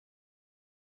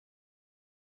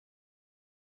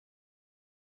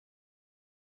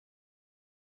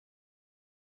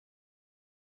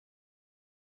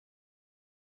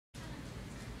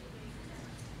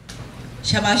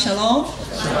Shabbat Shalom.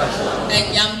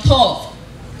 And Yom Tov.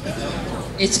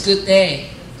 It's a good day.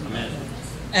 Amen.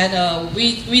 And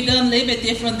we done a little bit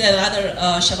different than other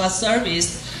Shabbat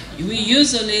service. We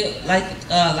usually light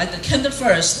the candle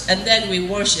first, and then we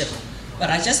worship. But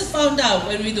I just found out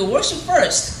when we do worship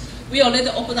first, we already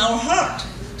open our heart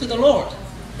to the Lord.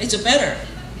 It's better.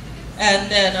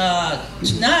 And then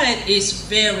tonight is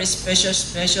very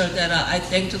special that I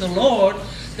thank to the Lord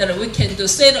that we can do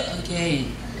Seder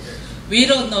again. We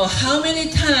don't know how many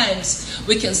times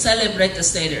we can celebrate the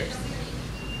Seder.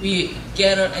 We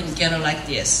gather like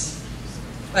this.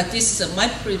 But this is my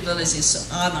privilege, it's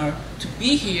an honor to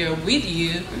be here with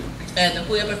you, and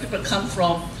whoever people come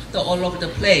from, all over the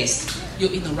place,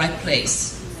 you're in the right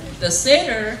place. The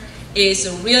Seder is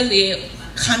really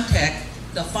contact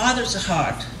the Father's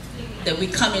heart that we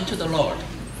come into the Lord.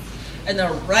 And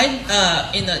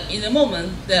in the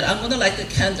moment that I'm going to light the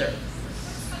candle,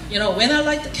 you know, when I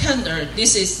light the candle,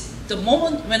 this is the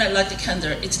moment when I light the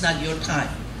candle, it's not your time.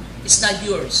 It's not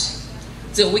yours.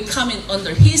 So we come in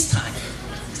under His time.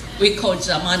 We call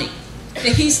Zamani,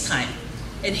 His time,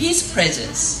 and His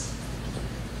presence.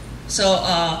 So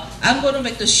I'm going to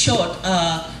make this short.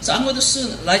 So I'm going to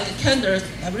soon light the candle.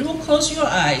 Everyone close your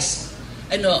eyes.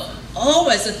 And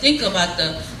always think about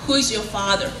who is your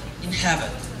Father in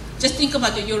heaven. Just think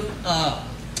about the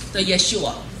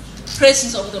Yeshua,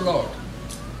 presence of the Lord.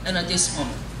 And at this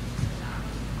moment.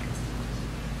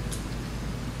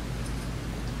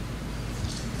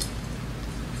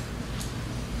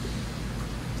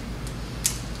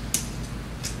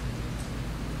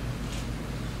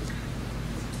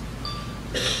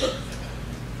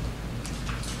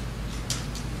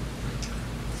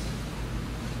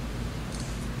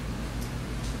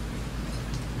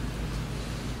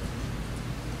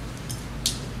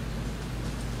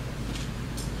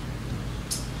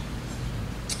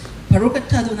 Baruch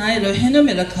atah Adonai Eloheinu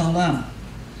melech haolam,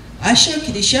 asher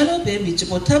kiddushanu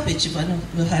b'mitzvotav v'tzivanu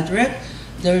v'hadrek,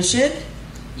 Dershet,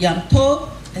 Yom Tov,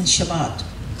 and Shabbat.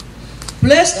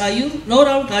 Blessed are you, Lord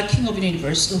our God, King of the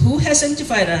universe, who has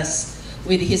sanctified us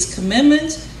with His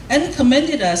commandments and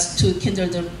commanded us to kindle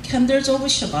the candles of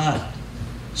Shabbat.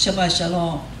 Shabbat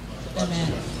Shalom.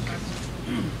 Amen.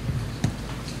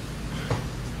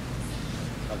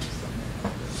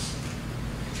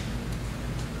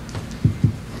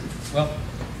 Well,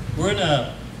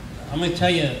 I'm going to tell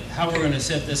you how we're going to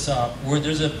set this up.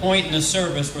 There's a point in the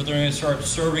service where they're going to start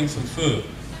serving some food.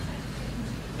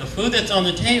 The food that's on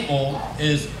the table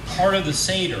is part of the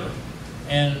Seder,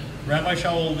 and Rabbi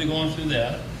Shaul will be going through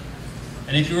that.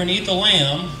 And if you're going to eat the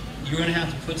lamb, you're going to have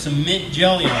to put some mint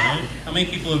jelly on it. How many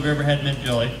people have ever had mint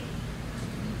jelly?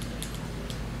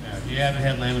 You haven't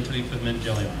had lamb until you put mint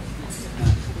jelly on it.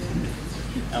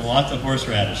 And lots of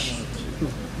horseradish.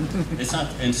 It's not,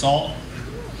 and salt.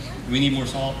 We need more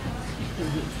salt.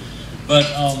 But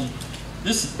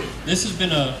this has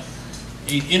been an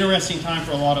interesting time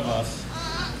for a lot of us.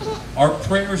 Our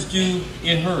prayers do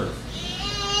get heard.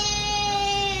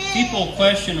 People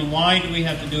question, why do we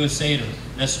have to do a Seder?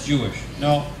 That's Jewish.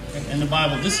 No, in the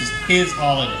Bible, this is His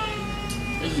holiday.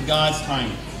 This is God's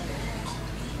timing.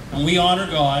 And we honor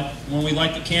God. When we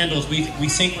light the candles, we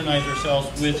synchronize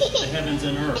ourselves with the heavens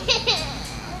and earth.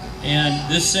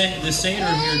 And this Seder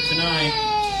here tonight,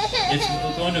 it's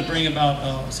going to bring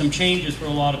about some changes for a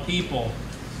lot of people,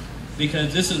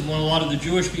 because this is when a lot of the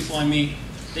Jewish people I meet,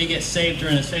 they get saved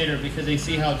during the Seder because they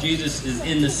see how Jesus is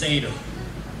in the Seder,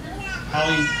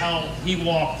 how He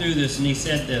walked through this and He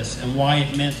said this and why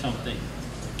it meant something.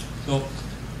 So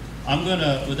I'm going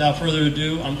to, without further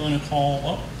ado, I'm going to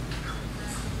call up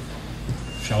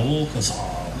Shaul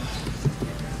Kazal.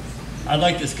 I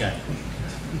like this guy.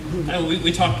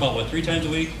 We talk about what, 3 times a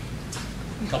week?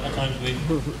 A couple times a week?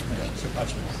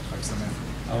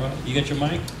 All right, you got your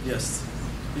mic? Yes.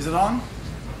 Is it on?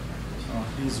 Oh,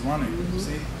 he's running.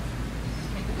 See?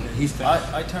 He's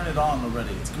fast. I turned it on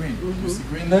already. It's green. You see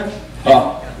green there?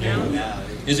 Oh. Yeah.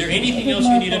 Is there anything else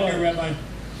you need up here, Rabbi?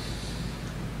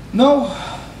 No.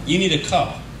 You need a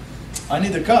cup. I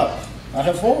need a cup. I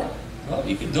have 4. Well,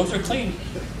 those are clean.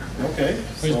 Okay.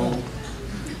 So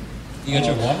you got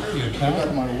your water, your towel? I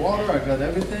got my water. I got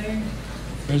everything.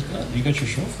 Where's that? You got your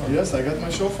shofar? Yes, I got my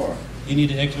shofar. You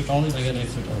need an extra olive? I got an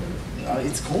extra olive.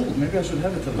 It's cold. Maybe I should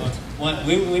have it a little. Well,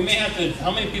 we may have to. How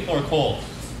many people are cold?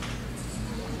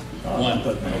 One.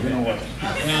 But no, you know what?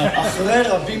 Now,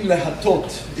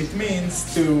 it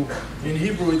means to, in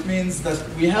Hebrew, it means that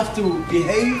we have to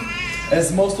behave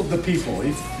as most of the people.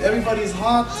 If everybody is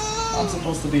hot, I'm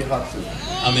supposed to be hot too.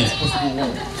 Amen. I'm supposed to be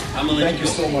warm. Thank you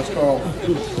so much, Carl.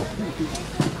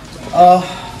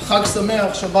 Chag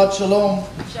Sameach, Shabbat Shalom.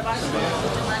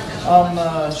 I'm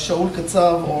Shaul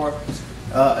Katzav, or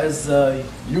as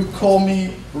you call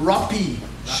me, Rabbi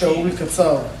Shaul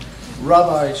Katzav.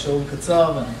 Rabbi Shaul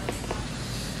Katzav, and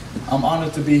I'm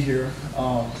honored to be here.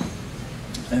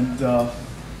 And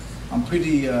I'm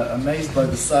pretty amazed by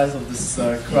the size of this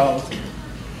crowd.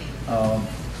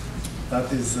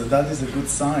 That is a good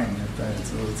sign.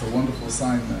 It's a wonderful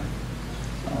sign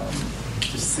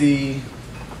to see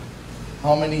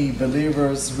how many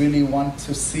believers really want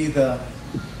to see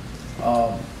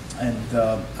and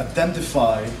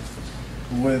identify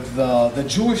with the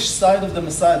Jewish side of the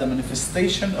Messiah, the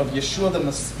manifestation of Yeshua, the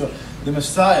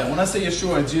Messiah. When I say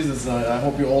Yeshua, Jesus, I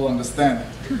hope you all understand.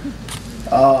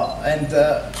 And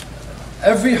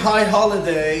every high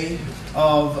holiday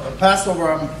of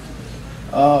Passover, I'm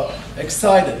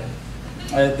excited.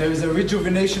 There is a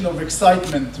rejuvenation of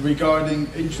excitement regarding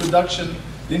the introduction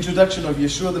of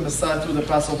Yeshua, the Messiah, through the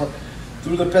Passover,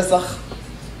 through the Pesach.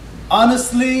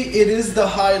 Honestly, it is the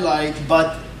highlight,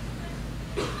 but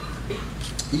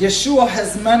Yeshua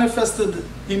has manifested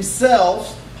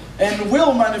himself and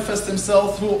will manifest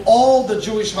himself through all the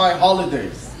Jewish high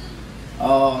holidays.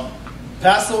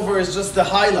 Passover is just the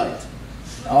highlight.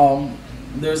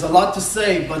 There's a lot to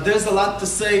say, but there's a lot to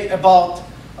say about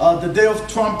the Day of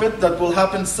Trumpet that will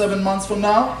happen 7 months from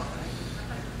now.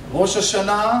 Rosh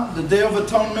Hashanah, the Day of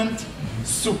Atonement,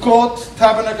 Sukkot,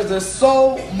 Tabernacle. There's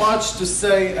so much to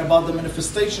say about the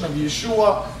manifestation of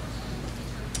Yeshua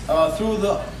through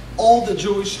all the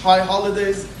Jewish high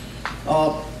holidays.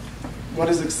 What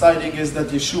is exciting is that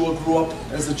Yeshua grew up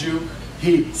as a Jew.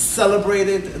 He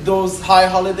celebrated those high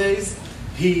holidays.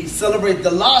 He celebrated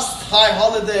the last high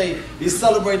holiday he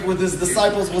celebrated with his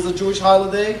disciples was a Jewish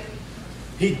holiday.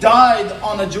 He died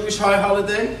on a Jewish high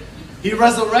holiday. He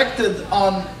resurrected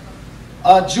on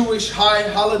a Jewish high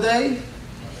holiday,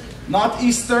 not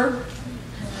Easter.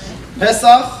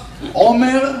 Pesach,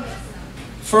 Omer,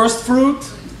 first fruit,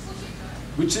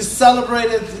 which is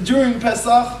celebrated during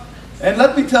Pesach. And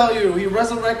let me tell you, he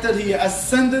resurrected, he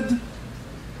ascended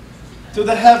to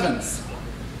the heavens.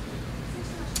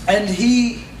 And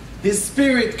his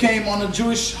spirit came on a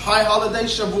Jewish high holiday,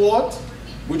 Shavuot,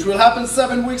 which will happen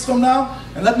 7 weeks from now.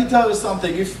 And let me tell you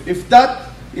something,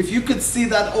 if you could see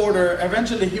that order,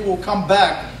 eventually he will come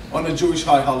back on a Jewish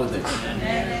high holiday.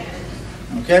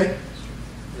 Okay?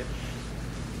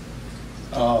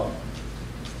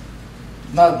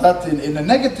 Now that in a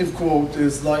negative quote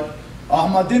is like,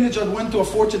 Ahmadinejad went to a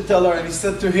fortune teller and he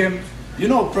said to him, you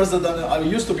know,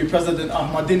 used to be President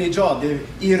Ahmadinejad, the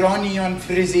Iranian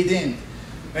president.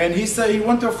 And he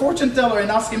went to a fortune teller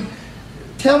and asked him,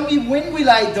 tell me, when will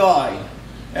I die?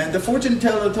 And the fortune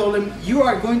teller told him, you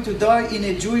are going to die in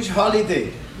a Jewish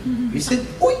holiday. He said,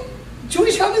 oi,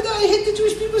 Jewish holiday? I hate the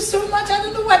Jewish people so much, I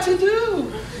don't know what to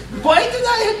do. Why did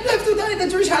I have to die in the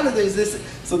Jewish holidays?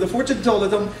 So the fortune teller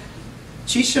told him,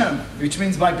 Chishem, which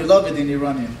means my beloved in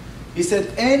Iranian. He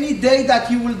said, any day that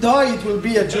you will die, it will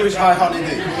be a Jewish high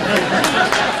holiday.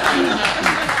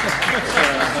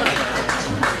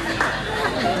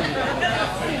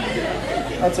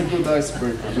 That's a good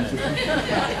icebreaker, don't you think?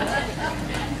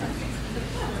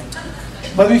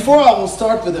 But before I will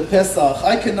start with the Pesach,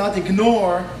 I cannot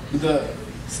ignore the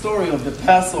story of the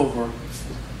Passover.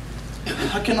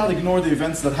 I cannot ignore the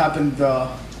events that happened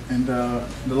in the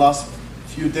last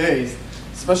few days,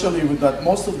 especially with that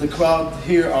most of the crowd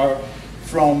here are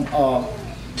from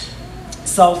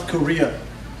South Korea.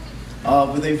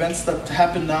 With the events that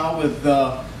happen now with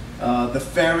the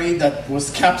ferry that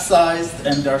was capsized,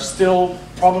 and there are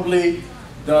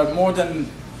more than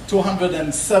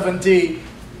 270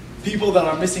 people that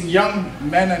are missing, young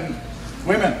men and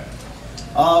women.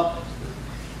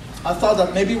 I thought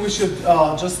that maybe we should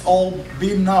just all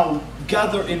be now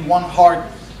gather in one heart,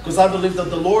 because I believe that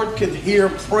the Lord could hear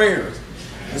prayers,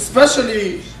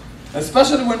 especially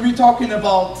when we're talking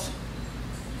about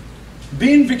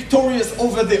being victorious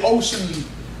over the ocean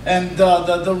and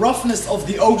the roughness of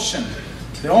the ocean.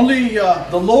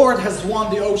 The Lord has won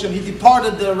the ocean. He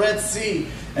departed the Red Sea,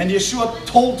 and Yeshua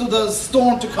told to the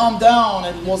storm to calm down,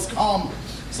 and it was calm.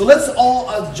 So let's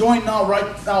all join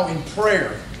right now in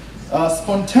prayer,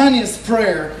 spontaneous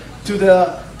prayer to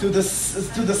the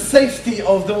safety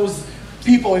of those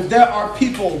people. If there are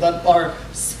people that are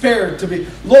spared to be,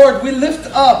 Lord, we lift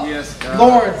up, yes,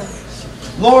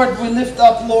 Lord, we lift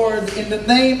up, Lord, in the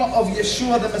name of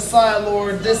Yeshua the Messiah,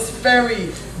 Lord, this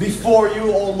ferry before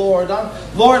you, oh Lord.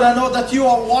 Lord, I know that you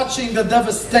are watching the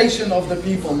devastation of the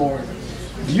people, Lord.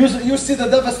 You see the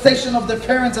devastation of the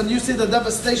parents, and you see the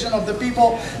devastation of the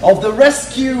people, of the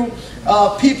rescue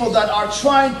people that are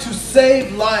trying to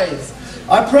save lives.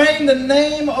 I pray in the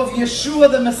name of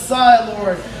Yeshua the Messiah,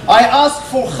 Lord. I ask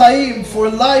for Chaim, for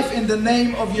life in the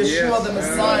name of Yeshua the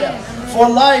Messiah. For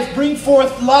life, bring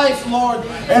forth life, Lord,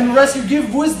 and rescue.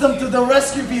 Give wisdom to the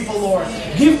rescue people, Lord.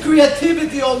 Give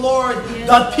creativity, O Lord,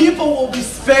 that people will be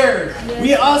spared.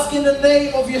 We ask in the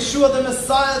name of Yeshua the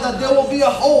Messiah that there will be a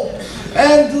hope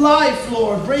and life,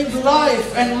 Lord. Bring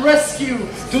life and rescue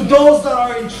to those that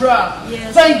are entrapped.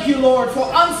 Thank you, Lord,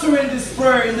 for answering this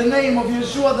prayer in the name of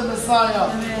Yeshua the Messiah.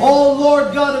 Oh,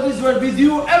 Lord God of Israel, with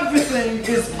you everything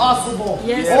is possible.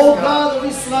 Oh, God of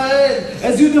Israel,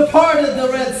 as you departed the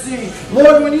Red Sea,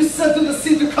 Lord, when you said to the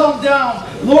sea to come down,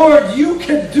 Lord, you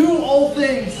can do all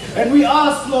things. And we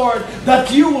ask, Lord,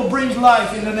 that you will bring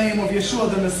life in the name of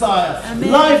Yeshua the Messiah.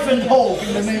 Life and hope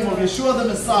in the name of Yeshua the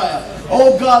Messiah.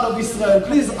 Oh God of Israel,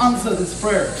 please answer this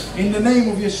prayer in the name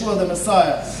of Yeshua the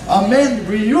Messiah. Amen.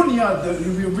 Reunion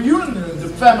the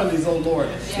families, oh Lord,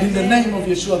 in the name of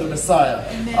Yeshua the Messiah.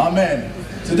 Amen.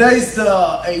 Today is the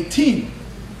 18th,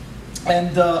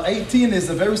 and 18 is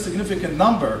a very significant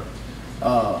number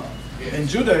in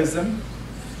Judaism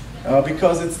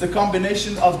because it's the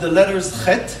combination of the letters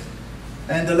Chet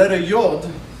and the letter Yod.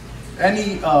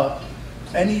 Any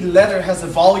letter has a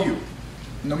value.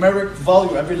 Numeric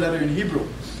value. Every letter in Hebrew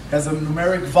has a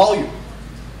numeric value.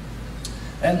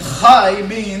 And Chai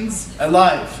means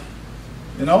alive.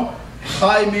 You know?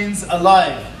 Chai means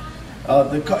alive.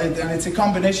 And it's a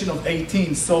combination of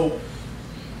 18. So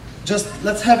just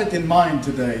let's have it in mind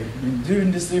today,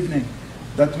 during this evening,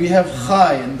 that we have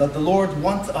Chai and that the Lord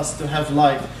wants us to have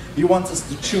life. He wants us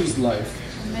to choose life.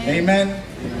 Amen.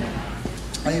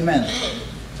 Amen.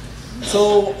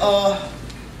 So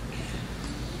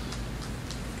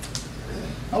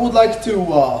I would like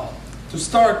to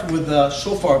start with the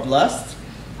shofar blast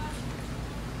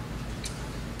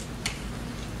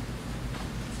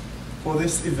for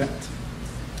this event.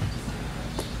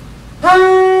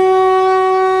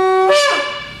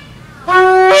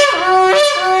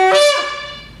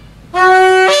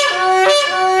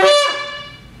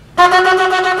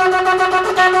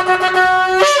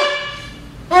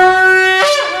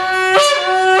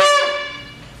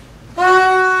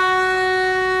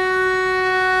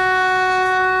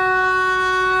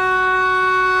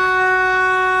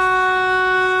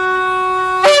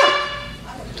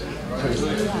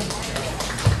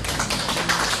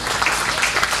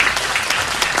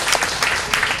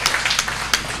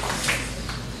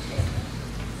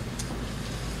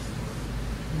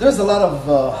 There's a lot of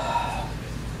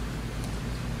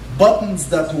buttons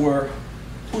that were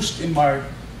pushed in that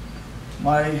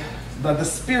the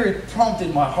Spirit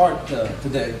prompted my heart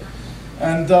today.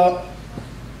 And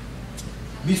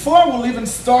before we'll even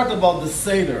start about the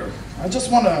Seder, I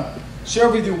just want to share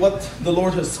with you what the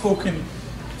Lord has spoken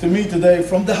to me today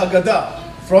from the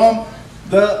Haggadah, from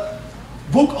the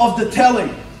book of the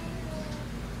telling.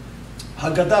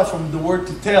 Haggadah, from the word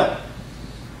to tell.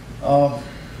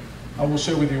 I will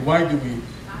share with you why do we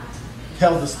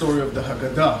tell the story of the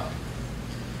Haggadah.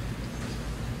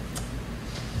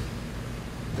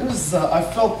 I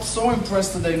felt so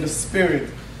impressed today in the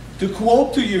Spirit to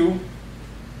quote to you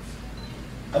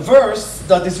a verse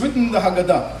that is written in the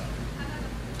Haggadah.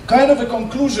 Kind of a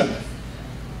conclusion.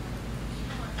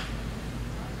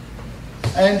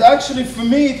 And actually for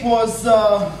me it was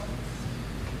a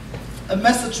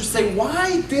message to say,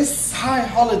 why this high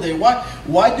holiday?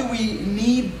 Why do we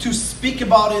need to speak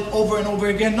about it over and over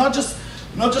again? Not just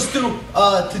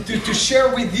to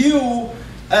share with you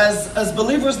as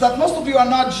believers that most of you are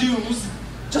not Jews,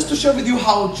 just to share with you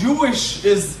how Jewish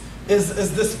is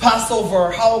this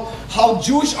Passover, how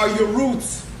Jewish are your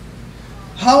roots,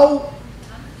 how,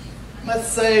 let's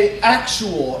say,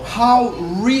 actual, how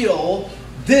real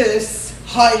this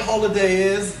high holiday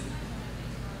is.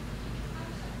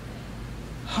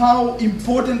 How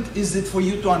important is it for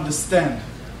you to understand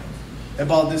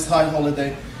about this high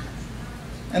holiday?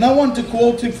 And I want to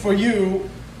quote it for you,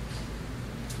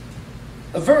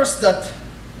 a verse that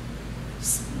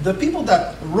the people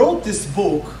that wrote this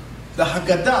book, the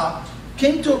Haggadah,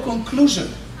 came to a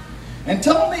conclusion. And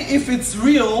tell me if it's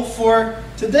real for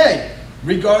today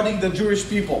regarding the Jewish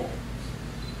people.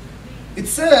 It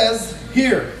says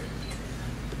here,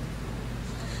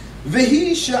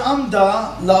 והיא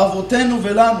שעמדה לאבותינו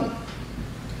ולנו,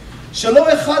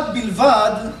 שלא אחד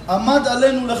בלבד עמד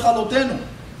עלינו לכלותנו,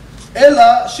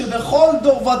 אלא שבכל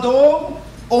דור ודור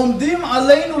עומדים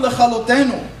עלינו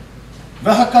לכלותנו,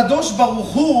 והקדוש ברוך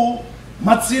הוא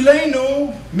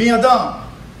מצילנו מידם.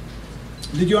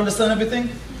 Did you understand everything?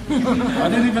 I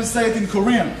didn't even say it in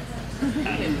Korean.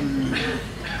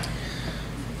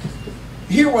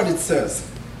 Hear what it says.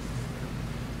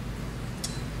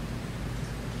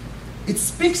 It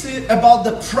speaks about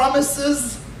the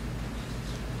promises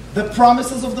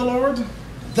of the Lord,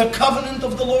 the covenant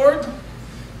of the Lord,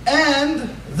 and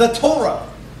the Torah,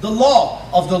 the law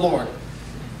of the Lord.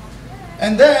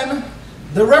 And then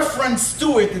the reference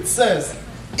to it, it says,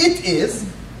 it is,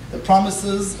 the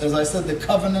promises, as I said, the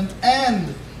covenant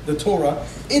and the Torah,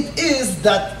 it is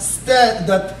that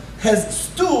has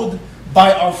stood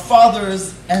by our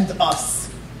fathers and us.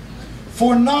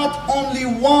 For not only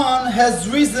one has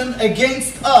risen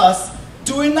against us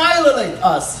to annihilate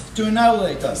us,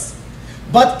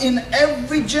 but in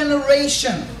every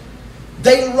generation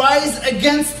they rise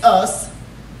against us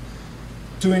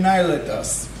to annihilate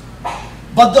us.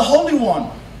 But the Holy One,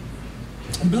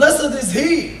 blessed is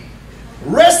He,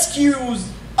 rescues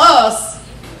us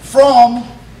from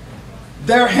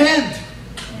their hand.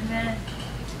 Amen.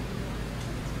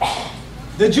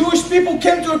 The Jewish people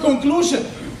came to a conclusion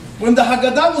when the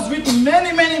Haggadah was written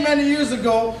many years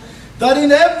ago, that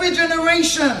in every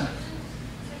generation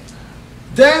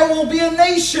there will be a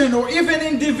nation or even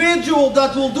individual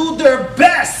that will do their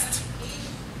best,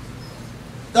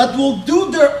 that will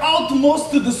do their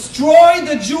utmost to destroy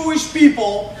the Jewish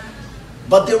people.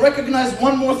 But they recognize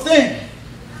one more thing.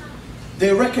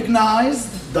 They recognize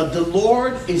that the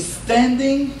Lord is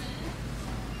standing,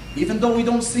 even though we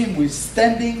don't see Him, He's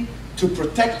standing to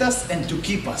protect us and to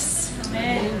keep us.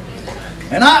 Amen.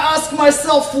 And I ask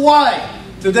myself why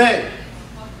today.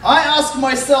 I ask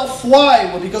myself why.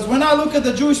 Well, because when I look at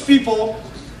the Jewish people,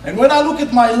 and when I look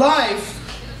at my life,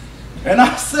 and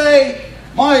I say,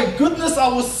 my goodness, I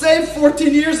was saved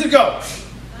 14 years ago.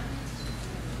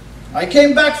 I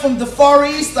came back from the Far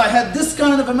East, I had this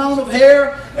kind of amount of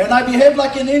hair, and I behaved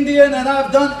like an Indian, and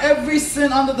I've done every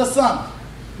sin under the sun.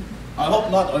 I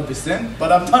hope not every sin,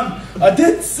 but I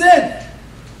did sin.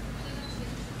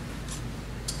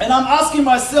 And I'm asking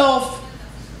myself,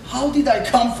 how did I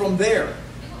come from there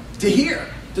to here,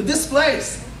 to this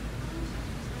place?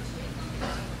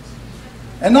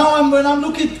 And now when I'm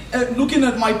looking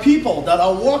at my people that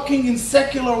are walking in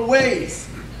secular ways,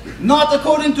 not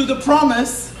according to the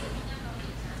promise,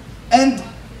 and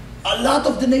a lot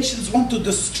of the nations want to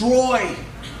destroy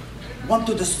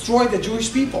the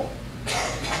Jewish people,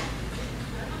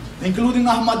 including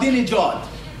Ahmadinejad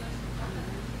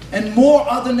and more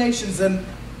other nations, and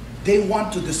they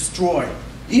want to destroy.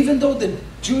 Even though the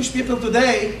Jewish people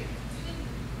today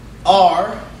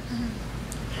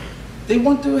they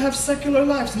want to have secular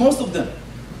lives. Most of them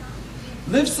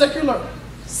live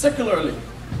secularly.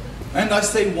 And I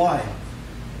say why?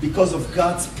 Because of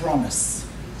God's promise.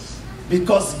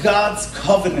 Because God's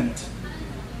covenant.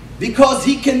 Because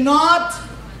He cannot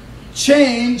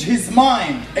change His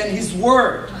mind and His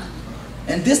word.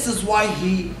 And this is why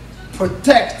He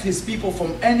protects His people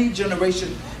from any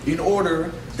generation, in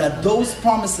order that those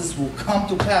promises will come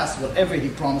to pass, whatever He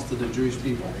promised to the Jewish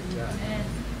people.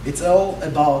 It's all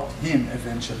about Him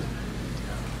eventually.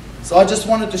 So I just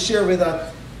wanted to share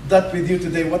that with you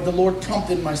today, what the Lord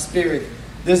prompted in my spirit.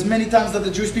 There's many times that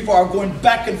the Jewish people are going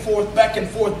back and forth.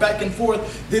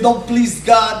 They don't please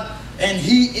God, and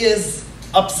He is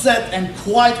upset and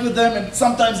quiet with them, and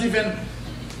sometimes even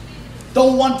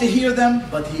don't want to hear them.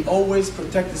 But He always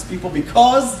protects His people,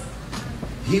 because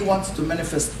He wants to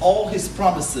manifest all His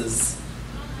promises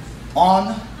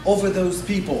over those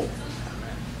people,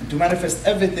 and to manifest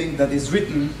everything that is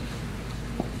written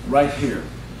right here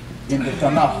in the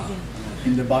Tanakh,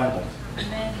 in the Bible.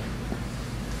 Amen.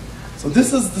 So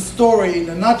this is the story in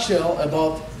a nutshell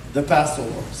about the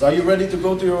Passover. So are you ready to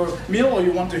go to your meal, or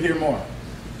you want to hear more?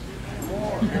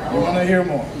 You want to hear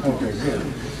more? Okay, good.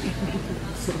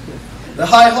 The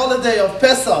high holiday of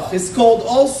Pesach is called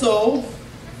also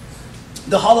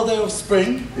the holiday of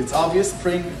spring. It's obvious,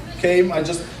 spring came. I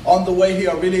just, on the way here,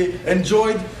 I really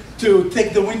enjoyed to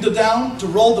take the window down, to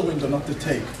roll the window, not to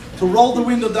take. To roll the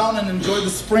window down and enjoy the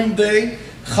spring day,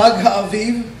 Chag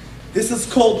HaAviv. This is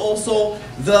called also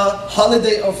the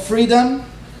holiday of freedom,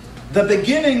 the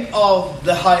beginning of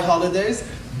the high holidays.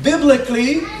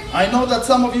 Biblically, I know that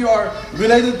some of you are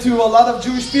related to a lot of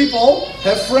Jewish people,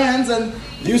 have friends, and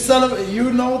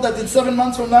you know that in 7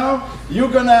 months from now, they're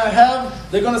going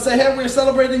to say, hey, we're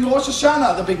celebrating Rosh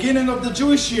Hashanah, the beginning of the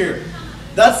Jewish year.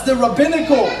 That's the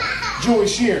rabbinical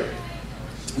Jewish year,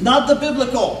 not the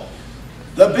biblical.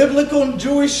 The biblical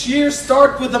Jewish year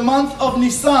starts with the month of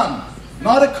Nisan,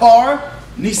 not a car,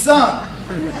 Nisan.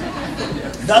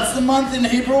 That's the month in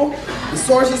Hebrew. The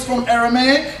source is from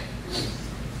Aramaic.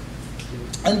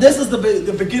 And this is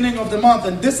the beginning of the month.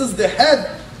 And this is the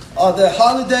head of the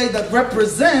holiday that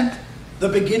represents the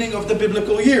beginning of the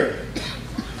biblical year.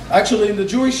 Actually, in the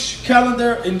Jewish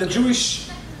calendar, in the Jewish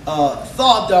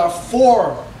thought, there are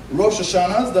 4 Rosh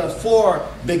Hashanahs, the 4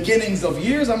 beginnings of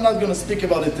years. I'm not going to speak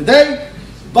about it today,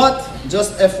 but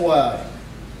just FYI.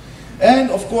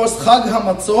 And of course, Chag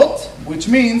HaMatzot, which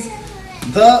means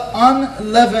the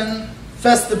unleavened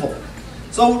festival.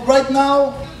 So right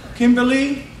now,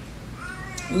 Kimberly,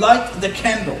 light the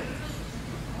candle.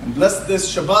 And bless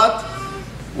this Shabbat.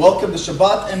 Welcome the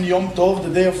Shabbat and Yom Tov, the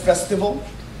day of festival.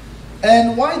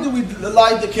 And why do we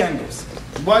light the candles?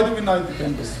 Why do we light the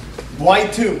candles? Why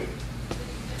two?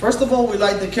 First of all, we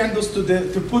light the candles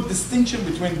to put distinction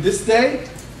between this day,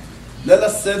 Leil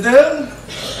Seder,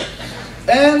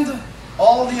 and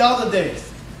all the other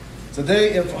days. It's a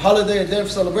day of holiday, a day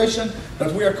of celebration,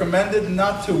 that we are commanded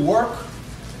not to work,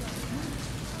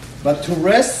 but to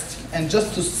rest and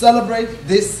just to celebrate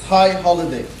this high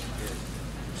holiday.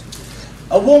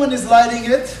 A woman is lighting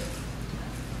it.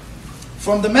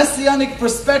 From the messianic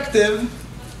perspective,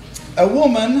 a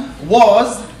woman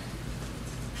was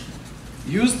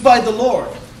used by the Lord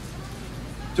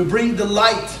to bring the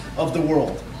light of the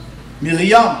world.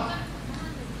 Miriam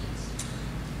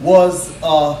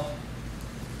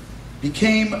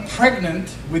became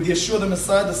pregnant with Yeshua the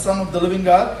Messiah, the Son of the living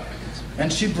God,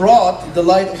 and she brought the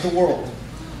light of the world.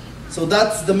 So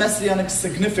that's the messianic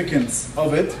significance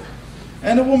of it.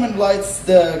 And a woman lights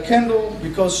the candle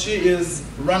because she is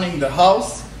running the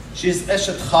house. She is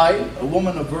Eshet Chayil, a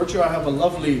woman of virtue. I have a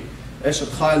lovely Eshet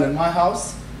Chayil in my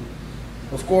house.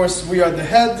 Of course, we are the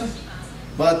head,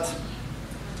 but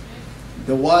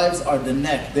the wives are the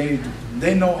neck.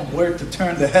 They know where to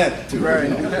turn the head to.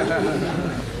 Right.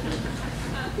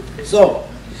 So,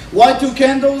 why 2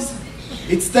 candles?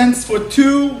 It stands for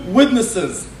 2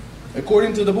 witnesses.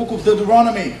 According to the book of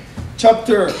Deuteronomy,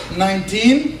 chapter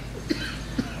 19,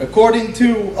 according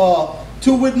to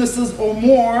 2 witnesses or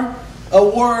more, a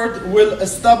word will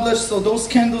establish. So those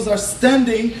candles are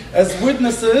standing as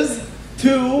witnesses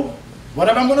to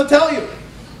whatever I'm going to tell you.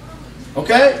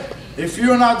 Okay? If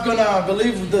you're not going to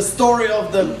believe the story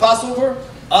of the Passover,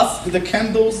 ask the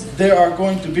candles. They are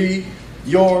going to be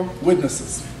your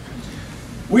witnesses.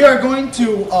 We are going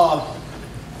to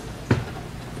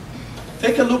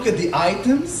take a look at the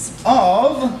items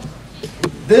of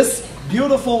this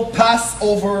beautiful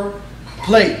Passover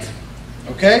plate.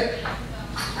 Okay?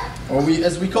 Or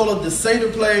as we call it, the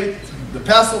Seder plate, the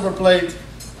Passover plate.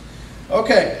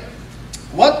 Okay.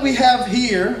 What we have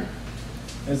here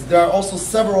is there are also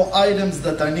several items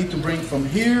that I need to bring from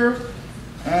here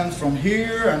and from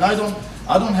here. And I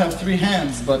don't have 3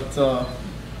 hands, but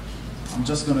I'm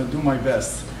just going to do my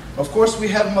best. Of course, we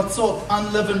have matzot,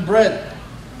 unleavened bread,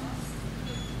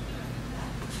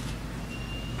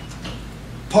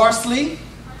 parsley,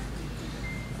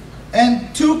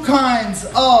 and 2 kinds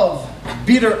of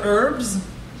bitter herbs,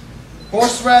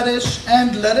 horseradish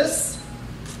and lettuce,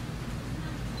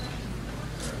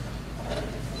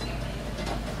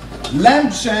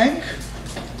 lamb shank,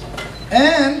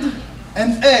 and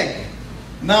an egg.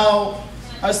 Now,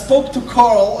 I spoke to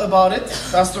Carl about it,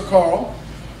 Pastor Carl.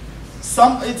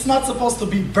 It's not supposed to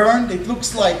be burned. It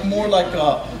looks like more like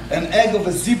an egg of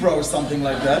a zebra or something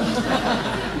like that.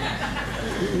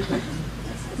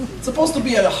 It's supposed to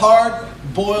be a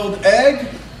hard-boiled egg,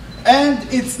 and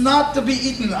it's not to be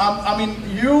eaten. I mean,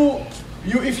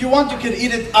 if you want, you can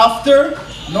eat it after,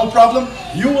 no problem.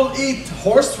 You will eat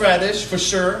horseradish for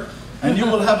sure, and you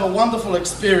will have a wonderful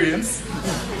experience.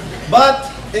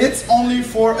 But it's only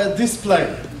for a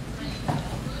display.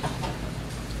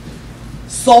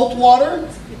 Salt water,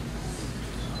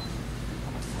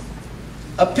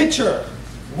 a pitcher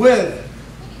with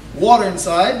water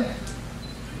inside,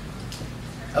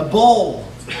 a bowl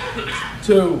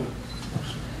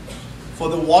for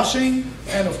the washing,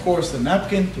 and of course a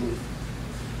napkin too.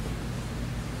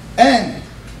 And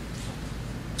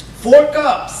 4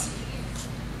 cups.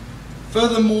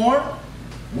 Furthermore,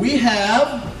 we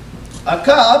have a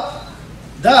cup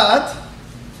that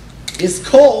is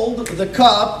called the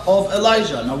cup of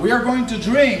Elijah. Now we are going to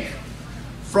drink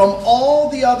from all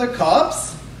the other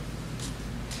cups,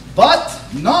 but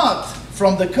not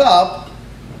from the cup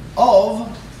of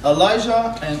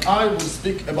Elijah, and I will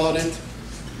speak about it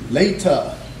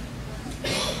later.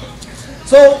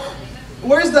 So,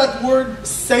 where is that word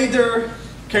Seder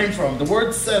came from? The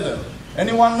word Seder.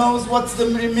 Anyone knows what's the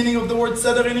meaning of the word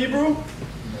Seder in Hebrew?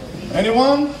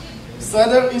 Anyone?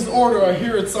 Seder is order. I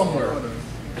hear it somewhere.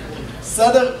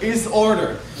 Seder is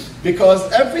order. Because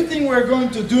everything we're going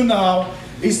to do now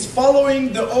is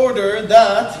following the order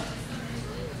that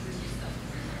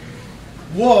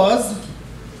was,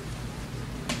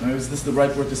 is this the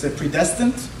right word to say,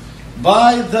 predestined?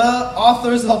 By the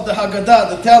authors of the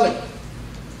Haggadah, the telling.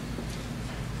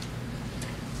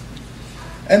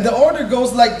 And the order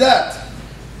goes like that.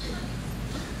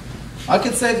 I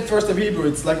can say it first of Hebrew,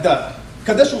 it's like that.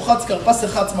 קדש ורחץ כרפס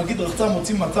יחץ מגיד רחצה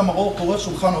מוציא מצה מרור קורא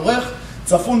שולחן עורך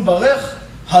צפון ברך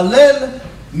הלל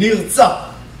נרצה.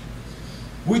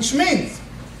 Which means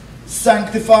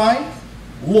sanctify,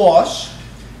 wash,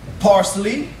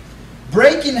 parsley,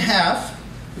 break in half,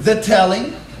 the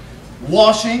telling,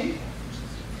 washing,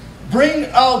 bring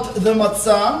out the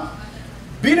matzah,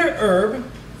 bitter herb,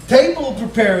 table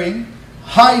preparing,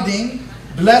 hiding,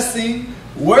 blessing,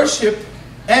 worship,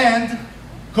 and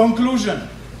conclusion.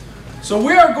 So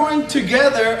we are going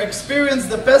together experience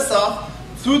the Pesach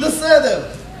through the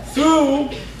Seder, through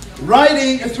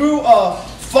writing, through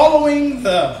following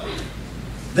the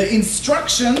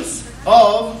instructions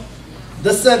of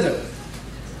the Seder.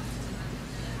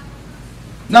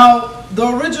 Now, the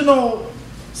original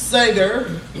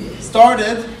Seder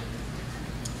started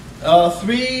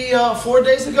 4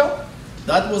 days ago.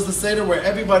 That was the Seder where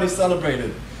everybody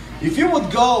celebrated. If you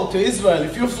would go to Israel,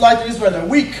 if you fly to Israel a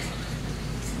week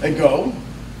ago,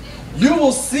 you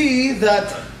will see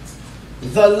that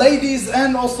the ladies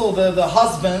and also the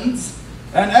husbands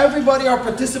and everybody are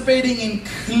participating in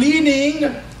cleaning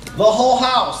the whole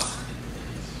house.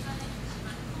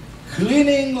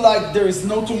 Cleaning like there is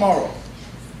no tomorrow.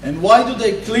 And why do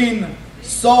they clean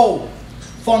so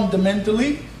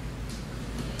fundamentally?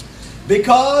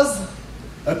 Because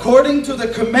according to the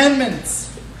commandments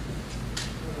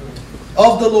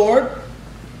of the Lord,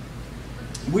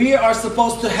 we are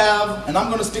supposed to have, and I'm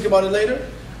going to speak about it later,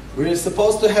 we are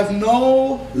supposed to have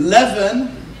no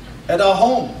leaven at our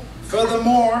home.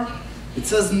 Furthermore, it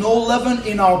says no leaven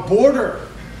in our border.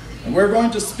 And we're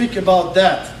going to speak about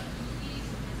that.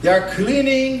 They are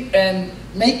cleaning and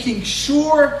making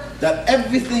sure that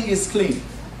everything is clean.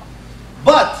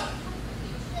 But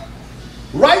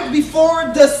right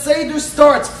before the Seder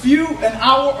starts, an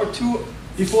hour or two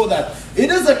before that, it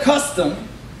is a custom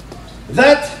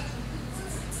that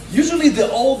usually the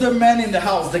older man in the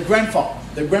house, the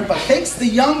grandpa takes the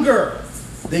younger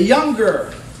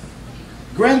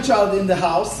grandchild in the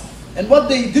house, and what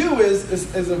they do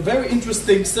is a very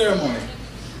interesting ceremony.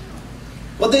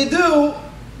 What they do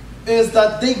is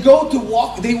that they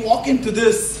walk into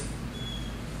this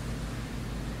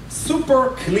super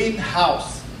clean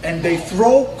house, and they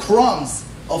throw crumbs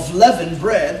of leavened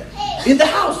bread in the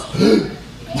house.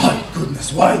 My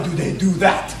goodness, why do they do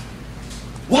that?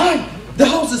 Why? The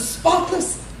house is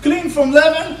spotless, clean from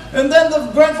leaven, and then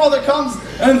the grandfather comes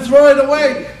and throw it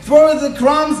away, throw the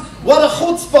crumbs. What a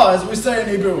chutzpah, as we say in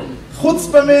Hebrew.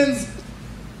 Chutzpah means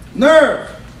nerve.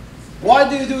 Why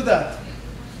do you do that?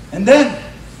 And then,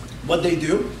 what they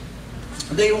do,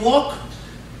 they walk,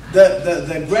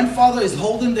 the grandfather is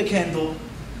holding the candle,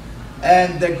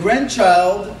 and the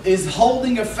grandchild is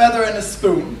holding a feather and a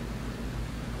spoon,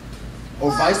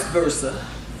 or vice versa.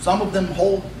 Some of them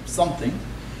hold something,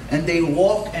 and they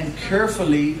walk and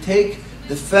carefully take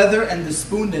the feather and the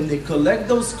spoon, and they collect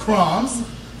those crumbs,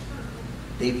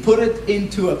 they put it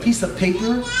into a piece of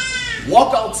paper,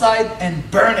 walk outside and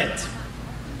burn it.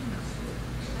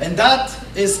 And that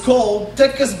is called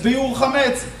Tekes Biur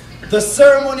Chametz, the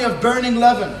ceremony of burning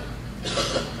leaven.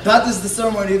 That is the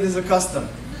ceremony, it is a custom.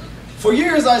 For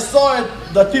years I saw it,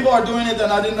 that people are doing it,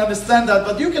 and I didn't understand that,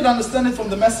 but you can understand it from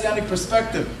the Messianic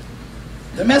perspective.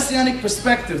 The Messianic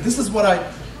perspective, this is what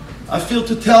I feel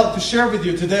to share with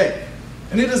you today.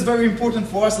 And it is very important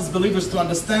for us as believers to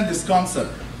understand this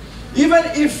concept. Even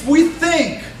if we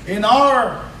think in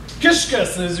our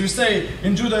kishkas, as you say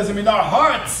in Judaism, in our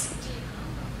hearts,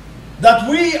 that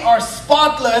we are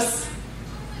spotless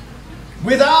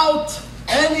without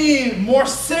any more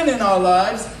sin in our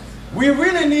lives, we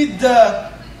really need the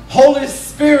Holy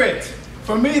Spirit.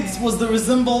 For me, it was the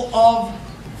resemble of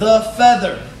the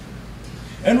feather.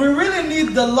 And we really need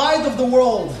the light of the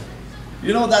world.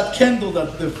 You know, that candle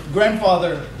that the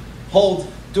grandfather holds,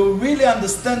 to really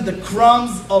understand the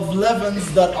crumbs of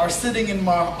leavens that are sitting in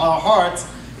our hearts,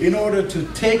 in order to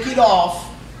take it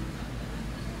off,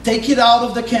 take it out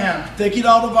of the camp, take it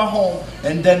out of our home,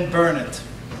 and then burn it.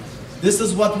 This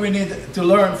is what we need to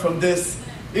learn from this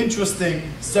interesting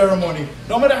ceremony.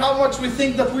 No matter how much we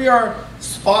think that we are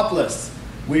spotless,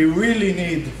 we really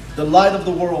need the light of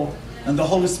the world and the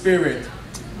Holy Spirit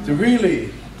to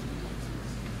really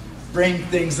bring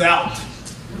things out.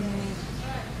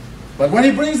 But when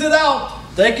He brings it out,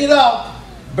 take it out,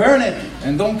 burn it,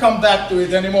 and don't come back to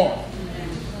it anymore.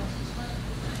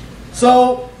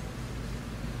 So,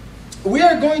 we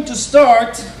are going to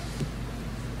start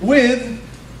with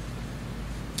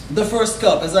the first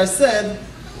cup. As I said,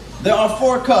 there are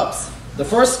 4 cups. The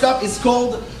first cup is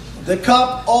called the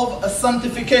cup of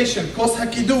sanctification, Kos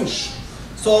HaKiddush.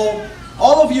 So,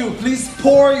 all of you, please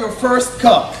pour your first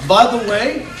cup. By the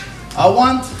way, I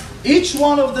want each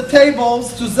one of the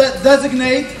tables to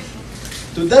designate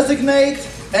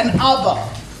an Abba.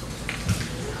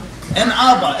 An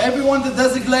Abba. Everyone to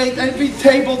designate, every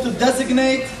table to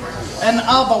designate an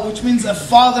Abba, which means a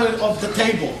father of the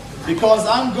table. Because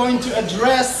I'm going to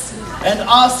address and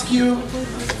ask you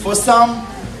for some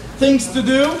things to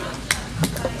do.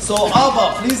 So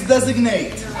Abba, please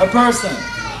designate a person.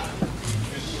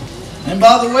 And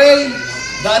by the way,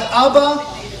 that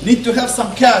Abba needs to have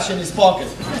some cash in his pocket.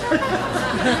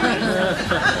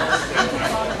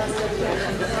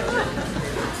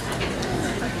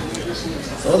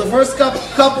 So the first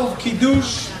cup of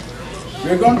Kiddush,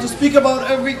 we're going to speak about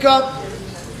every cup.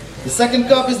 The second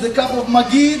cup is the cup of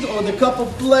Magid, or the cup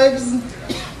of plagues.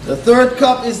 The third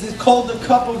cup is called the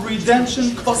cup of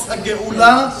redemption, Kos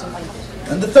HaGeula.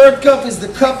 And the third cup is the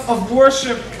cup of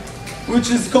worship, which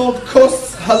is called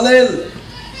Kos Halel.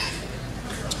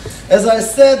 As I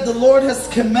said, the Lord has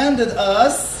commanded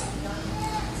us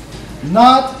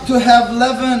not to have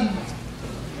leaven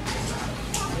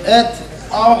at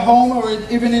our home or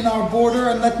even in our border.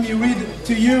 And let me read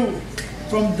to you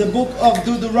from the book of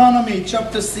Deuteronomy,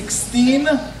 chapter 16.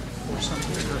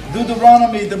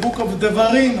 Deuteronomy, the book of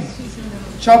Devarim,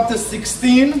 chapter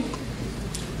 16,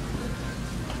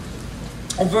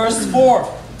 verse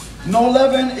 4. No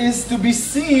leaven is to be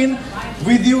seen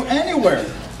with you anywhere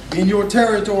in your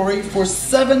territory for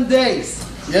 7 days.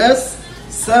 Yes,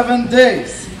 7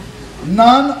 days.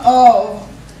 None of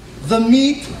the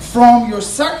meat from your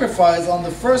sacrifice on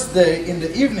the first day in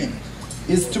the evening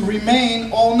is to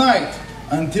remain all night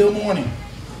until morning.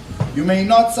 You may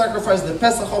not sacrifice the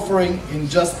Pesach offering in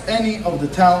just any of the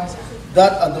towns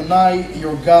that Adonai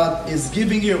your God is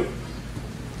giving you.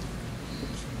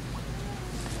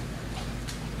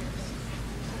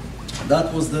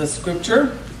 That was the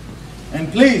scripture.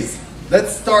 And please,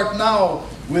 let's start now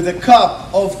with a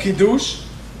cup of Kiddush.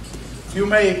 If you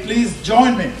may, please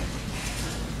join me.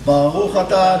 Baruch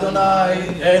atah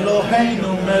Adonai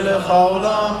Eloheinu melech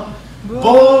haolam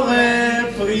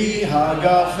borei pri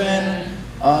hagafen.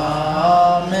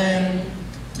 Amen.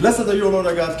 Blessed are you, Lord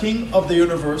our God, King of the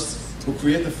universe, who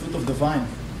created the fruit of the vine.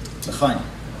 L'chaim.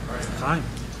 L'chaim.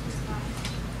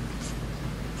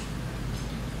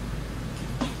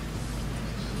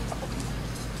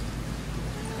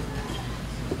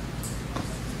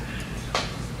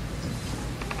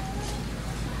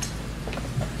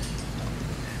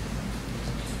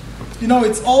 You know,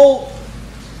 it's all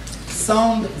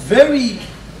sound very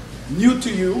new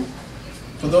to you.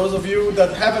 For those of you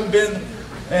that haven't been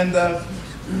in the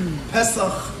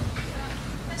Pesach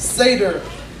Seder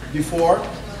before.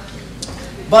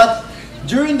 But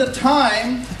during the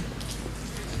time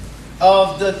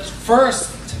of the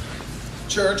first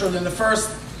church, or in the first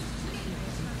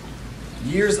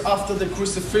years after the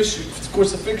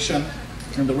crucifixion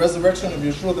and the resurrection of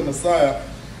Yeshua the Messiah,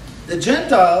 the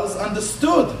Gentiles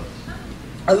understood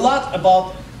a lot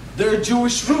about their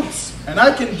Jewish roots. And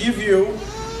I can give you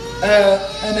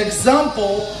an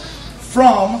example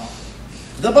from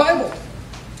the Bible,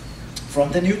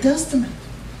 from the New Testament.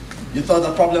 You thought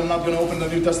that probably I'm not going to open the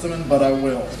New Testament, but I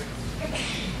will.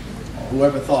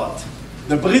 Whoever thought.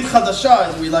 The Brit Chadasha,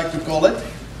 as we like to call it.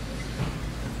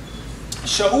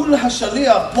 Shaul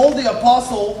HaShaliach, Paul the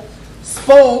Apostle,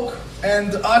 spoke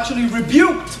and actually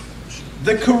rebuked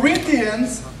the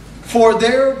Corinthians for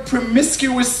their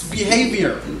promiscuous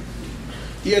behavior.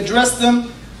 He addressed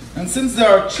them, and since there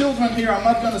are children here, I'm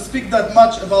not going to speak that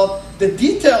much about the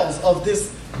details of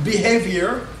this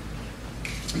behavior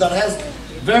that has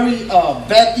very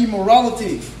bad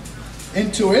immorality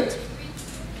into it.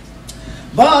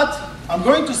 But I'm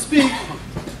going to speak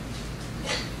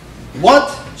how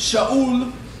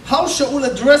Shaul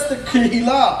addressed the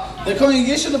Kehillah, the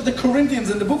congregation of the Corinthians,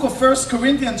 in the book of 1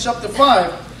 Corinthians chapter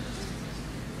 5.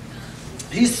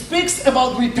 He speaks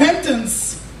about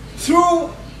repentance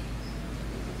through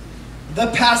the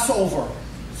Passover,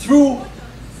 through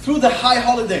the high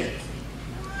holiday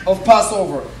of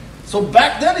Passover. So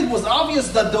back then it was obvious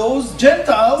that those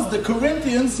Gentiles, the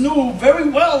Corinthians, knew very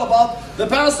well about the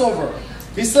Passover.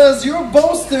 He says, your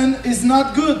boasting is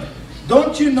not good.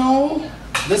 Don't you know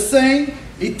the saying,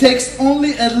 it takes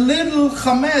only a little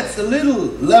chametz, a little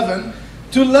leaven,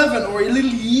 to leaven, or a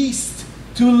little yeast,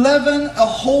 to leaven a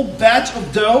whole batch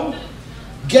of dough?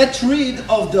 Get rid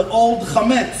of the old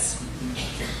chametz.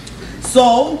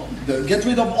 So, get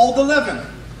rid of all the leaven,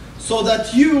 so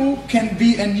that you can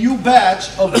be a new batch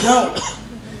of dough.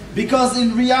 Because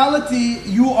in reality,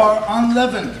 you are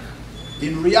unleavened.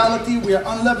 In reality, we are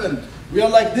unleavened. We are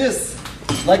like this,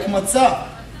 like matzah.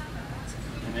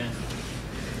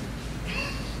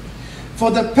 For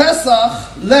the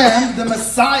Pesach lamb, the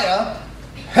Messiah,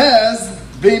 has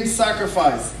been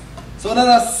sacrificed. So let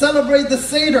us celebrate the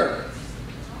Seder,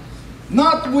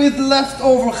 not with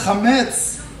leftover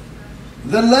chametz,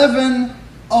 the leaven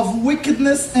of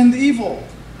wickedness and evil,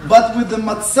 but with the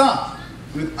matzah,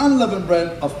 with unleavened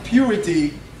bread of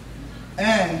purity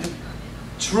and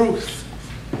truth.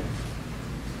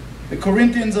 The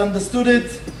Corinthians understood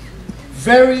it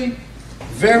very,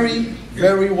 very,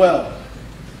 very well.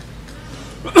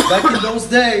 Back in those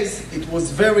days, it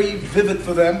was very vivid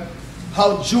for them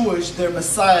how Jewish their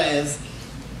Messiah is,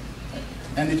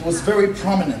 and it was very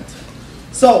prominent.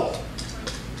 So,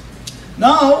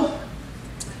 now,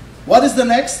 what is the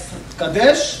next?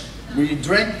 Kadesh. We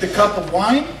drank the cup of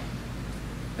wine,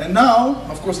 and now,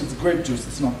 of course, it's grape juice.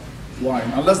 It's not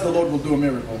wine, unless the Lord will do a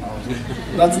miracle now.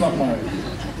 That's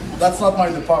not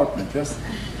my department. Yes,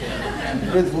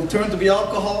 it will turn to be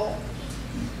alcohol.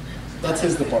 That's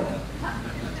his department.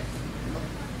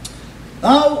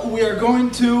 Now we are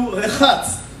going to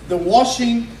rechatz, the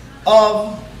washing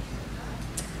of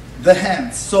the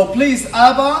hands. So please,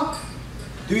 Abba,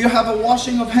 do you have a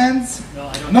washing of hands? No,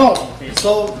 I don't. No.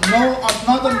 So no,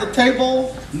 not on the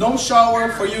table. No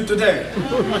shower for you today.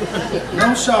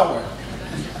 No shower.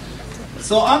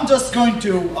 So I'm just going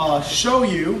to show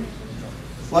you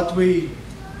what we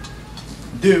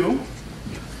do.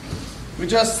 We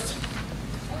just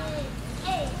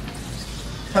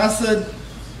pass it.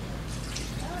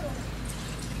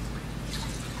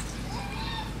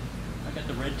 I got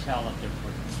the red towel up there for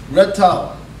you. Red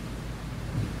towel.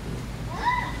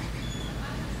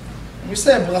 We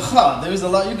say bracha. There is a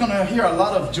lot. You're gonna hear a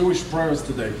lot of Jewish prayers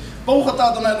today. Baruch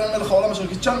atah Adonai Eloheinu melech haolam asher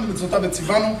kitshanu b'mitzvotav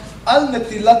v'tzivanu al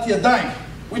netilat yadayim,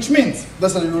 which means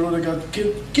that's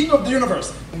the King of the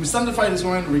universe. And we sanctified His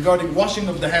word regarding washing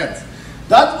of the hands.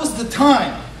 That was the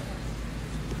time.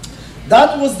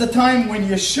 That was the time when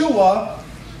Yeshua,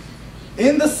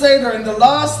 in the Seder, in the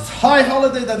last high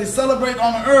holiday that they celebrate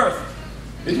on earth,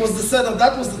 it was the Seder.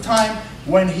 That was the time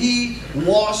when He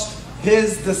washed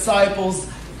His disciples'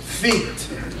 feet.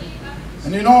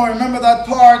 And you know, remember that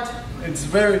part? It's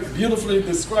very beautifully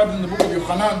described in the book of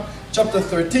Yohanan, chapter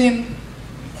 13.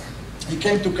 He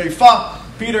came to Kepha,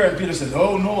 Peter, and Peter said,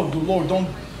 "Oh no, Lord,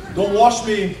 don't wash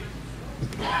me."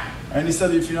 And he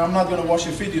said, "If I'm not going to wash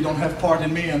your feet, you don't have part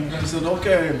in me." And he said,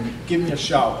 "Okay, give me a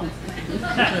shower."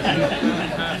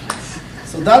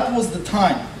 So that was the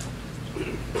time.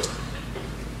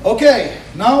 Okay,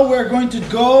 now we're going to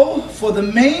go for the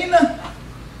main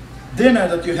dinner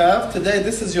that you have today.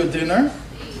 This is your dinner.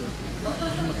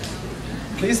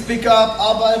 Please pick up,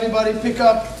 Abba, everybody pick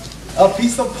up a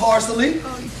piece of parsley.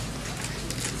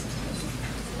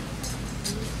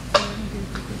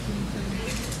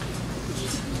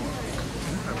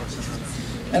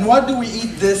 And what do we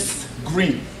eat this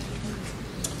green?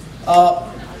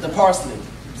 The parsley.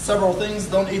 Several things,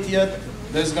 don't eat yet.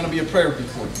 There's going to be a prayer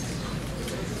before.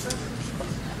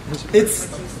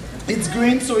 It's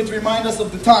green, so it reminds us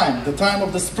of the time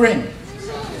of the spring.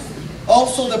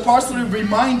 Also, the parsley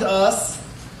reminds us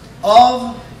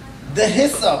of the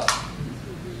hyssop.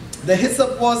 The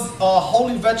hyssop was a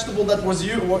holy vegetable that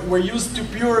were used to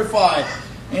purify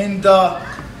at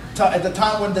the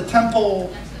time when the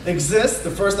temple exists.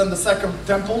 The first and the second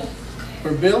temple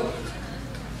were built.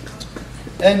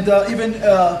 And even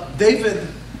David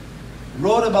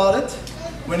wrote about it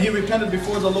when he repented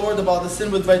before the Lord about the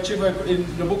sin with Bathsheba in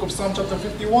the book of Psalm chapter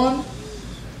 51.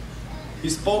 He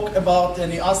spoke about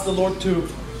and he asked the Lord to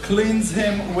cleanse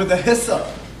him with a hyssop.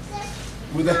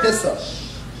 With a hyssop.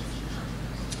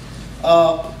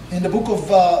 In the book of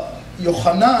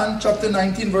Yohanan, chapter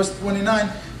 19, verse 29,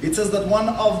 it says that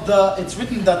it's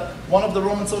written that one of the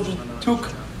Roman soldiers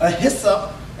took a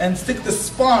hyssop and stick the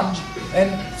sponge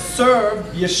and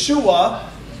served Yeshua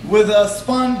with a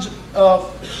sponge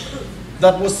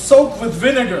that was soaked with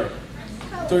vinegar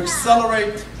to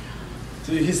accelerate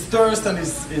his thirst and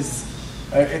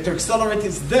to accelerate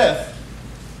his death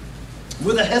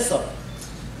with a hyssop.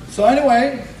 So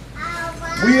anyway,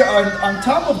 we are on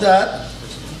top of that.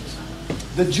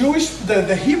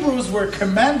 The Hebrews were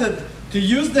commanded to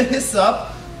use the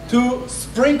hyssop to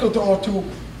sprinkle or to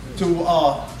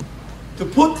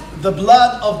put the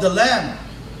blood of the lamb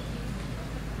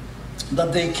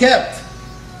that they kept,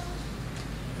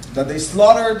 that they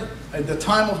slaughtered at the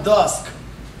time of dusk,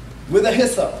 with a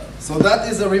hyssop. So that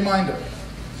is a reminder.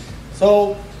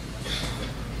 So,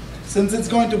 since it's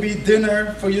going to be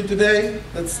dinner for you today,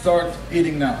 let's start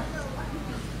eating now.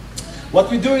 What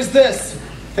we do is this.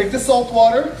 Take the salt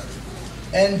water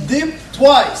and dip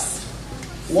twice.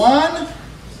 1,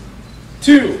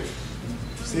 2.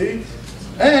 See?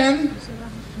 And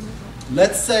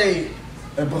let's say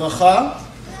A bracha.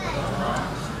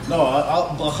 No,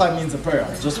 bracha means a prayer.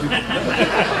 Just repeat.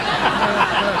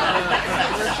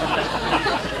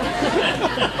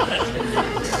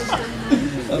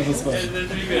 That was fun.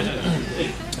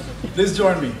 Please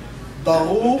join me.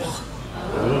 Baruch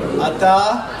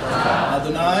Ata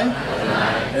Adonai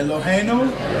Eloheinu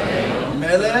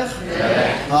Melech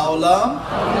Haolam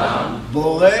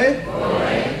Borei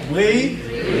Pri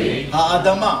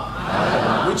Ha'adama.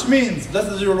 Which means,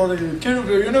 blessed is your Lord, the King of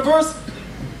your universe,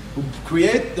 who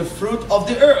create the fruit of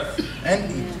the earth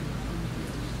and eat.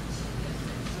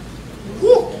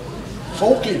 Woo!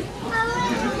 Folky.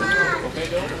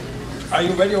 Are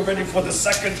you ready already for the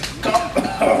second cup?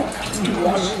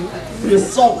 Your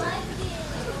salt.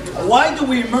 Why do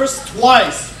we immerse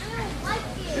twice?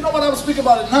 You know what, I will speak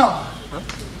about it now.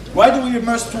 Why do we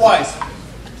immerse twice?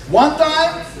 One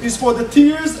time is for the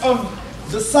tears of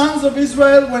the sons of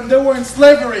Israel when they were in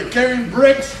slavery, carrying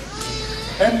bricks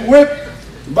and whipped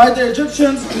by the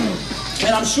Egyptians.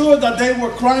 And I'm sure that they were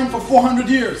crying for 400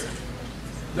 years.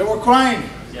 They were crying.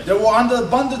 They were under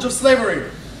bondage of slavery.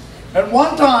 And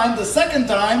one time, the second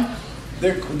time,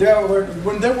 to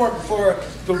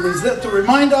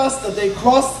remind us that they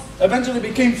crossed, eventually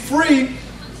became free,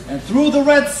 and through the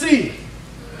Red Sea.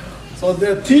 So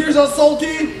their tears are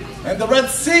salty, and the Red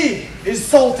Sea is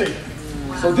salty.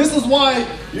 So this is why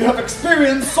you have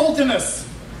experienced saltiness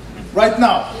right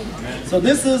now. So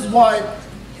this is why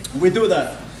we do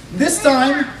that. This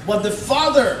time, what the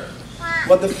father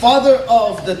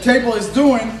of the table is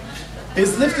doing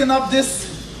is lifting up this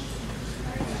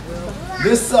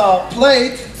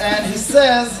plate, and he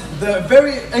says the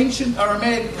very ancient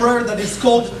Aramaic prayer that is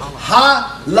called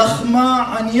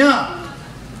Ha-Lachma Anya,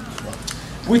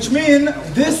 which means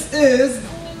this is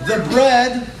the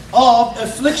bread of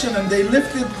affliction, and they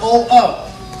lift it all up.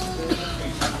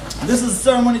 This is a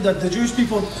ceremony that the Jewish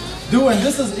people do, and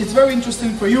it's very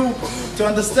interesting for you to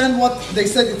understand what they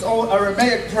said. It's all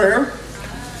Aramaic prayer,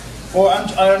 or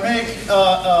Aramaic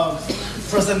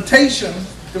presentation,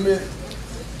 to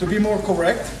be more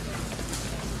correct.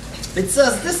 It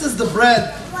says, this is the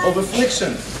bread of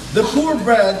affliction, the poor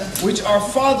bread which our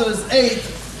fathers ate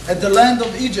at the land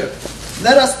of Egypt.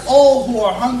 Let us all who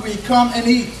are hungry come and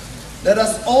eat. Let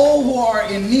us all who are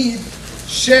in need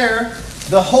share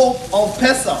the hope of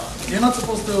Pesach. You're not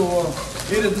supposed to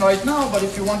eat it right now, but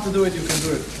if you want to do it, you can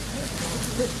do it.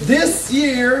 This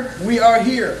year we are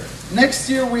here. Next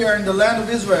year we are in the land of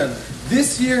Israel.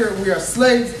 This year we are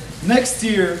slaves. Next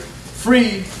year,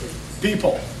 free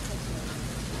people.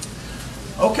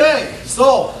 Okay,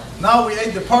 so now we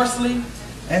ate the parsley,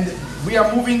 and we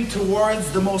are moving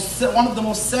towards one of the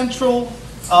most central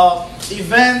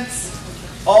events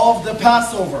of the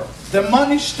Passover, the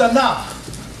Manishtana,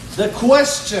 the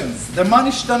questions, the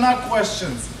Manishtana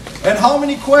questions. And how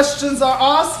many questions are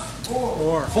asked?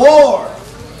 Four.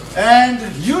 And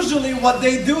usually what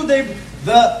they do, the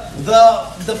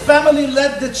family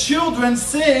let the children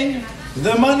sing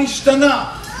the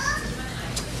Manishtana.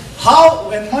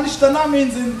 And Manishtana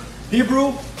means in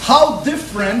Hebrew, how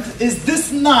different is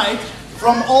this night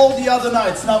from all the other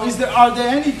nights? Now, are there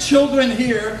any children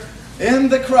here in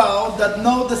the crowd that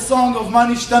know the song of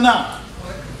Manishtana?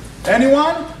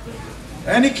 Anyone?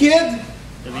 Any kid?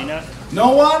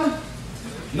 No one?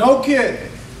 No kid.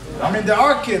 I mean, there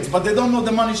are kids, but they don't know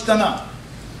the Manishtana.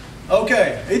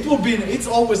 Okay, it's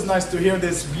always nice to hear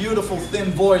this beautiful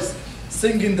thin voice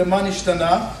singing the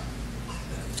Manishtana.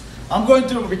 I'm going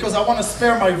to, because I want to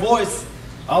spare my voice,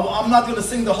 I'm not going to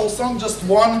sing the whole song, just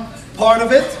one part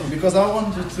of it, because I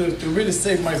want to really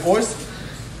save my voice.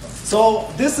 So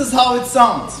this is how it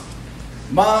sounds.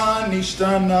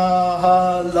 Manishtana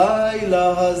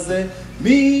halayla hazeh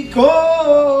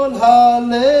mikol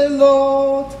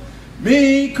halelot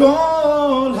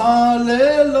mikol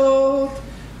halelot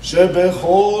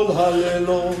שבכל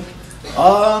הלילות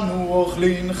אנו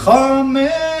אוכלים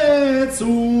חמץ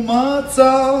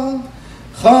ומצה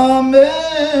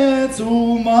חמץ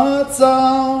ומצה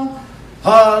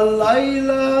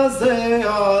הלילה זה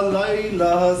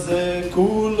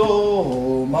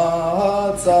כולו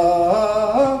מצה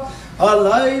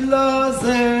הלילה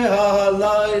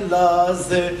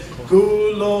זה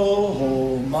כולו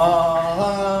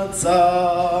מצה.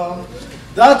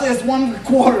 That is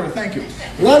 1/4, thank you.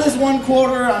 That is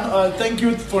 1/4, and thank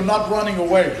you for not running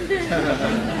away.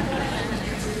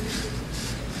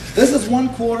 This is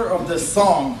 1/4 of the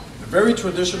song, a very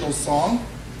traditional song,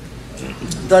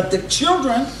 that the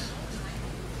children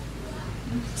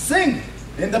sing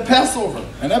in the Passover.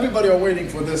 And everybody are waiting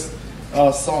for this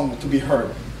song to be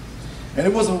heard. And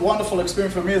it was a wonderful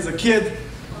experience for me as a kid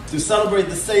to celebrate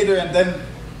the Seder. And then,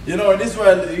 in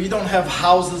Israel, you don't have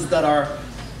houses that are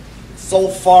so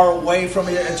far away from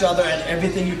each other and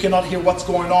everything. You cannot hear what's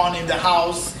going on in the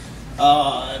house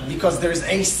because there's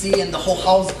AC and the whole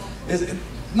house is...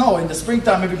 No, in the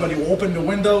springtime, everybody will open the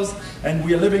windows, and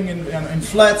we are living in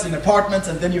flats, in apartments,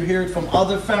 and then you hear it from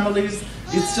other families.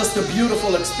 It's just a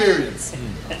beautiful experience.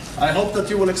 I hope that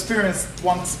you will experience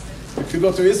once, if you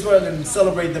go to Israel and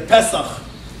celebrate the Pesach,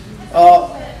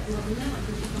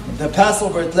 the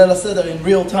Passover at Leil HaSeder in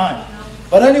real time.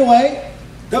 But anyway,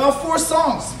 there are 4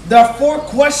 songs. There are 4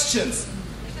 questions.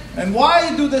 And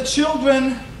why do the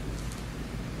children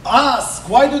ask?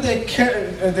 Why do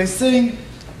they sing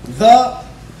the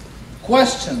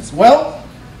questions? Well,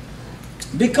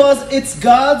 because it's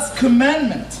God's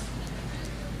commandment.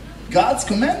 God's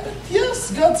commandment?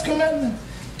 Yes, God's commandment.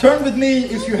 Turn with me,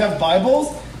 if you have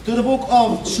Bibles, to the book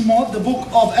of Shemot, the book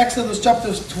of Exodus,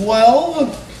 chapter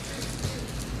 12,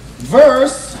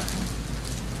 verse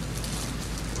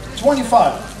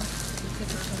 25.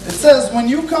 It says, when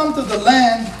you come to the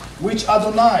land which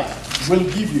Adonai will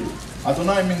give you,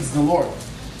 Adonai means the Lord,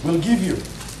 will give you,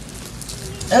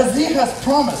 as He has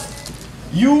promised,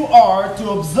 you are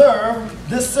to observe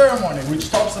this ceremony, which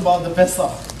talks about the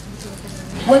Pesach.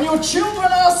 When your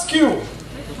children ask you,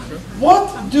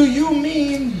 what do you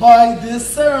mean by this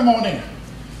ceremony?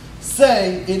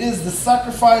 Say, it is the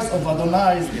sacrifice of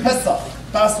Adonai's Pesach,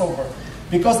 Passover.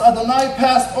 Because Adonai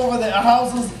passed over the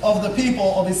houses of the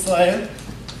people of Israel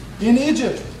in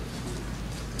Egypt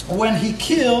when He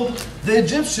killed the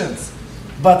Egyptians,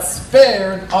 but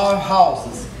spared our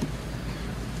houses.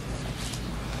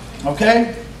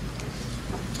 Okay?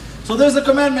 So there's a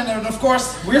commandment, and of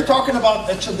course, we're talking about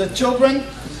the children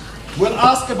will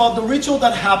ask about the ritual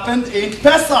that happened in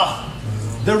Pesach,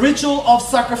 the ritual of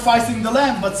sacrificing the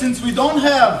lamb. But since we do not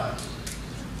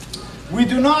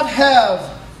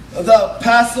have the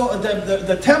Passover,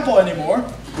 the temple anymore,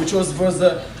 which was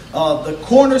the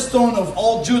cornerstone of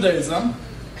all Judaism,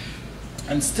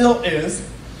 and still is,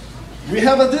 we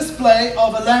have a display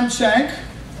of a lamb shank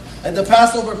at the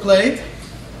Passover plate.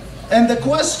 And the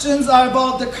questions are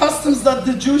about the customs that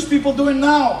the Jewish people doing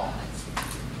now.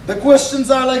 The questions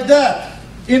are like that.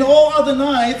 In all other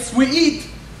nights, we eat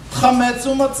chametz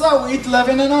u'matzah, we eat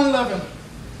leaven and unleavened.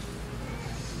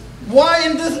 Why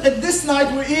at this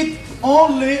night we eat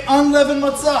only unleavened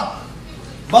matzah?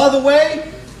 By the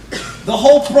way, the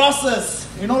whole process,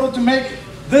 in order to make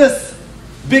this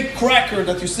big cracker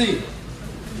that you see,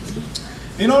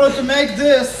 in order to make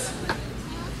this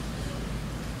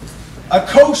a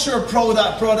kosher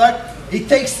product, it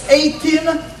takes 18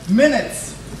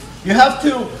 minutes. You have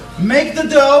to make the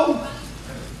dough.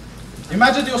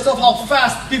 Imagine to yourself how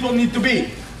fast people need to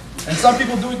be. And some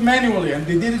people do it manually, and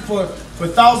they did it for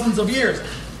thousands of years.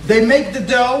 They make the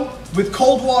dough with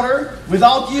cold water,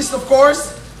 without yeast of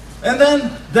course, and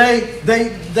then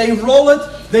they roll it,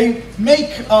 they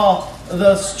make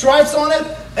the stripes on it,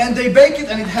 and they bake it,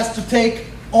 and it has to take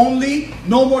only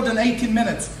no more than 18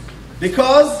 minutes.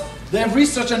 Because they have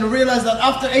researched and realized that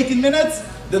after 18 minutes,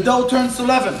 the dough turns to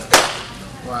leaven.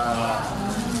 Wow.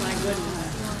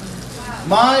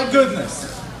 My goodness.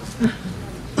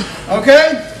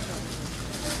 Okay?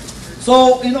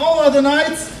 So, in all other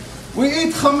nights, we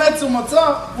eat chametz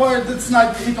u'matzah, where this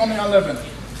night we eat only unleavened.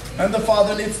 And the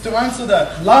father needs to answer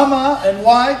that. Lama and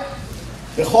why?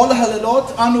 בכל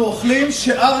הלילות אנו אוכלים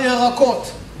שאר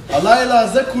ירקות. הלילה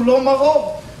הזה כולו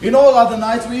מרור. In all other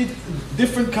nights we eat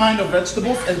different kind of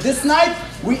vegetables, and this night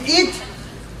we eat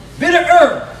bitter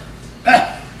herb.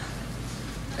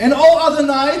 In all other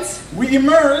nights we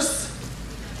immerse.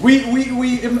 We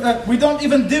don't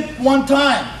even dip one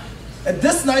time. At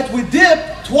this night we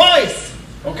dip twice.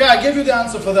 Okay, I gave you the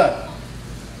answer for that.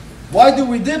 Why do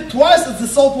we dip twice? It's the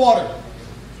salt water.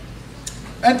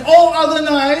 And all other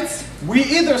nights we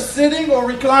either sitting or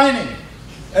reclining.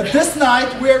 At this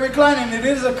night we are reclining. It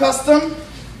is a custom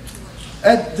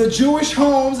at the Jewish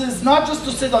homes is not just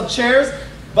to sit on chairs,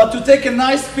 but to take a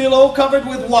nice pillow covered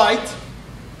with white,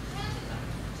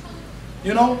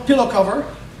 pillow cover,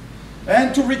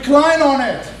 and to recline on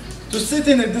it, to sit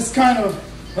in it, this kind of,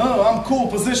 oh, I'm cool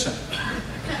position.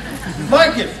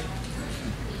 Like it.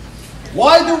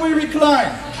 Why do we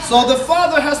recline? So the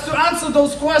father has to answer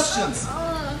those questions.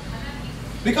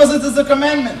 Because it is a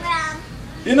commandment.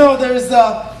 There is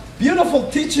a beautiful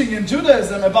teaching in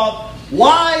Judaism about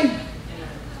why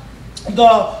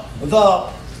the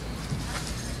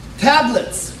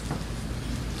tablets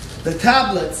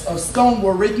of stone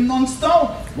were written on stone.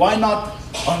 Why not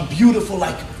on beautiful,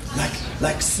 like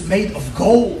made of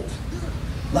gold?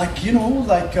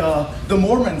 The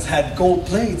Mormons had gold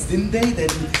plates, didn't they?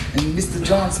 And Mr.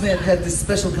 John Smith had these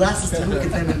special glasses to look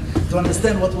at them and to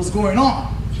understand what was going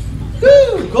on.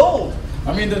 Woo, gold.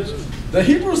 I mean, the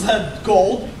Hebrews had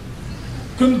gold.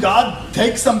 Couldn't God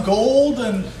take some gold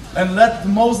and let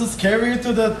Moses carry it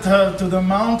to the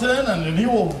mountain, and then he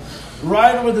will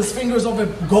write with his fingers over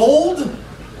gold?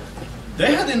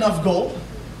 They had enough gold.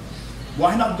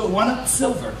 Why not gold? Why not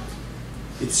silver?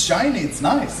 It's shiny, it's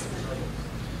nice.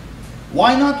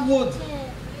 Why not wood?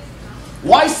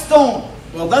 Why stone?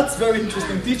 Well, that's very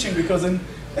interesting teaching, because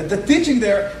at the teaching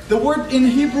there, the word in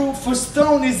Hebrew for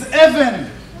stone is even.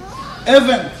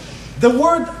 Even. The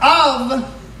word av,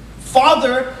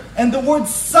 father, and the word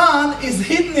son is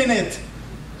hidden in it.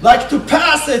 Like to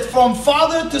pass it from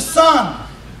father to son.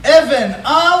 Even,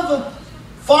 av,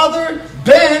 father,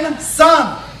 ben,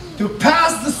 son. To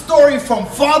pass the story from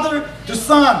father to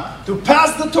son. To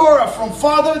pass the Torah from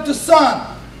father to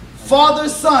son. Father,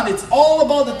 son. It's all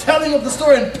about the telling of the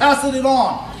story and passing it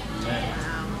on.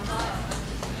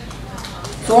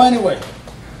 So anyway.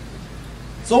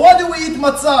 So why do we eat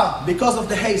matzah? Because of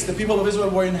the haste. The people of Israel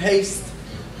were in haste.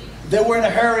 They were in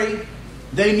a hurry.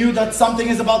 They knew that something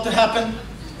is about to happen.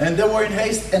 And they were in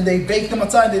haste. And they baked the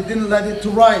matzah and they didn't let it to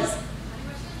rise.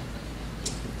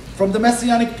 From the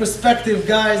Messianic perspective,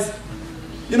 guys,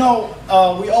 you know,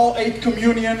 we all ate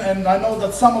communion, and I know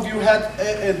that some of you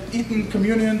had eaten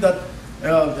communion that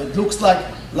looks like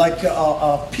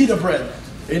pita bread.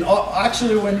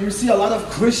 Actually, when you see a lot of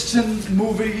Christian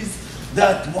movies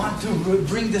that want to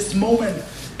bring this moment,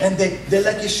 and they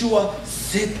let Yeshua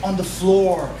sit on the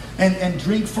floor and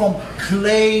drink from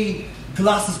clay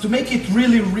glasses to make it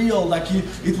really real. Like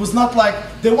it was not like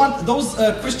they want those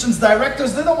Christians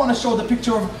directors. They don't want to show the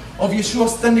picture of Yeshua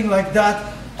standing like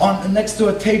that next to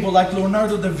a table like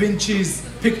Leonardo da Vinci's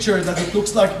picture, that it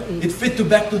looks like it fit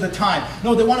back to the time.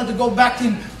 No, they wanted to go back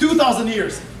in 2,000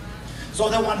 years. So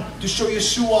they wanted to show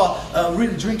Yeshua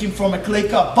really drinking from a clay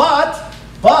cup. But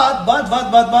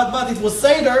it was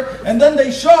Seder, and then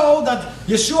they show that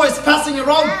Yeshua is passing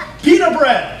around pita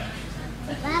bread,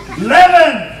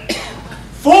 leaven,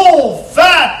 full,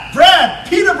 fat bread,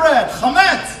 pita bread,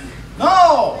 chametz.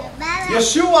 No,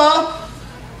 Yeshua,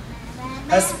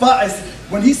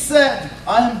 when he said,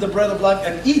 I am the bread of life,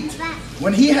 and eat,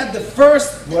 when he had the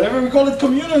first, whatever we call it,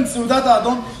 communion, Seudat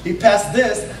Adon, he passed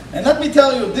this. And let me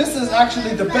tell you, this is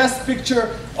actually the best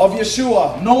picture of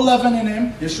Yeshua. No leaven in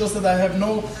him. Yeshua said, I have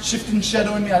no shifting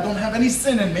shadow in me. I don't have any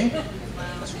sin in me.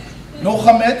 No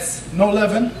chametz, no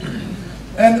leaven.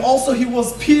 And also he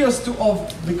was pierced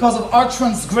because of our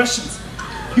transgressions.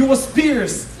 He was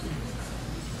pierced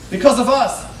because of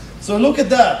us. So look at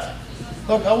that.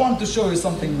 Look, I want to show you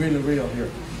something really real here.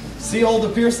 See all the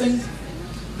piercings?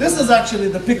 This is actually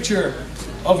the picture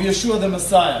of Yeshua the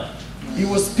Messiah. He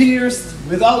was pierced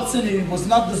without sin. He was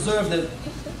not deserved it.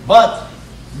 But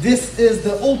this is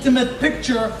the ultimate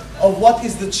picture of what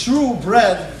is the true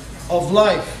bread of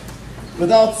life.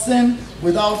 Without sin,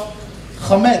 without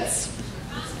chametz.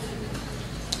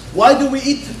 Why do we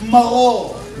eat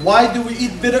maror? Why do we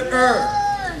eat bitter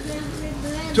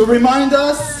herb? To remind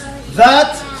us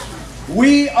that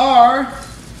we are,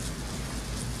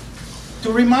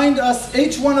 to remind us,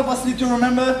 each one of us need to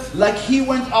remember, like he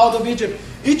went out of Egypt.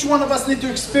 Each one of us need to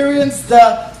experience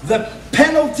the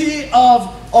penalty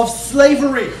of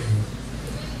slavery.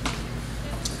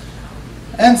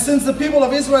 And since the people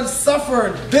of Israel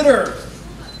suffered bitter,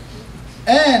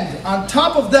 and on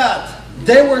top of that,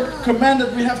 they were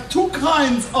commanded, we have two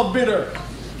kinds of bitter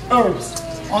herbs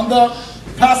on the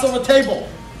Passover table,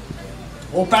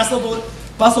 or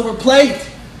Passover plate.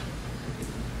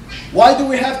 Why do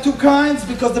we have two kinds?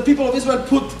 Because the people of Israel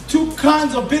put two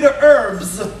kinds of bitter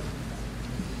herbs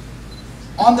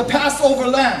on the Passover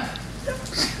lamb.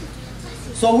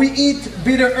 So we eat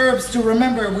bitter herbs to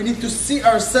remember. We need to see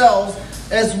ourselves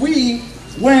as we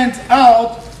went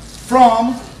out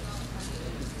from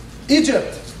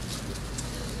Egypt.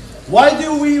 Why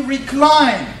do we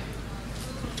recline?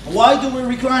 Why do we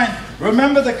recline?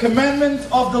 Remember, the commandment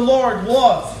of the Lord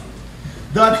was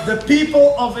that the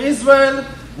people of Israel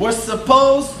were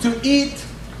supposed to eat.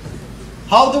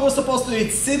 How they were supposed to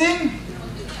eat? Sitting?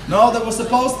 No, they were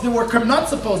not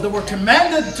supposed. They were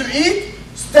commanded to eat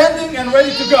standing and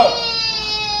ready to go.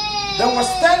 They were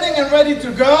standing and ready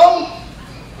to go.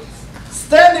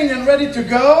 Standing and ready to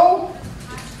go.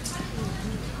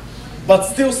 But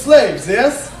still slaves,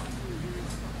 yes?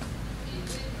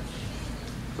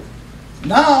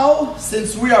 Now,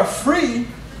 since we are free,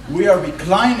 we are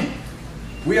reclining.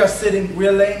 We are sitting, we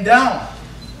are laying down.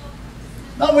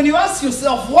 Now, when you ask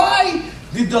yourself, why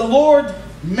did the Lord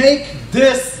make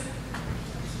this?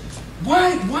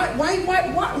 Why?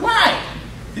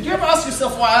 Did you ever ask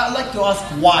yourself why? I like to ask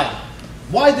why.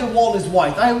 Why the wall is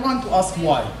white? I want to ask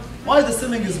why. Why the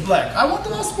ceiling is black? I want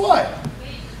to ask why.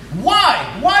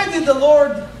 Why? Why did the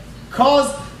Lord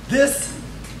cause this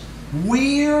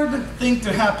weird thing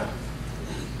to happen?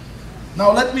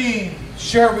 Now let me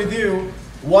share with you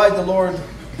why the Lord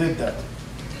did that.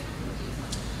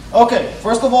 Okay,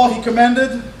 first of all, He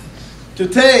commanded to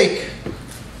take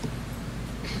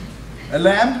a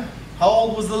lamb. How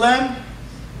old was the lamb?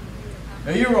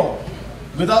 A year old,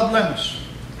 without blemish.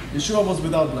 Yeshua was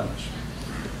without blemish.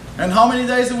 And how many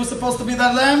days it was supposed to be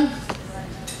that lamb?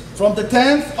 From the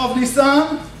 10th of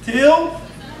Nisan till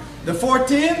the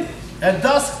 14th at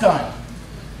dusk time.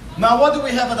 Now what do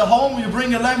we have at the home? You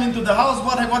bring a lamb into the house.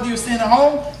 What do you see in a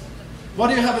home? What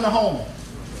do you have in a home?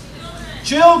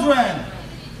 Children.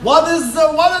 What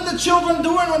are the children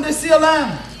doing when they see a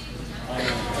lamb?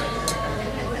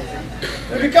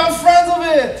 They become friends of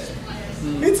it.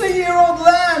 It's a year-old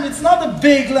lamb. It's not a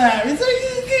big lamb. It's a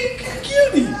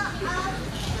cutie.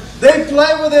 They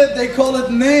play with it. They call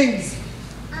it names.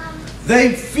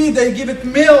 They feed. They give it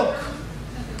milk.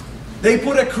 They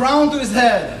put a crown to his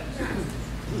head.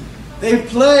 They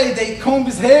play. They comb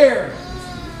his hair.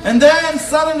 And then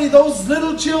suddenly those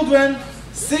little children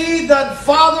see that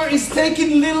father is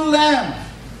taking little lamb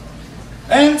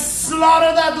and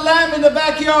slaughter that lamb in the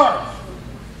backyard.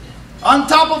 On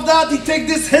top of that, he take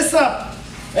this hyssop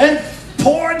and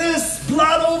pour this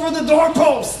blood over the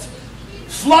doorpost.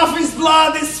 Fluffy's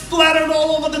blood is splattered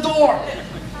all over the door.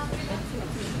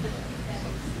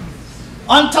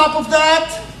 On top of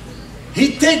that,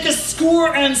 he take a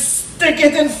skewer and stick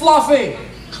it in Fluffy.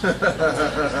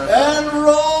 And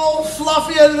roll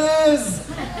Fluffy as it is.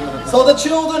 So the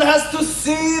children has to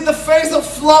see the face of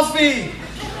Fluffy.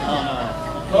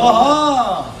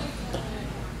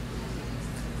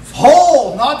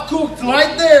 Whole, not cooked,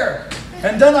 right there.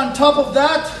 And then on top of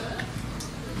that,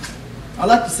 I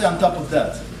like to say on top of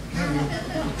that,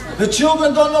 the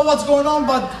children don't know what's going on,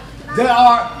 but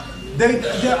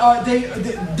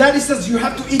Daddy says you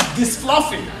have to eat this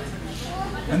Fluffy.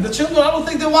 And the children, I don't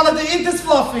think they wanted to eat this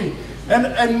Fluffy.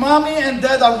 And mommy and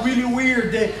dad are really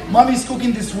weird. Mommy's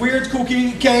cooking these weird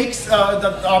cooking cakes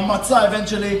that are matzah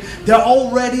eventually. They're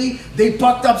all ready. They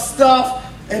packed up stuff.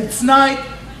 And it's night.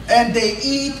 And they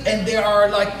eat. And they are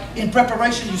like in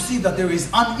preparation. You see that there is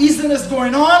uneasiness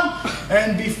going on.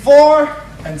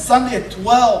 And Sunday at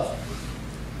 12,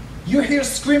 you hear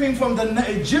screaming from the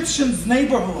Egyptians'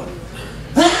 neighborhood.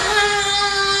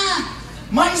 Ah!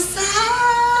 My son!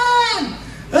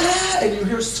 And you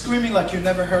hear screaming like you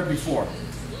never heard before.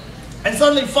 And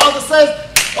suddenly father says,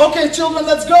 okay children,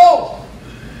 let's go.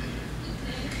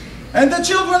 And the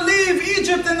children leave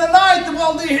Egypt in the night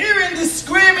while they're hearing this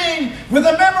screaming with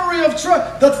a memory of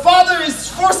that father is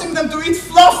forcing them to eat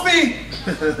Fluffy.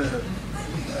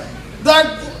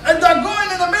 And they're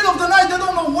going in the middle of the night. They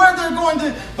don't know where they're going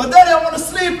to. But Daddy, I want to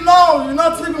sleep. No, you're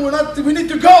not sleeping. We need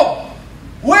to go.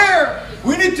 Where?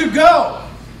 We need to go.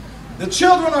 The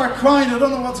children are crying. They don't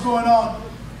know what's going on.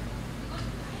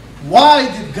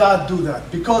 Why did God do that?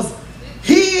 Because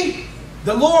He,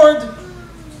 the Lord,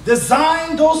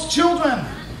 designed those children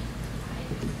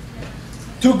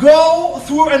to go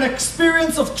through an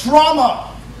experience of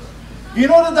trauma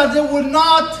in order that they would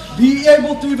not be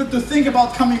able to even to think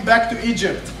about coming back to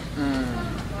Egypt.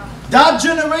 That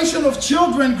generation of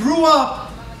children grew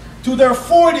up to their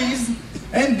 40s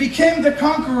and became the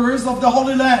conquerors of the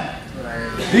Holy Land.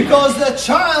 Because the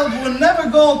child will never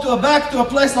go back to a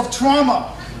place of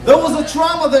trauma. There was a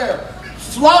trauma there.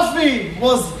 Fluffy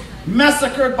was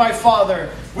massacred by father.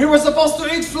 We were supposed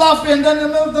to eat Fluffy, and then in the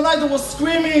middle of the night there was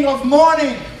screaming of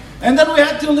mourning. And then we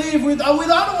had to leave. I don't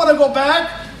want to go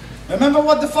back. Remember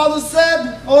what the father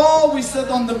said? Oh, we sat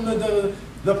on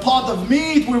the pot of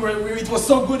meat. It was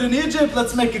so good in Egypt.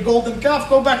 Let's make a golden calf.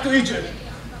 Go back to Egypt.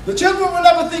 The children will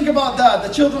never think about that.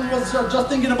 The children were just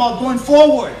thinking about going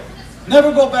forward.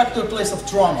 Never go back to a place of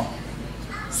trauma.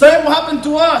 Same happened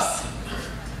to us.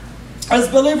 As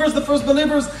believers, the first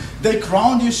believers, they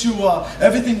crowned Yeshua.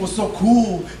 Everything was so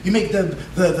cool. He made the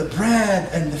bread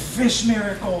and the fish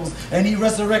miracles. And He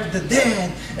resurrected the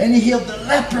dead. And He healed the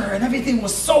leper. And everything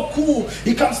was so cool.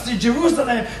 He comes to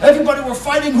Jerusalem. Everybody were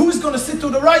fighting who's going to sit to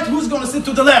the right, who's going to sit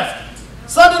to the left.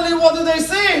 Suddenly, what do they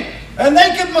see? A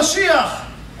naked Mashiach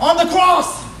on the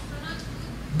cross.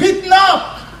 Beaten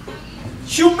up.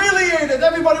 Humiliated.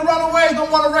 Everybody run away. Don't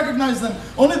want to recognize them.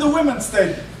 Only the women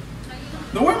stayed.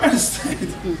 The women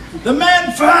stayed. The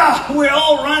men fell. We're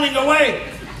all running away.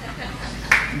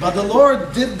 But the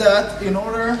Lord did that in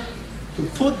order to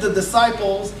put the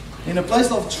disciples in a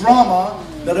place of trauma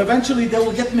that eventually they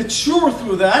will get mature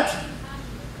through that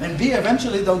and be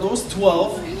eventually those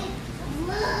 12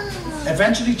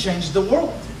 eventually change the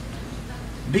world.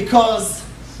 Because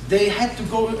they had to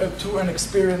go through an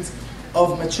experience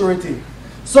of maturity.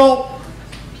 So,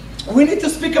 we need to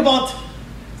speak about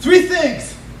three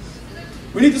things.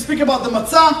 We need to speak about the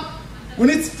matzah, we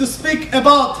need to speak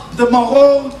about the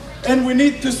maror, and we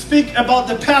need to speak about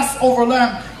the Passover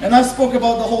lamb. And I spoke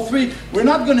about the whole three. We're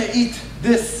not going to eat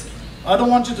this. I don't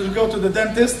want you to go to the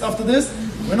dentist after this.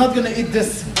 We're not going to eat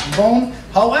this bone.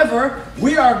 However,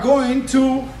 we are going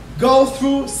to go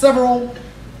through several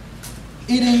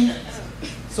eating.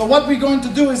 So what we're going to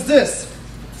do is this.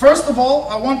 First of all,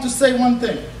 I want to say one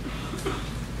thing.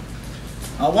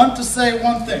 I want to say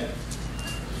one thing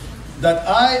that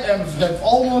I have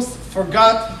almost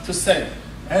forgot to say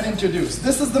and introduce.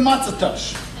 This is the matzah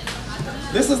tash.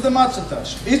 This is the matzah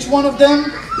tash. Each one of them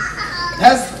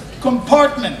has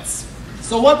compartments.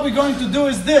 So what we're going to do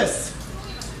is this.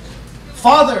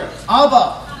 Father,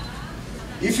 Abba,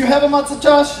 if you have a matzah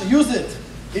tash, use it.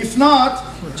 If not,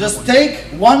 just take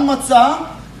one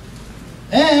matzah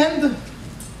and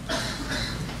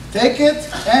take it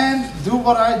and do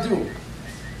what I do.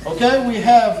 Okay, we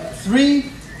have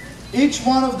three, each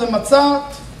one of the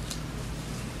matzah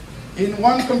in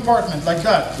one compartment, like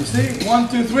that. You see? 1,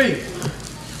 2, 3.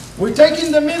 We're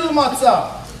taking the middle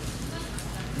matzah.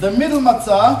 The middle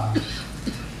matzah,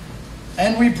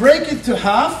 and we break it to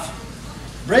half.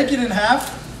 Break it in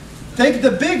half. Take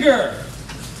the bigger.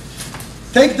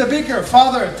 Take the bigger.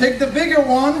 Father, take the bigger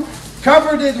one.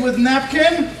 Covered it with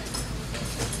napkin.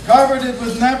 Covered it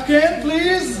with napkin,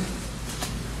 please.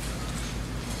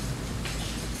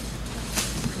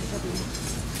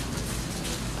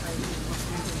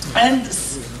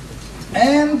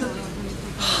 And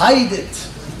hide it.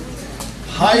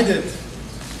 Hide it.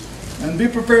 And be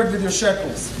prepared with your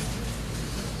shekels.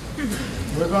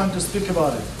 We're going to speak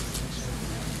about it.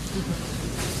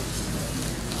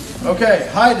 Okay,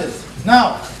 hide it.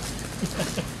 Now,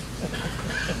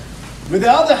 with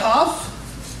the other half,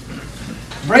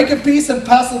 break a piece and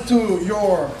pass it to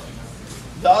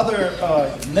the other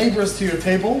neighbors to your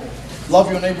table. Love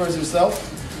your neighbors yourself.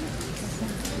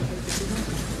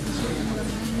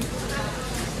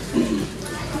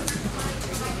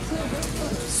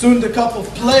 Soon the cup of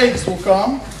plagues will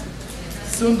come.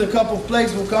 Soon the cup of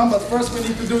plagues will come, but first we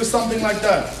need to do something like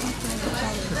that.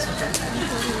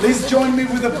 Please join me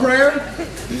with a prayer,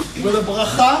 with a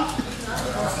bracha.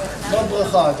 Not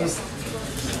bracha, just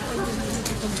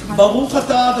Baruch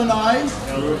atah Adonai,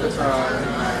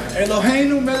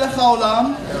 Eloheinu melech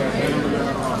haolam,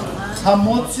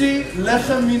 hamotzi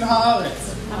lechem min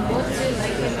haaretz.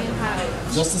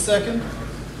 Just a second.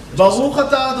 Baruch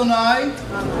atah Adonai,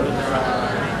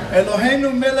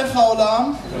 Eloheinu melech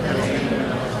haolam,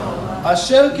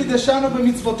 asher kideshanu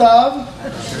b'mitzvotav,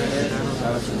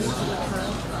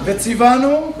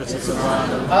 וציוונו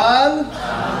על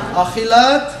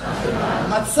אכילת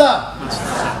מצה.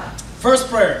 First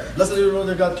prayer, blessed are you, Lord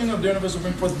our God, King of the universe, who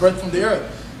bring forth bread from the earth.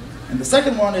 And the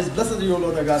second one is, blessed are you,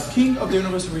 Lord our God, King of the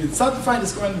universe, who will sanctify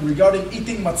this commandment regarding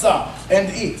eating matzah, and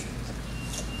eat.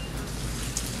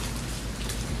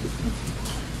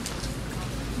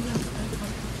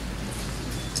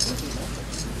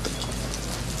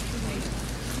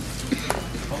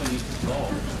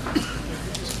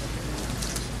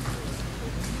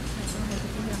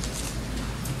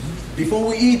 Before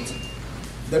we eat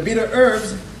the bitter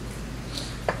herbs,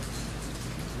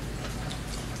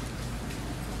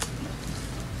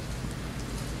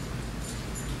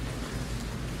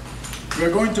 we're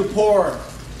going to pour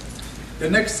the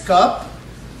next cup,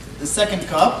 the second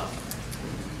cup.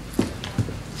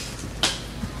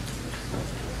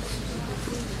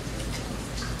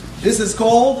 This is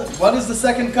called, what is the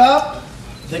second cup?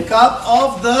 The cup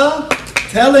of the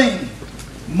telling,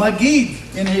 magid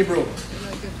in Hebrew.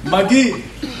 Magid.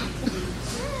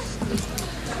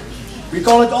 We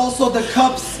call it also the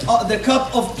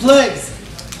cup of plagues.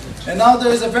 And now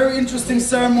there is a very interesting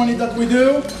ceremony that we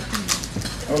do.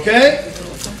 Okay?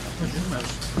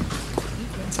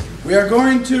 We are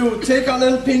going to take a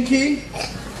little pinky.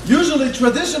 Usually,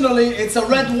 traditionally, it's a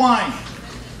red wine.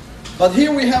 But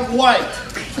here we have white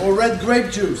or red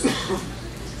grape juice.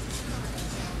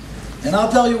 And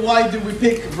I'll tell you why do we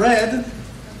pick red.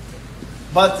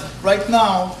 But right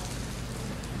now,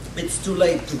 it's too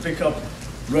late to pick up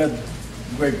red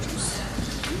grape juice.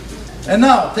 And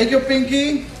now, take your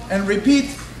pinky and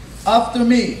repeat after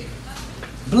me.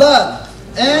 Blood,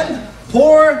 and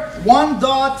pour 1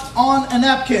 dot on a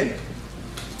napkin.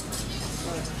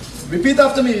 Repeat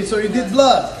after me. So you did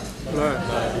blood.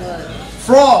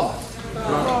 Frog.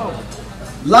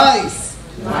 Lice.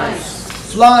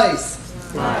 Flies.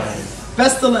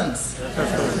 Pestilence.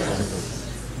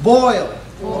 Boil.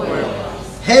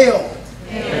 Hail.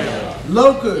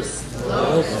 Locust.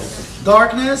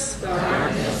 Darkness.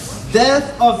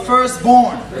 Death of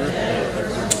firstborn.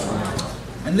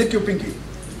 And lick your pinky.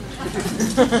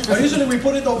 Now, usually we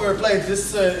put it over a plate.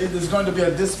 This it is going to be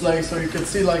a display, so you can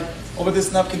see like over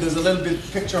this napkin there's a little bit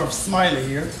picture of smiley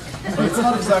here, but it's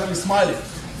not exactly smiley.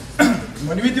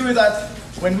 When we do that,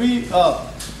 when we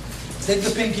take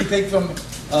the pinky, take from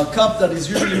a cup that is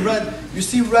usually red, you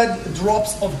see red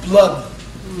drops of blood.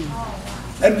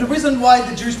 And the reason why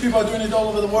the Jewish people are doing it all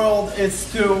over the world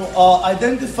is to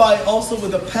identify also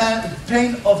with the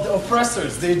pain of the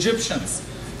oppressors, the Egyptians.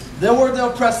 They were the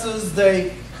oppressors.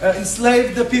 They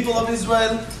enslaved the people of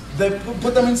Israel. They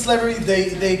put them in slavery.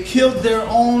 They killed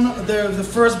the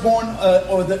firstborn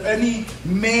or any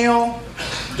male.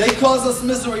 They caused us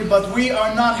misery, but we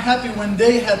are not happy when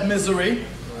they had misery,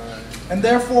 and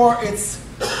therefore it's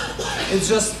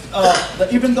just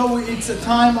that even though it's a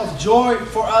time of joy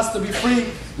for us to be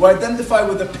free, we identify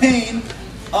with the pain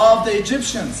of the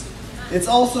Egyptians. It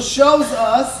also shows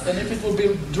us, and if it will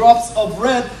be drops of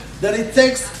red, that it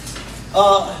takes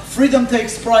freedom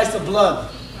takes price of blood.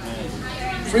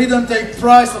 Freedom takes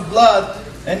price of blood,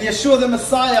 and Yeshua the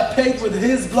Messiah paid with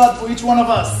His blood for each one of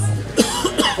us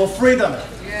for freedom.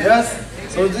 Yes?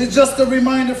 So it's just a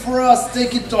reminder for us.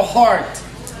 Take it to heart.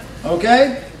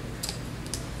 Okay?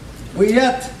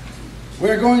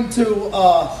 We're going to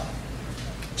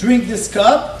drink this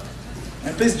cup.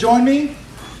 And please join me.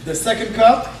 The second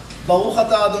cup. Baruch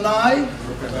atah Adonai,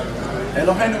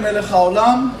 Eloheinu melech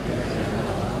haolam,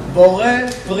 borei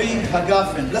pri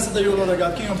hagafen. Blessed are you, Lord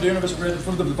God, King of the universe, created the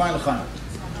fruit of the divine l'chaim.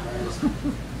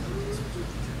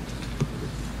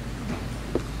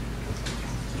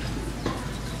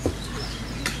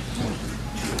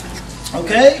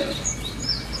 Okay?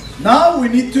 Now we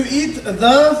need to eat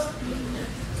the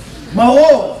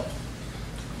maror,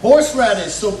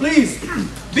 horseradish. So please,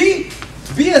 be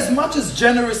as much as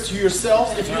generous to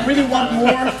yourself. If you really want more,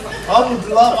 I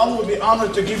would be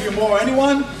honored to give you more.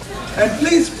 Anyone? And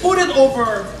please put it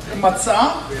over the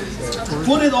matzah.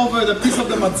 Put it over the piece of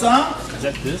the matzah. Is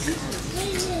that this?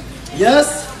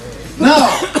 Yes. Now,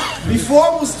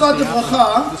 before we start the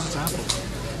bracha,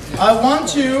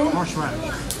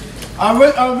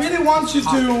 I really want you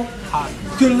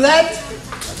to let,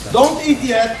 don't eat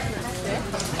yet,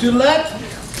 to let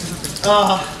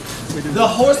the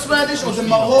horseradish or the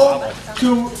maror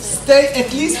to stay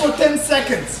at least for 10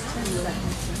 seconds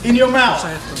in your mouth.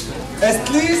 At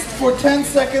least for 10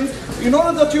 seconds, in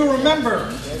order that you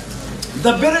remember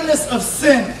the bitterness of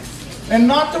sin and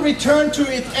not to return to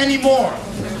it anymore.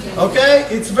 Okay?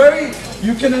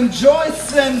 You can enjoy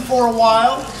sin for a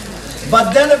while,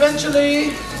 but then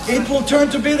eventually it will turn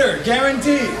to bitter,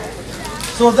 guaranteed.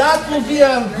 So that will be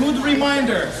a good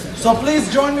reminder. So please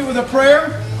join me with a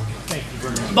prayer.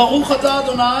 Baruch atah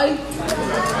Adonai,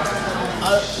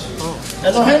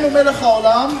 Eloheinu melech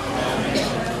haolam,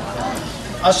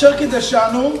 asher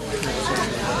kideshanu,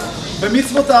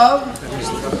 b'mitzvotav,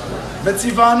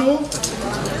 v'tzivanu,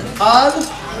 al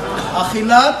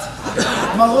achilat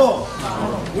maror.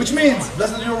 Which means,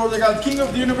 blessed are you, Lord God, King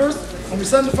of the universe, and we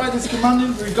sanctify this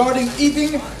commandment regarding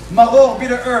eating maror,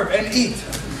 bitter herb, and eat.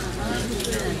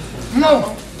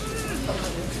 No.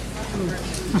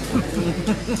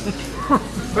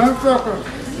 10 seconds.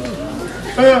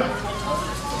 10,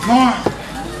 9,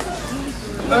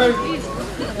 8,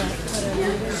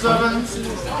 7, 6,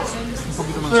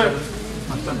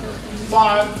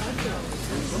 5,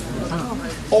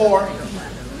 4,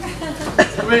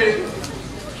 3,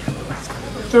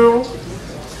 2,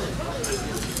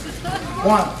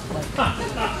 1.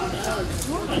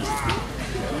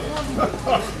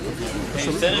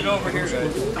 Hey, send it over here,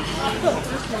 guys.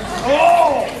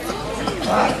 Oh!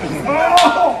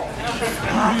 Oh!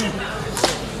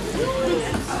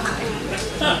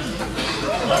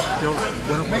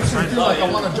 Makes me feel like I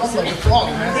want to jump like a frog,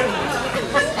 man.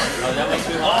 Oh, that makes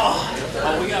me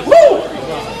we got. Woo!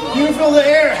 Do you feel the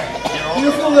air? Do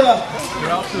you feel the?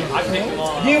 I picked them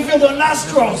all. Do you feel the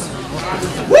nostrils?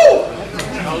 Woo!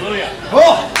 Hallelujah.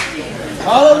 Oh!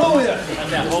 Hallelujah! That's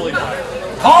that holy fire.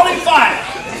 Holy fire!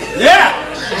 Yeah!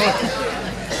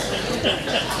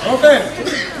 Okay,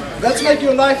 let's make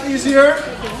your life easier.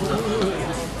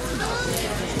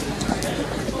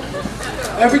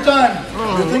 Every time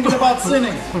you're thinking about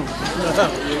sinning,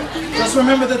 just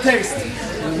remember the taste.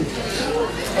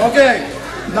 Okay,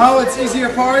 now it's easier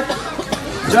part.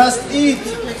 Just eat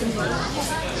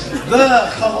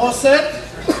the charoset.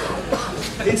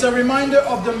 It's a reminder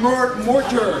of the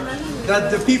mortar that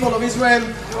the people of Israel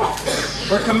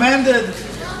were commanded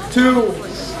to.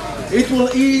 It will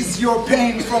ease your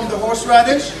pain from the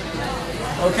horseradish.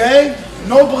 Okay?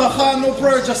 No bracha, no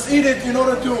prayer, just eat it in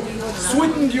order to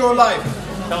sweeten your life.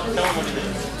 Tell them what it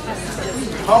is.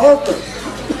 Charotah,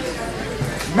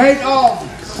 made of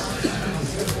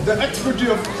the expertise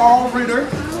of Carl Ritter.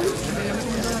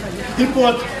 He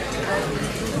put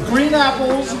green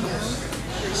apples,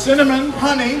 cinnamon,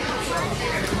 honey,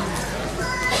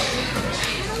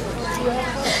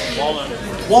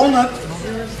 walnut.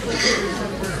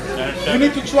 You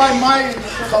need to try my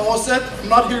charoset. I'm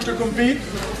not here to compete.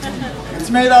 It's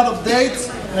made out of dates,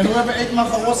 and whoever ate my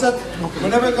charoset will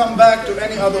never come back to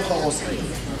any other charoset.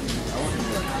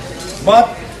 But,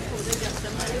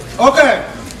 okay.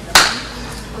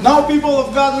 Now, people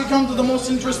of God, we come to the most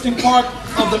interesting part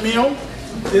of the meal.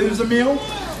 It is a meal.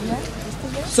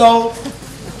 So,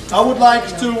 I would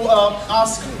like to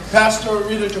ask Pastor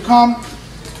Rita to come,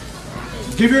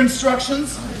 give your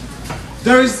instructions.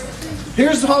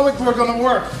 Here's how we're going to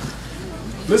work.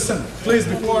 Listen, please,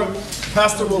 before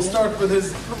Pastor will start with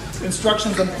his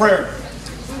instructions and prayer.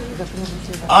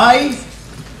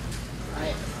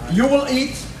 You will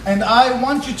eat, and I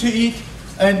want you to eat,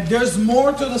 and there's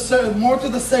more to the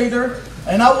Seder,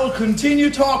 and I will continue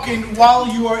talking while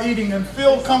you are eating, and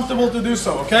feel comfortable to do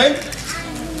so, okay?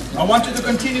 I want you to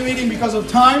continue eating because of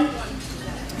time,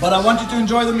 but I want you to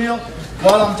enjoy the meal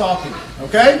while I'm talking,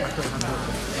 okay?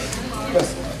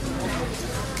 Yes.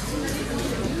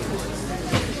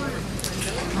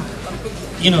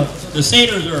 You know, the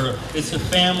Seders it's a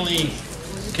family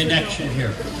connection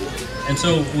here. And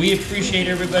so we appreciate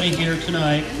everybody here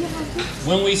tonight.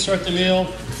 When we start the meal,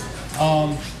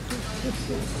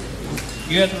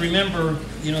 you have to remember,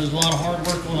 you know, there's a lot of hard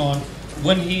work going on.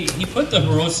 When he put the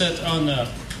haroset on the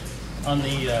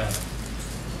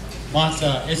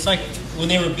matzah, it's like when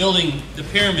they were building the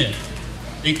pyramid,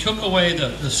 they took away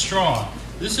the straw.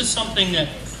 This is something that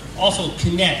also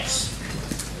connects.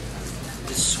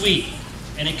 It's sweet,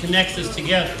 and it connects us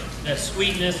together. That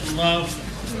sweetness and love.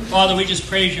 Father, we just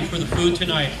praise you for the food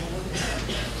tonight.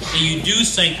 That you do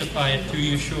sanctify it through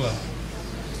Yeshua.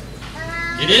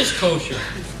 It is kosher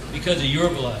because of your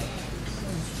blood.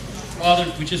 Father,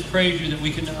 we just praise you that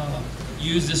we can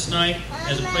use this night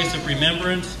as a place of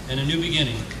remembrance and a new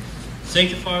beginning.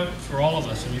 Sanctify it for all of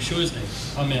us in Yeshua's name.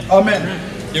 Amen. Amen.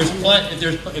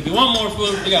 If you want more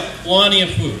food, we got plenty of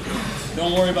food.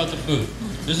 Don't worry about the food.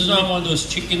 This is not one of those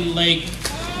chicken leg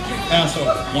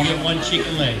Passover. You get one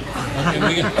chicken leg. Okay,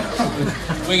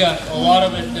 we got a lot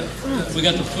of it. We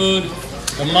got the food,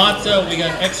 the matzah. We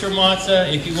got extra matzah.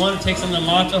 If you want to take some of the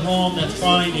matzah home, that's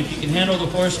fine. If you can handle the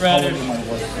horseradish,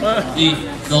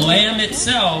 the lamb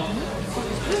itself,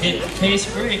 it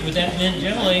tastes great with that mint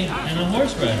jelly and the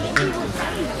horseradish.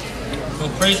 So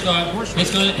praise God.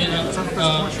 It's good.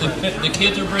 The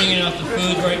kids are bringing out the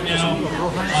food right now.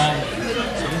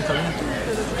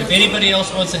 If anybody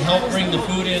else wants to help bring the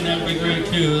food in, that would be great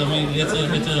too. I mean, if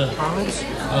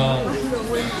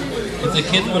the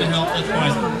kids want to help, that's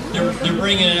fine. They're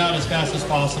bringing it out as fast as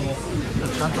possible.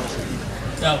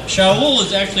 Now, Shaul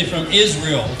is actually from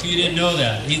Israel, if you didn't know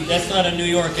that. That's not a New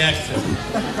York accent.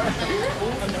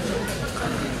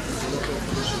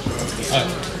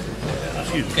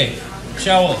 Okay,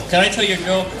 Shaul, can I tell you a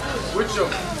joke? Which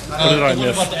joke? What did I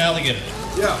miss? About the alligator.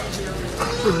 Yeah.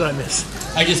 What did I miss?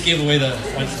 I just gave away the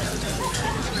punchline.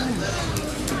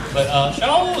 But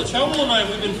Shaul and I,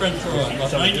 we've been friends for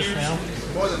about 9 years.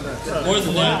 More than that. More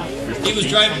than that. He was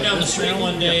driving down the street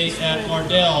one day at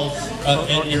Mardell's,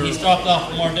 and he stopped off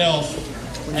at Mardell's,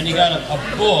 and he got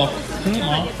a book. Come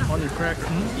on. On your crack?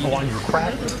 Oh, on your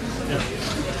crack? Yeah.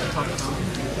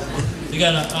 He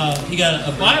got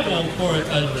a Bible for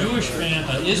a Jewish man,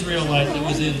 an Israelite that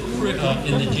was in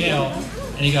the jail,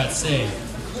 and he got saved.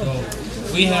 So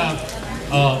we have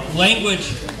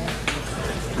language.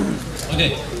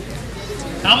 Okay.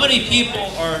 How many people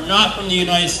are not from the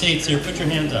United States here? Put your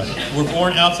hands up. We're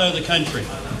born outside of the country.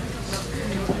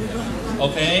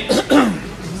 Okay.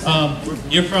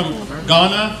 You're from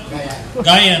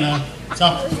Guyana,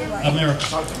 South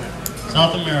America.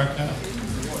 South America.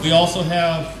 We also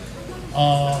have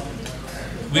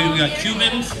we got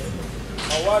Cubans,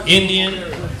 Indian,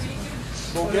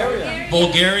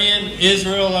 Bulgarian,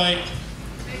 Israelite.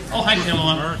 Oh, hi,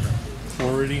 Cameron.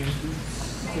 Floridian.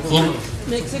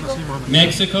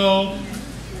 Mexico.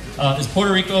 Is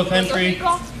Puerto Rico a country?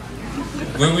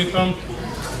 Where are we from?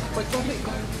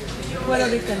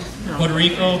 Puerto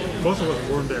Rico. Both of us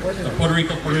were born there. Puerto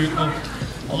Rico.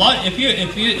 A lot.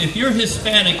 If you're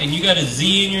Hispanic and you got a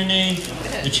Z in your name,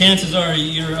 the chances are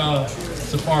you're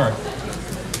Sephardic.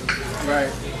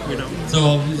 Right. You know.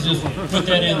 So just put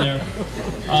that in there.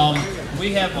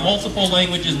 We have multiple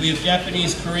languages. We have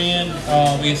Japanese, Korean.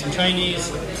 We have some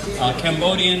Chinese,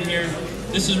 Cambodian here.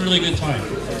 This is a really good time.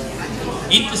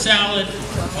 Eat the salad.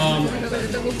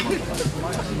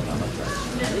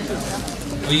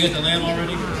 Oh, you got the lamb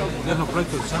already? There's no plate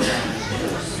for the salad.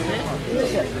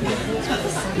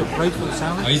 Your plate for the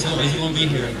salad? Oh, he's going to be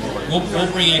here. We'll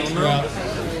bring extra out.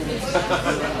 I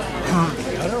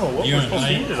don't know what You're we're supposed to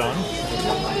invited. eat it on.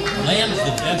 Lamb's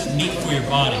the best meat for your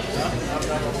body. All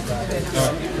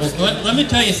right. Well, let me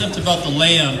tell you something about the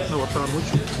lamb. No, what's on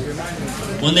with you?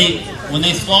 When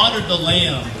they slaughtered the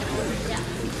lamb,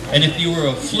 and if you were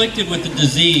afflicted with the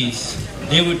disease,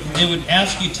 they would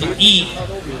ask you to eat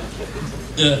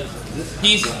the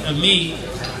piece of meat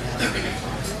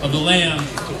of the lamb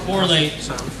to correlate.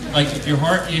 Like if you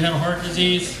had a heart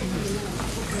disease,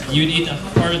 you'd eat the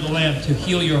part of the lamb to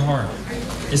heal your heart.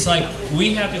 It's like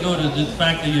we have to go to the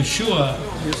fact of Yeshua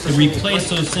to replace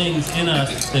those things in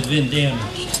us that have been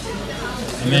damaged.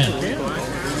 Amen.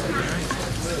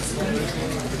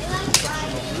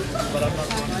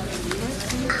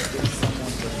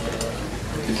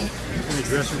 Any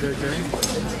dressing there, Jerry?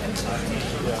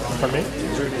 Pardon me?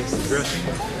 Is there any dressing?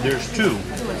 There's two.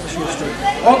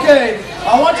 Okay, I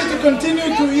want you to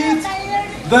continue to eat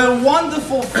the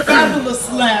wonderful, fabulous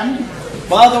lamb.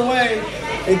 By the way,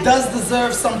 it does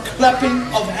deserve some clapping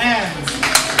of hands.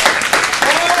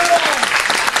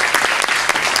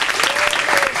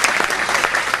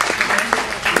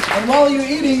 And while you're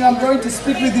eating, I'm going to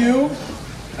speak with you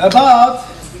about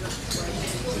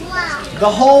the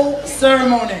whole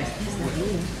ceremony.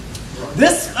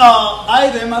 This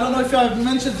item, I don't know if I've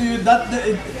mentioned to you that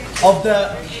of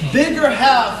the bigger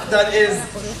half that is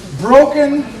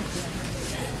broken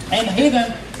and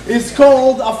hidden is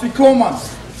called afikoman.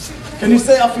 Can you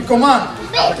say afikoman?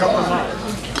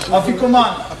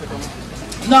 Afikoman.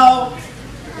 Now,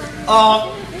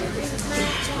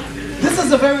 this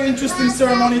is a very interesting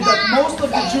ceremony that most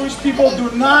of the Jewish people do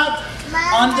not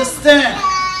understand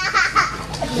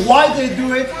why they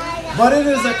do it, but it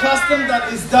is a custom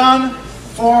that is done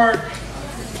for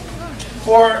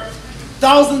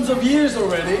thousands of years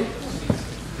already,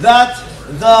 that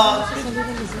the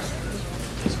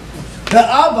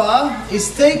Abba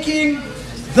is taking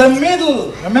the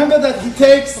middle. Remember that he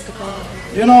takes,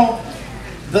 you know,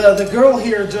 the girl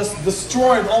here just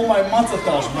destroyed all my matzah.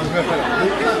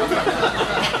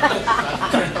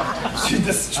 She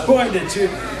destroyed it.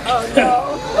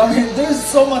 I mean, there's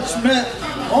so much meat.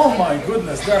 Oh my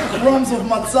goodness, there are crumbs of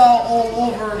matzah all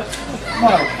over.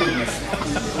 My goodness.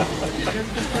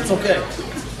 It's okay.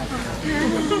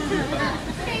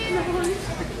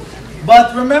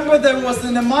 But remember, there was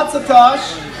in the matzah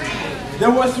tash,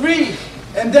 there were three.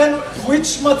 And then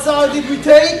which matzah did we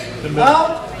take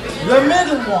out? The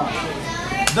middle one.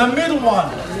 The middle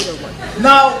one.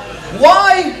 Now,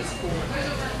 why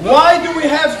do we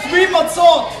have three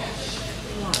matzot?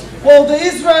 Well, the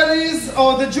Israelis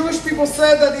or the Jewish people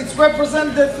said that it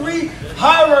represents the three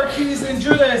hierarchies in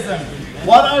Judaism.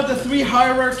 What are the three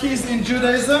hierarchies in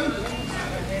Judaism?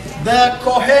 The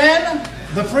Kohen,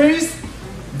 the priest,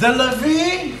 the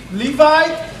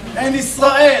Levite, and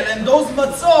Israel. And those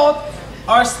matzot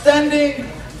are standing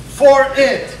for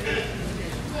it.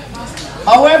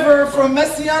 However, from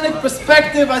Messianic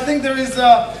perspective, I think there is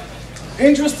an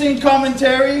interesting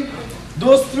commentary.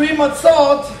 Those three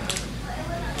matzot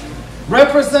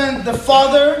represent the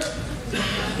Father,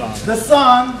 the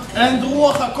Son, and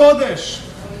Ruach HaKodesh.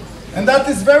 And that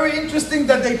is very interesting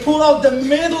that they pull out the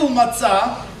middle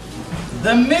matzah,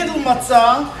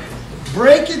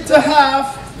 break it to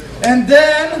half, and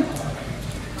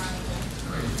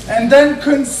then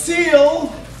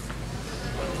conceal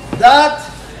that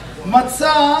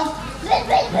matzah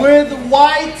with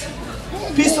white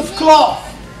piece of cloth.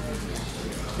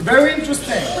 Very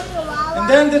interesting. And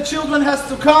then the children has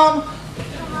to come,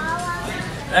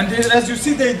 and as you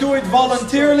see, they do it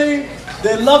voluntarily.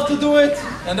 They love to do it,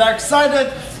 and they're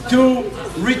excited to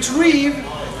retrieve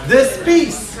this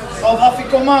piece of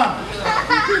afikoman.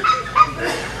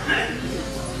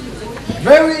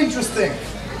 Very interesting.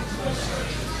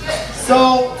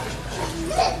 So,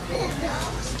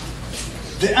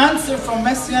 the answer from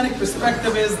Messianic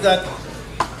perspective is that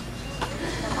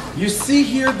you see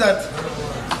here that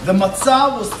the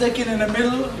matzah was taken in the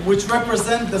middle, which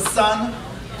represents the Son.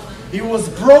 He was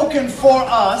broken for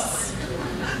us.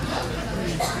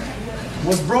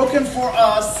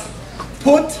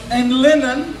 Put in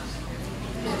linen,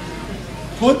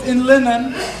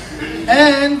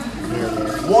 and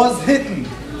was hidden.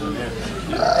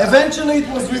 Eventually it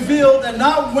was revealed, and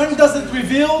now when does it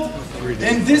revealed?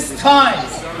 In this time.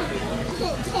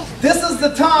 This is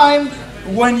the time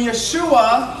when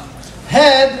Yeshua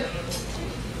had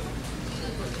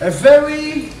a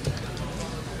very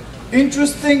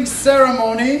interesting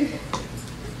ceremony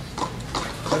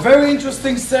a very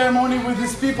interesting ceremony with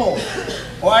his people,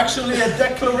 or actually a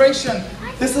declaration.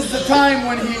 This is the time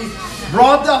when he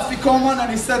brought the afikoman and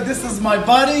he said, "This is my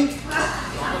body.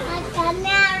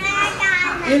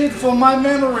 Eat it for my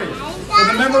memory, for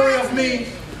the memory of me."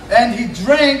 And he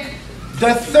drank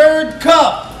the third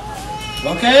cup.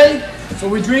 Okay? So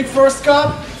we drink first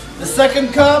cup, the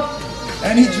second cup,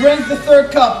 and he drank the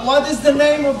third cup. What is the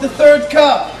name of the third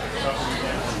cup?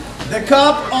 The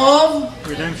cup of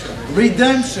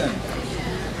redemption.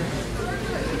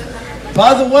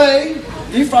 By the way,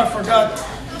 if I forgot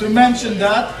to mention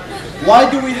that, why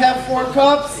do we have 4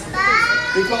 cups?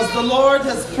 Because the Lord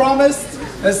has promised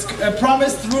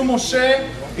through Moshe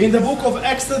in the book of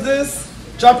Exodus,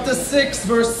 chapter 6,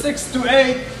 verse 6 to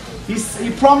 8, he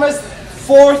promised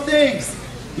 4 things.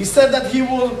 He said that he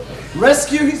will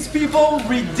rescue his people,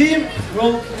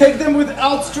 will take them with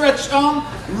outstretched arm,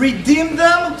 redeem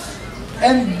them,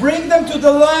 and bring them to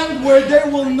the land where they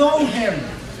will know him.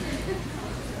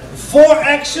 4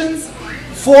 actions,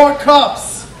 4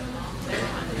 cups.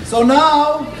 So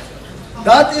now,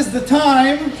 that is the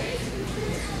time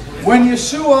when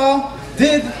Yeshua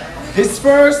did his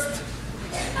first,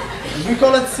 we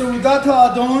call it Seudat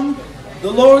HaAdon,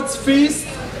 the Lord's Feast,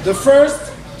 the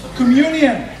first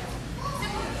communion.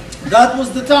 That was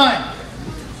the time.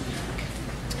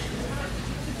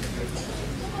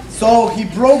 So he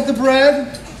broke the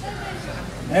bread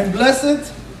and blessed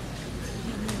it.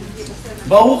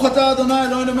 Baruch atah Adonai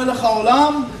Eloheinu melech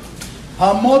haolam,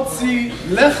 hamotzi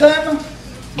lechem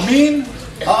min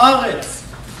haaretz.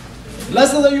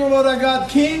 Blessed are you, Lord our God,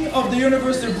 King of the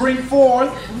universe, to bring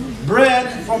forth bread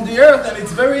from the earth. And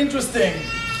it's very interesting.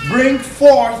 Bring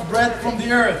forth bread from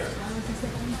the earth.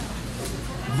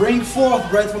 Bring forth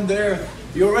bread from the earth.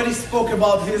 You already spoke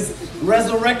about his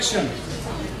resurrection.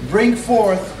 Bring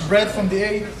forth bread from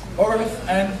the earth,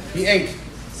 and he ate.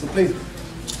 So please.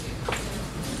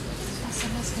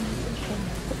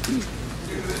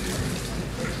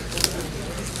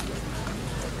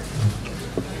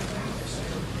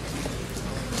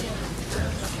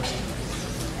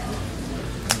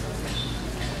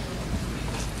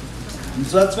 And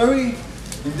so that's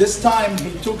in this time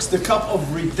he took the cup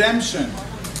of redemption,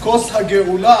 Kos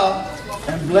HaGeula,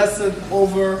 and blessed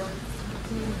over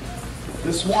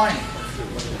this wine.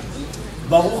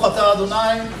 Baruch atah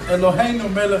Adonai Eloheinu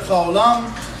melech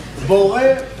haolam,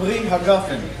 boreh pri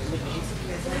hagafen.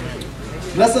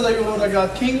 Blessed are you, Lord our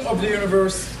God, King of the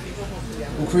universe,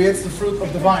 who creates the fruit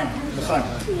of the vine, the chaim.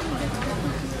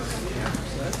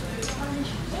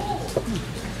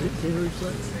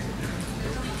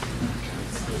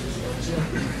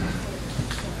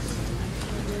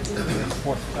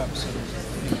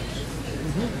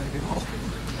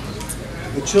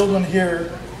 The children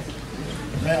here,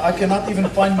 man, I cannot even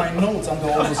find my notes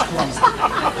under all those crumbs.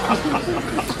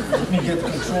 Let me get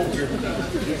control here.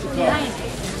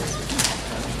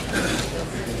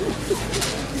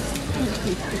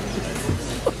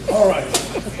 All right.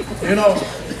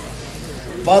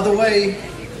 By the way,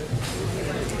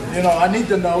 I need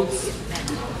the notes.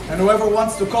 And whoever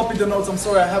wants to copy the notes, I'm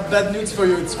sorry, I have bad news for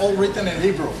you. It's all written in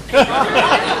Hebrew.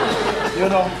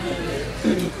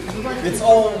 It's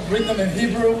all written in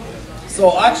Hebrew.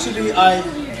 So actually, I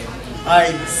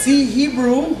see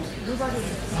Hebrew.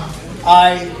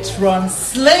 I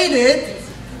translate it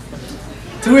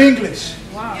to English.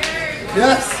 Wow.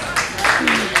 Yes.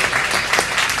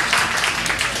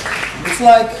 It's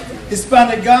like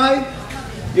Hispanic guy.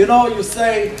 You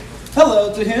say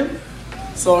hello to him.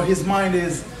 So his mind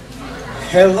is,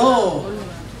 hello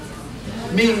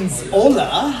means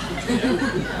hola.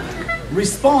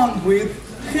 Respond with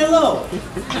hello.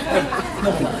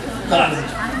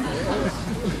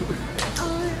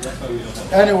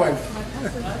 Anyway,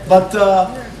 but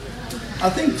I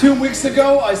think 2 weeks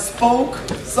ago I spoke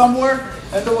somewhere,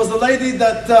 and there was a lady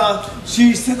that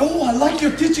she said, "Oh, I like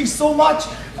your teaching so much.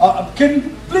 Can you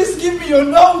please give me your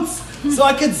notes so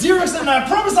I can Xerox them, and I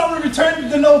promise I will return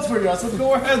the notes for you." I said,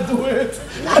 "Go ahead, do it."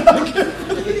 And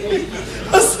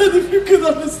I said, "If you can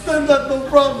understand that, no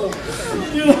problem."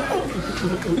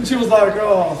 And she was like,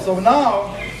 "Oh." So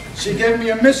now she gave me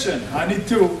a mission. I need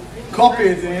to copy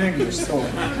it in English. So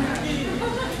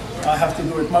I have to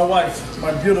do it. My wife,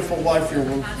 my beautiful wife here,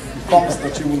 will promise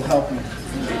that she will help me.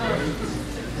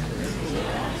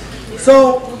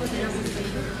 So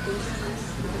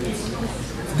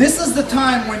this is the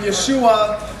time when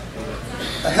Yeshua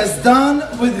has done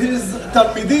with his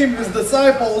Talmidim, his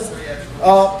disciples,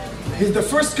 the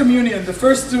first communion, the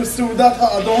first Seudat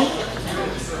HaAdon.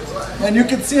 And you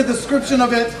can see a description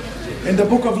of it in the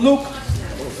book of Luke,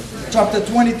 chapter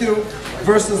 22,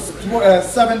 verses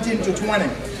 17 to 20.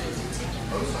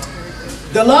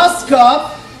 The last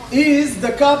cup is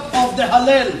the cup of the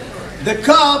Hallel, the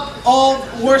cup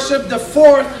of worship, the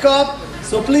fourth cup.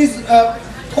 So please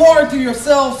pour to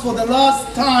yourselves for the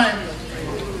last time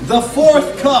the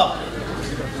fourth cup.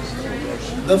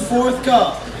 The fourth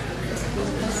cup.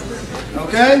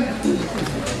 Okay?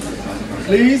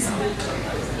 Please.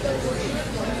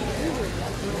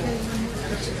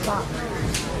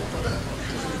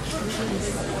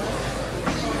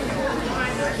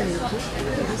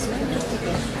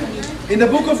 In the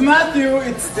book of Matthew,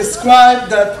 it's described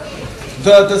that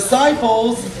the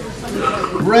disciples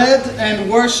read and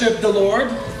worshiped the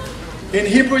Lord. In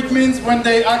Hebrew, it means when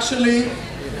they actually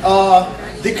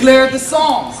declared the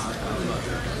Psalms.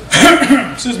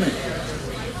 Excuse me.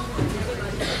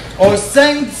 Or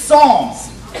sang psalms.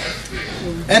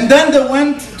 And then they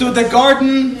went to the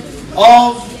garden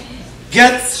of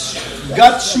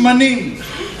Gethsemane.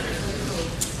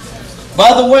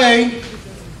 By the way,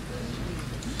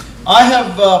 I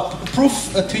have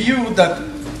proof to you that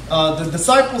the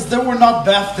disciples, they were not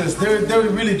Baptists. They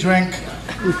really drank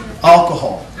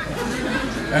alcohol.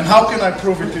 And how can I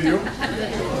prove it to you?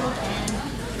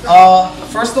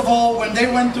 First of all, when they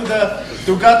went to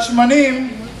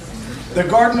Gethsemane, the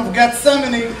garden of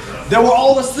Gethsemane, they were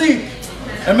all asleep.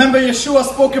 Remember, Yeshua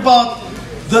spoke about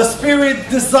the spirit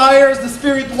desires, the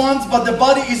spirit wants, but the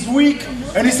body is weak.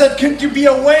 And he said, can't you be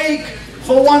awake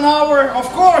for 1 hour? Of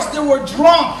course, they were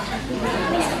drunk.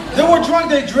 They were drunk.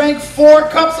 They drank 4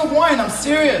 cups of wine. I'm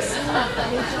serious.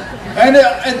 And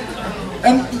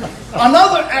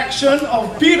another action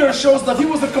of Peter shows that he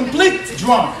was a complete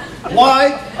drunk.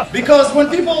 Why? Because when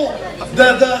people,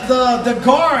 the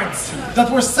guards that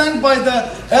were sent by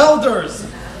the elders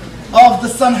of the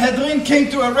Sanhedrin came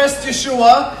to arrest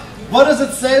Yeshua, what does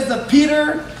it say? That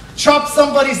Peter chopped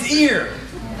somebody's ear.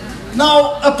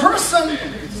 Now, a person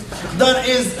that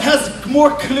has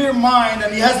more clear mind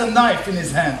and he has a knife in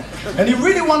his hand and he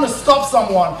really wants to stop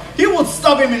someone, he would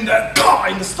stab him in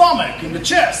the stomach, in the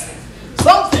chest,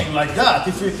 something like that.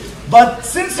 But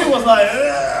since he was like,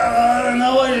 I don't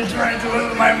know what you're trying to do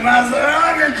with my master,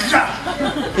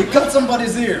 he cut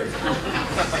somebody's ear.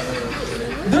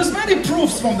 There's many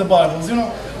proofs from the Bibles, you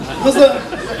know.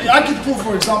 I could prove,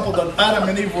 for example, that Adam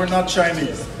and Eve were not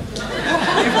Chinese.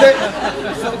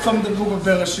 From the book of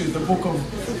Bereshit, the book of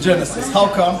Genesis. How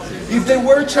come? If they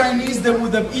were Chinese, they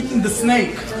would have eaten the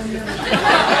snake.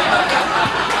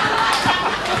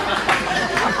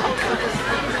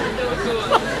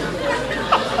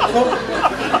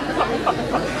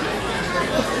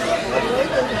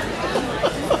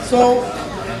 So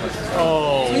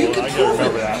you can prove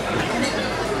it.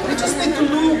 You just need to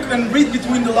look and read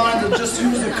between the lines and just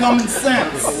use the common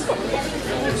sense.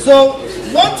 So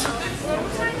what?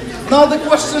 Now the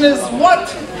question is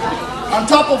what? On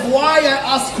top of why, I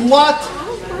ask what?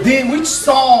 Which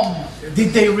psalm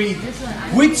did they read?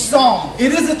 Which psalm?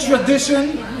 It is a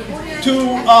tradition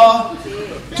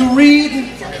to read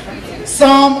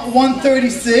Psalm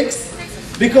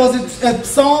 136, because it's at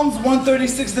Psalms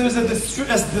 136 there is a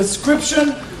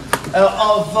description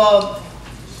of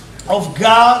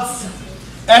God's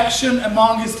action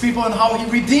among His people and how He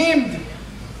redeemed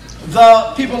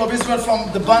the people of Israel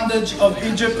from the bondage of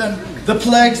Egypt and the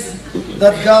plagues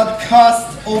that God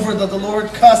cast over, that the Lord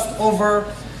cast over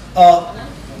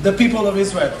the people of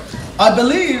Israel. I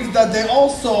believe that they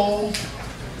also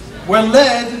were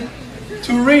led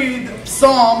to read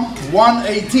Psalm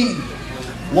 118.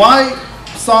 Why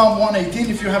Psalm 118?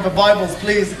 If you have a Bible,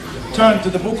 please turn to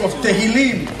the book of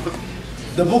Tehillim,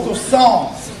 the book of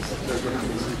Psalms,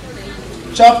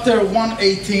 chapter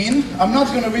 118. I'm not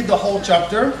going to read the whole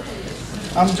chapter.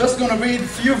 I'm just going to read a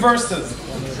few verses.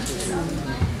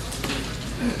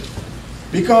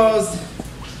 Because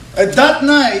at that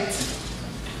night,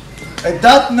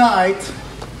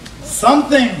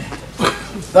 something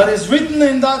that is written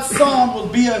in that psalm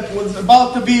was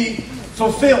about to be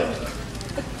fulfilled.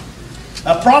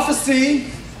 A prophecy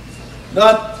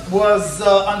that was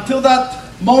until that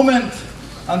moment,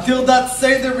 until that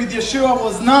Seder with Yeshua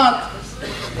was not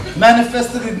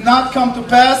manifested, did not come to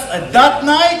pass. At that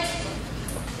night,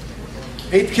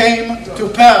 it came to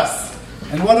pass.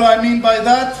 And what do I mean by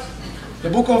that? The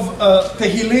book of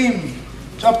Tehillim,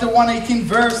 chapter 118,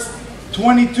 verse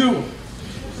 22.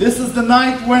 This is the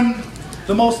night when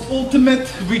the most ultimate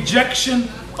rejection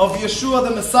of Yeshua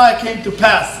the Messiah came to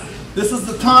pass. This is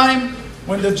the time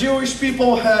when the Jewish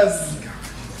people not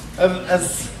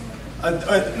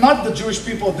the Jewish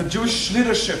people, the Jewish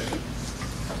leadership,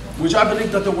 which I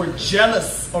believe that they were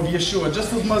jealous of Yeshua,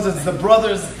 just as much as the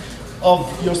brothers of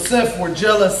Yosef were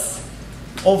jealous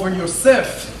over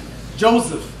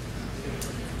Joseph.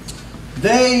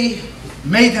 They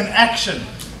made an action.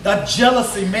 That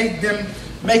jealousy made them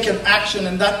make an action,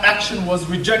 and that action was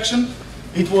rejection.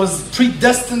 It was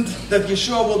predestined that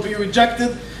Yeshua will be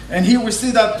rejected. And here we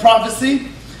see that prophecy.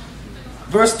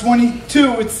 Verse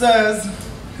 22, it says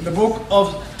in the book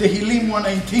of Tehillim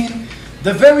 118,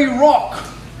 the very rock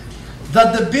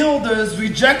that the builders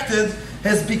rejected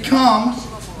has become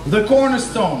the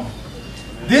cornerstone.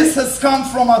 This has come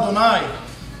from Adonai,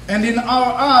 and in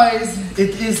our eyes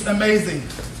it is amazing.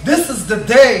 This is the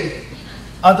day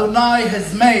Adonai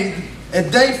has made, a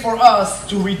day for us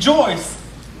to rejoice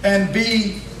and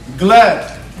be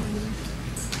glad.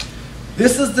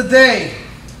 This is the day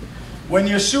when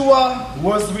Yeshua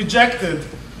was rejected.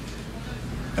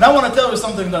 And I want to tell you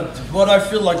something, that what I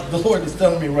feel like the Lord is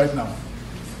telling me right now.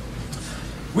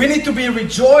 We need to be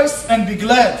rejoiced and be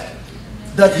glad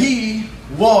that He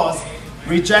was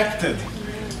rejected.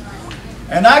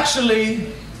 And actually,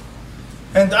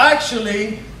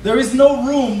 there is no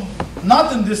room,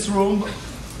 not in this room,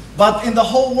 but in the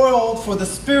whole world, for the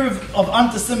spirit of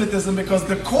anti-Semitism, because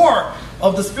the core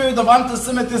of the spirit of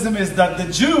anti-Semitism is that the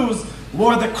Jews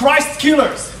were the Christ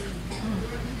killers.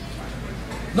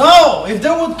 No, if they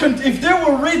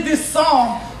would read this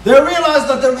psalm, they realize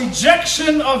that the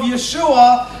rejection of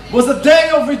Yeshua was a day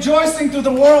of rejoicing to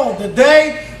the world, the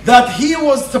day that He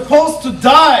was supposed to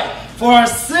die for our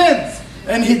sins,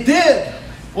 and He did,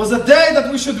 was a day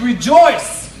that we should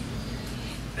rejoice.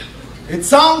 It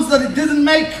sounds that it didn't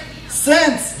make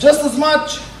sense, just as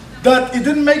much that it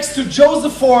didn't make to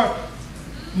Joseph for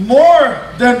more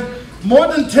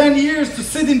than 10 years to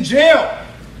sit in jail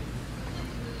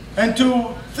and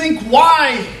to think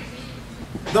why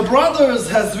the brothers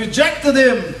has rejected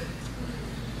him.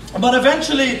 But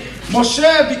eventually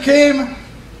Moshe became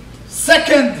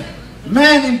second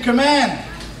man in command,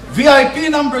 VIP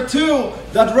number 2,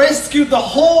 that rescued the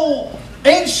whole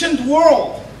ancient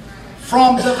world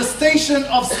from devastation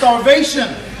of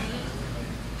starvation.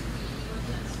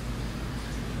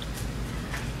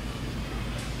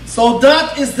 So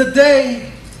that is the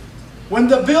day when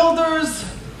the builders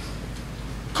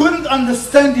couldn't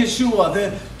understand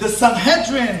Yeshua. The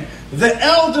Sanhedrin, the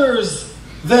elders,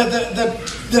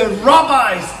 the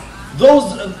rabbis,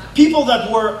 those people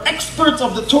that were experts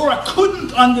of the Torah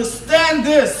couldn't understand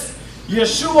this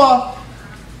Yeshua.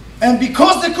 And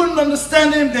because they couldn't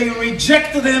understand Him, they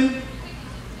rejected Him,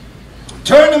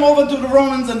 turned Him over to the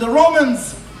Romans, and the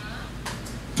Romans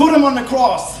put Him on the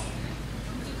cross.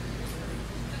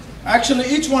 Actually,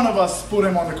 each one of us put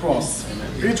Him on the cross.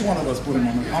 Each one of us put Him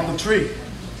on the tree,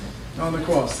 on the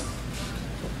cross.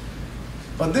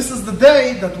 But this is the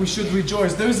day that we should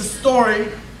rejoice. There is a story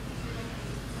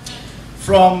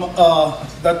from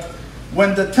that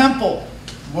when the temple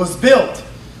was built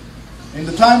in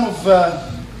the time of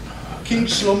King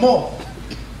Shlomo,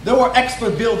 there were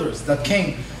expert builders that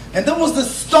came, and there was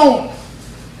this stone.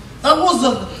 That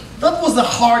was a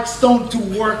hard stone to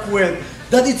work with.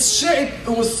 That its shape,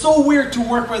 it was so weird to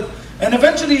work with. And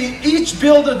eventually each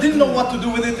builder didn't know what to do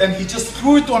with it, and he just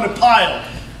threw it on a pile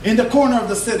in the corner of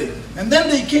the city. And then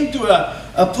they came to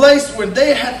a place where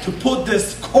they had to put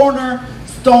this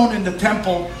cornerstone in the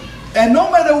temple. And no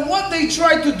matter what they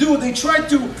tried to do, they tried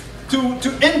to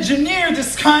engineer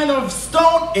this kind of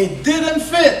stone, it didn't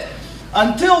fit.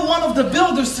 Until one of the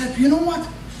builders said, you know what?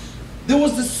 There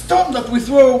was this stone that we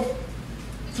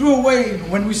threw away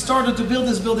when we started to build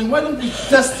this building. Why don't we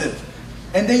test it?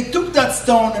 And they took that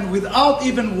stone, and without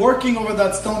even working over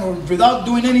that stone or without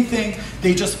doing anything,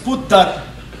 they just put that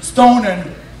stone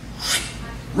and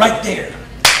right there.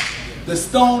 The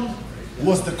stone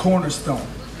was the cornerstone.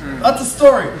 That's a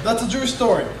story. That's a Jewish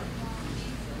story.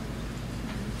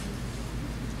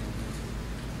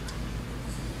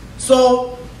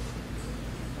 So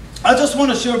I just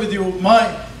want to share with you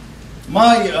my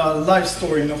life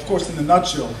story, and of course in a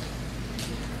nutshell.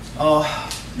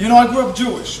 I grew up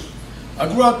Jewish. I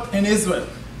grew up in Israel.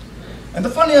 And the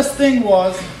funniest thing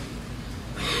was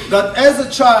that as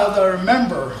a child, I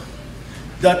remember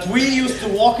that we used to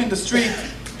walk in the street,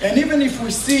 and even if we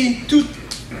see 2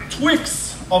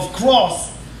 twigs of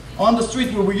cross on the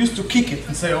street, where we used to kick it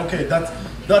and say, okay, that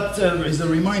is a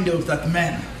reminder of that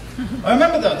man. I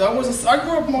remember that. I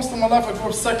grew up most of my life, I grew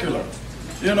up secular.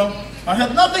 I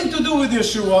had nothing to do with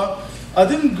Yeshua. I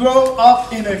didn't grow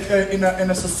up in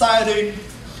a society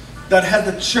that had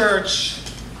the church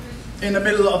in the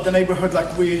middle of the neighborhood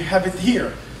like we have it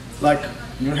here. Like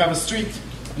you have a street,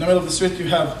 in the middle of the street you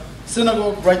have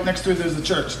synagogue, right next to it there's a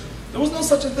church. There was no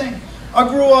such a thing. I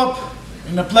grew up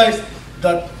in a place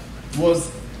that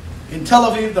was in Tel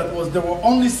Aviv, there were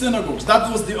only synagogues. That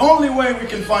was the only way we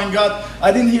can find God.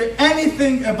 I didn't hear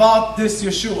anything about this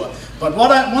Yeshua. But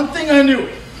one thing I knew,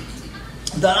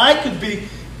 that I could be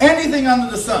anything under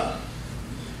the sun.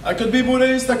 I could be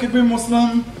Buddhist, I could be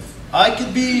Muslim, I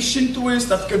could be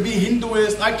Shintoist, I could be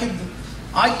Hinduist,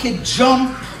 I could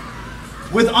jump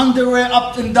with underwear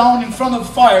up and down in front of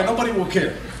fire. Nobody will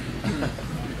care.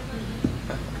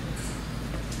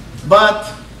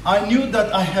 But I knew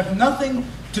that I have nothing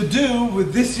to do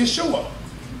with this Yeshua.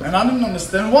 And I didn't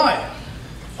understand why.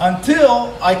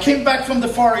 Until I came back from the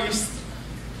Far East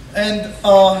and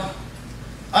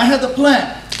I had a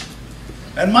plan.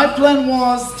 And my plan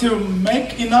was to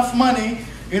make enough money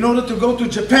in order to go to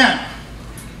Japan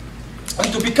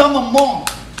and to become a monk,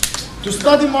 to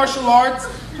study martial arts,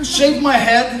 shave my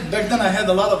head. Back then I had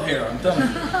a lot of hair, I'm telling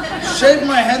you. Shave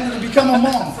my head and become a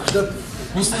monk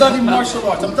who studied martial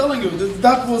arts. I'm telling you,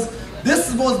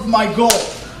 this was my goal.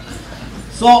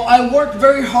 So I worked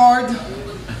very hard,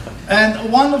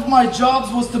 and one of my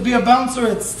jobs was to be a bouncer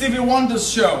at Stevie Wonder's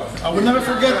show. I will never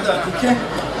forget that, okay?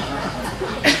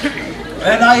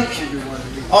 And I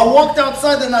walked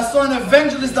outside and I saw an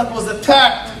evangelist that was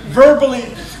attacked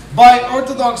verbally by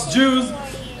Orthodox Jews,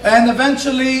 and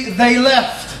eventually they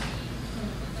left.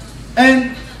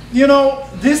 And you know,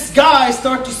 this guy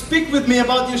started to speak with me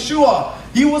about Yeshua.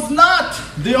 He was not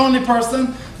the only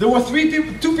person. There were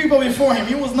two people before him.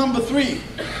 He was number 3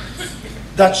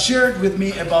 that shared with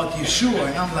me about Yeshua.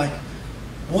 And I'm like,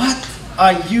 what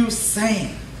are you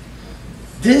saying?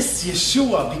 This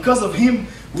Yeshua, because of him,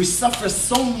 we suffer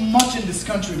so much in this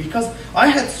country, because I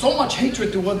had so much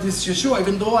hatred toward this Yeshua,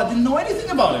 even though I didn't know anything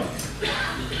about him.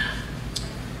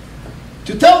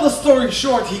 To tell the story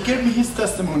short, he gave me his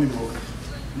testimony book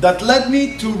that led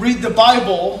me to read the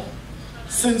Bible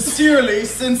sincerely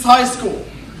since high school.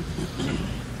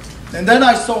 And then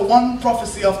I saw one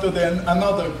prophecy after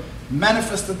another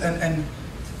manifested and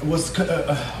was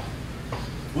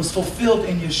fulfilled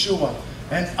in Yeshua.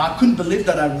 And I couldn't believe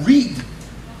that I read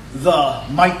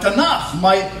my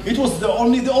Tanakh. It was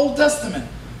only the Old Testament.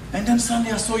 And then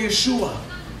suddenly I saw Yeshua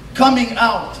coming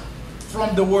out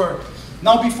from the Word.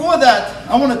 Now before that,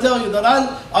 I want to tell you that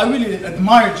I really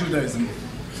admire Judaism.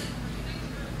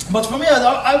 But for me,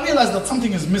 I realized that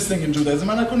something is missing in Judaism,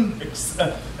 and I couldn't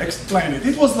explain it.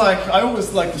 It was like, I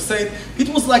always like to say it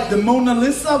was like the Mona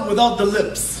Lisa without the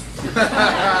lips.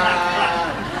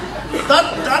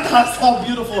 That's how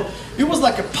beautiful. It was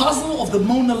like a puzzle of the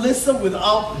Mona Lisa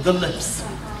without the lips.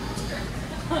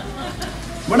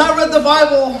 When I read the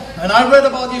Bible, and I read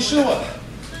about Yeshua,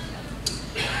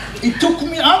 it took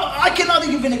me, I cannot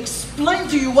even explain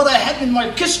to you what I had in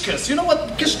my kishkes. You know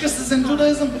what kishkes is in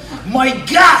Judaism? My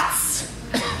guts.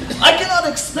 I cannot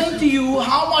explain to you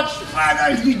how much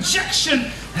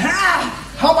rejection,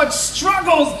 how much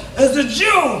struggles as a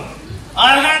Jew.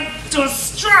 I had to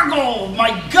struggle.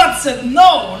 My gut said,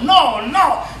 no.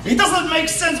 It doesn't make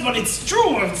sense, but it's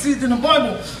true. I see it in the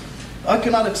Bible. I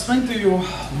cannot explain to you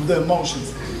the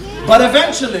emotions. But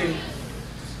eventually,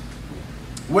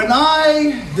 when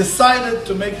I decided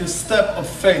to make this step of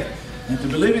faith and to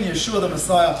believe in Yeshua the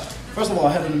Messiah, first of all,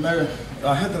 I had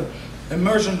an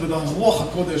immersion with the Ruach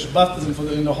HaKodesh, baptism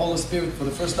in the Holy Spirit for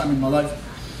the first time in my life.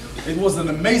 It was an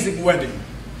amazing wedding.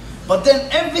 But then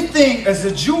everything, as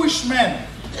a Jewish man,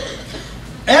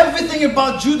 everything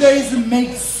about Judaism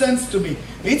made sense to me.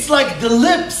 It's like the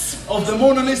lips of the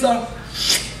Mona Lisa.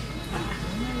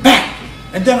 Bang!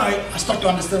 And then I start to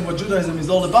understand what Judaism is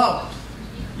all about.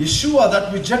 Yeshua,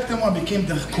 that rejected one, became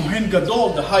the Kohen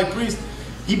Gadol, the high priest.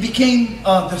 He became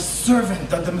the servant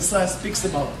that the Messiah speaks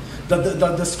about, that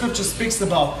the scripture speaks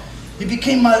about. He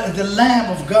became the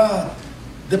Lamb of God,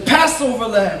 the Passover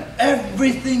Lamb.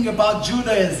 Everything about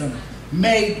Judaism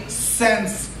made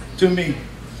sense to me.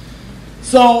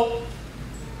 So,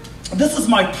 this is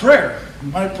my prayer.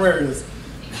 My prayer is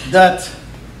that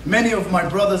many of my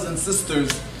brothers and sisters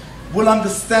will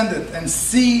understand it and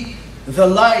see the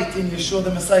light in Yeshua the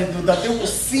Messiah, that they will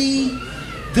see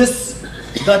this,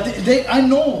 I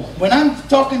know, when I'm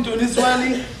talking to an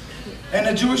Israeli and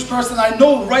a Jewish person, I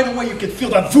know right away you can feel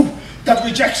that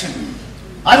rejection.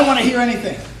 I don't want to hear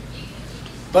anything.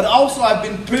 But also I've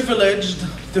been privileged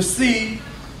to see,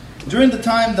 during the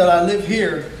time that I live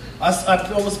here, I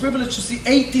was privileged to see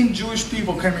 18 Jewish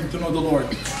people coming to know the Lord.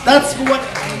 That's what,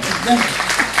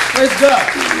 praise God.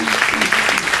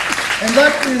 And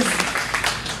that is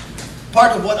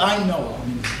part of what I know.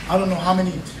 I don't know how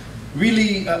many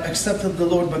really accepted the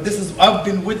Lord, but I've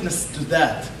been witness to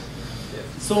that.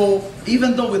 So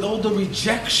even though with all the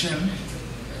rejection,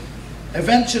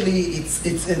 eventually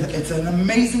it's an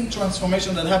amazing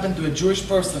transformation that happened to a Jewish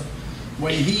person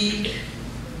when he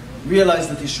realized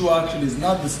that Yeshua actually is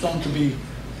not the stone to be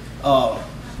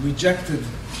rejected.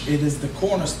 It is the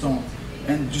cornerstone.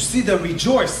 And you see, they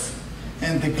rejoice.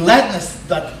 and the gladness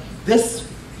that this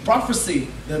prophecy,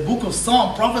 the book of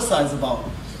Psalm prophesies about,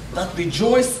 that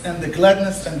rejoice and the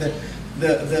gladness and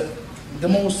the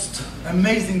most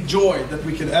amazing joy that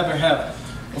we could ever have.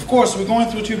 Of course, we're going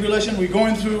through tribulation, we're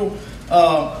going through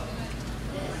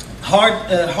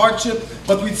hardship,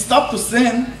 but we stop to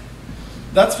sin,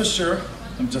 that's for sure.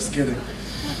 I'm just kidding.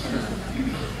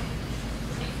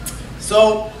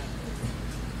 So,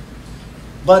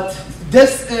 but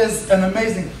this is an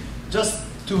amazing, just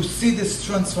to see this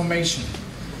transformation.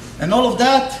 And all of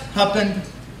that happened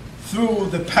through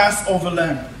the Passover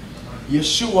lamb,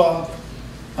 Yeshua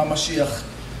HaMashiach.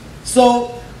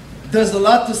 So, there's a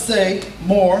lot to say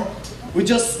more. We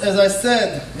just, as I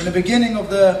said in the beginning of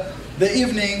the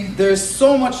evening, there's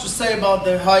so much to say about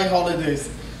the high holidays,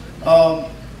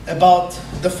 about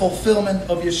the fulfillment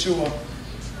of Yeshua.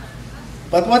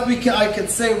 But what I could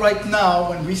say right now,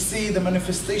 when we see the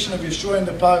manifestation of Yeshua in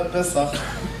the Pesach,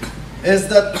 is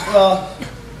that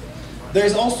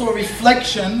there's also a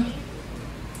reflection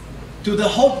to the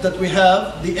hope that we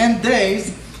have, the end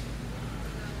days,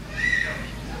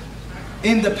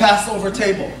 in the Passover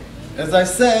table. As I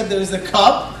said, there is a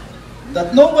cup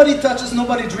that nobody touches,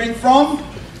 nobody drinks from,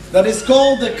 that is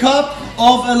called the cup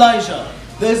of Elijah.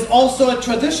 There's also a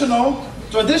tradition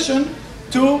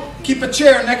to keep a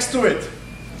chair next to it.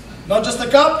 Not just a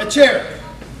cup, a chair.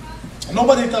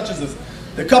 Nobody touches this.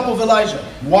 The cup of Elijah.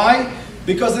 Why?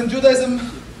 Because in Judaism,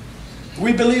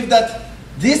 we believe that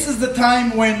this is the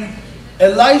time when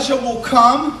Elijah will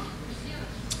come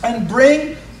and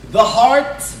bring the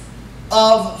hearts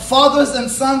of fathers and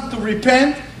sons to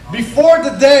repent before the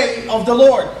day of the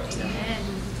Lord.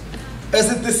 As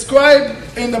it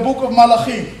described in the book of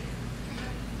Malachi,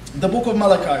 the book of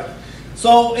Malachi.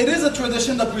 So it is a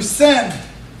tradition that we send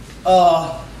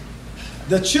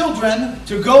the children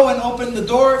to go and open the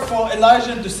door for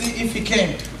Elijah to see if he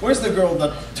came. Where's the girl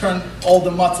that turned all the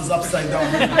matzahs upside down?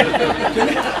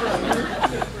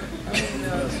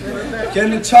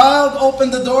 Can the child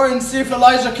open the door and see if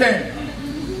Elijah came?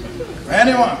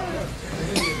 Anyone?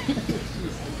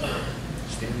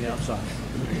 Standing outside.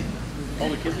 All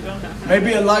the kids are gone?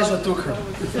 Maybe Elijah took her.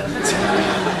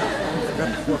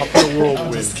 I'll put a whirlwind.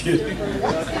 I'm just kidding.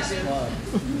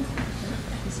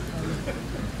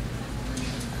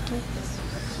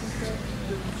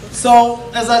 So,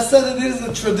 as I said, it is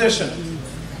a tradition.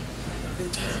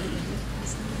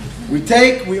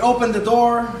 We open the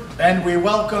door and we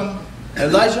welcome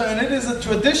Elijah, and it is a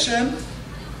tradition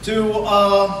to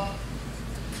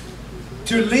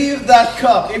leave that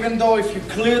cup, even though if you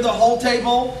clear the whole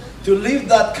table, to leave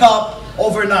that cup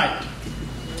overnight,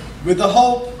 with the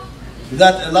hope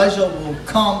that Elijah will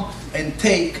come and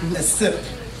take a sip.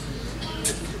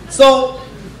 So,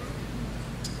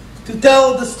 to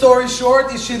tell the story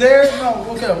short, is she there? No,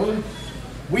 okay,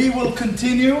 we will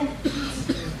continue.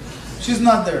 She's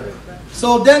not there.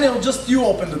 So Daniel, just you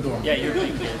open the door. Yeah, you're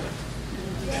doing good.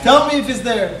 Tell me if he's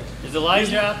there. Is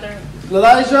Elijah out there?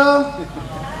 Elijah?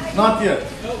 Not yet.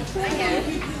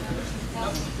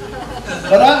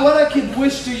 But what I could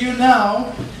wish to you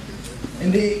now,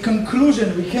 in the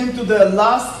conclusion, we came to the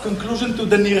last conclusion to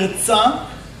the Nirtza.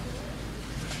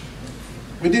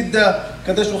 We did the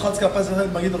Kadesh Ruchatz Kapaz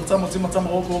Magid Rtza Motzi Matzah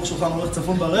Marok Ruch Shulchan Ruch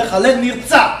Tzafon Barech Aleh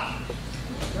Nirtza.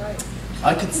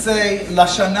 I could say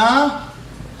Lashana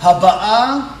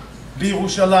Haba'a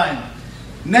B'Yerushalayim.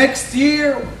 Next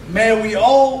year, may we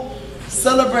all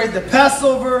celebrate the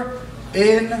Passover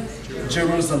in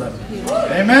Jerusalem.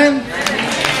 Amen.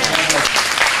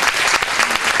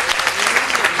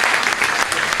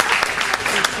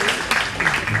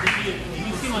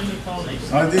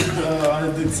 I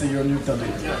did see your new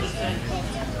talit.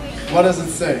 What does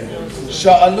it say?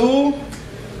 Sha'alu.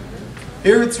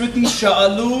 Here it's written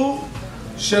Sha'alu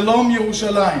Shalom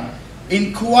Yerushalayim.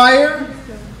 Inquire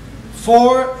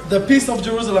for the peace of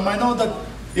Jerusalem. I know that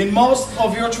in most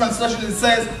of your translations it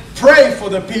says pray for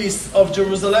the peace of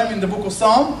Jerusalem in the book of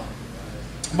Psalm,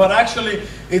 but actually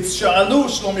it's Sha'alu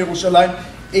Shalom Yerushalayim.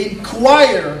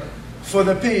 Inquire for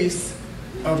the peace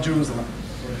of Jerusalem.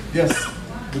 Yes.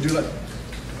 Would you like?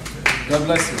 God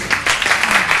bless you.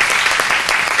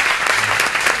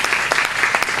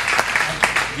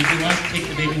 Did you want to take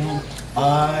the baby home?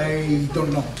 I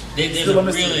don't know. There's a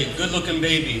really good-looking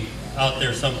baby out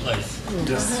there someplace.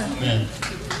 Yes. Man.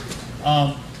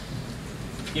 At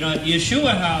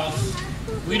Yeshua House,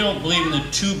 we don't believe in the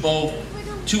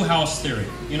two-house theory.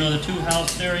 You know, the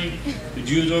two-house theory? The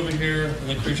Jews over here and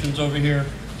the Christians over here.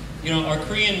 Our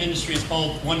Korean ministry is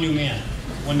called One New Man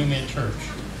Church.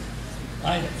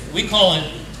 We call it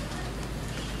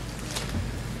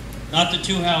not the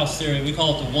two-house theory, we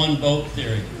call it the one-boat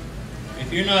theory.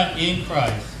 If you're not in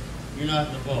Christ, you're not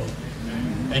in the boat.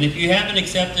 And if you haven't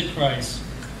accepted Christ,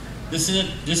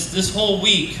 this whole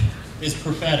week is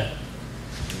prophetic.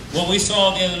 What we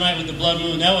saw the other night with the blood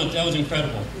moon, that was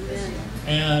incredible.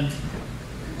 And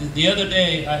the other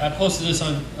day, I posted this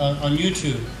on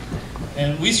YouTube.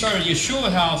 And we started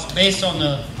Yeshua House based on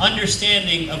the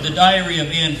understanding of the diary of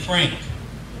Anne Frank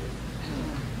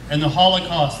and the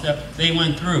Holocaust that they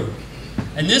went through.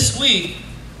 And this week,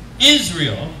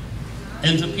 Israel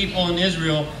and the people in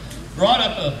Israel brought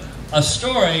up a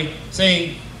story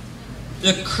saying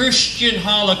the Christian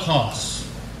Holocaust.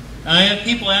 And I have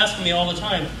people asking me all the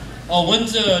time, oh,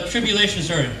 when's the tribulation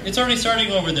starting? It's already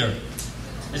starting over there.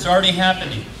 It's already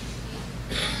happening.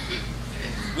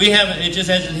 It just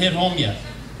hasn't hit home yet.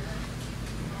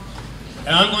 And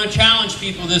I'm going to challenge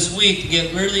people this week to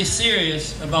get really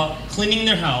serious about cleaning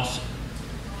their house,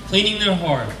 cleaning their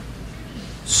heart,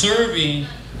 serving,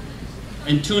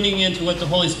 and tuning into what the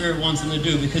Holy Spirit wants them to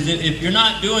do. Because if you're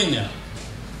not doing that,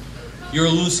 you're a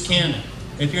loose cannon.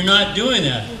 If you're not doing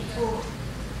that,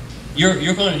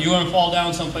 you're going to fall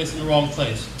down someplace in the wrong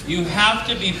place. You have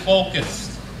to be focused.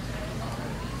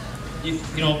 You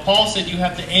know, Paul said you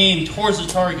have to aim towards the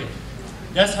target.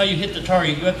 That's how you hit the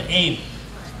target. You have to aim.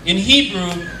 In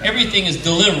Hebrew, everything is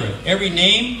deliberate. Every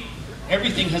name,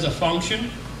 everything has a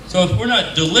function. So if we're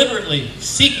not deliberately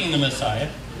seeking the Messiah,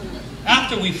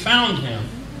 after we found him,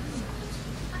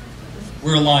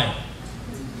 we're a liar.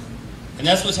 And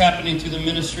that's what's happening to the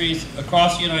ministries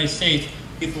across the United States.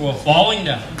 People are falling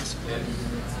down.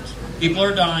 People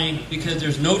are dying because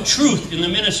there's no truth in the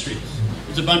ministries.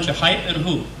 It's a bunch of hype and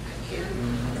hoop.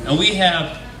 And we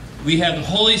have the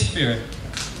Holy Spirit.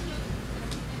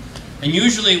 And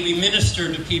usually we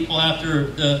minister to people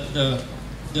after the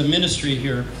ministry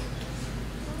here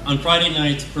on Friday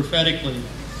nights prophetically.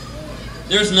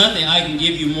 There's nothing I can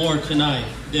give you more tonight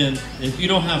than if you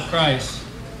don't have Christ,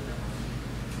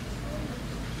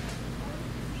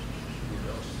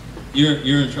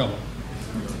 you're in trouble.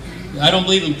 I don't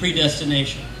believe in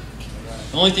predestination.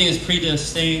 The only thing is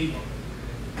predestined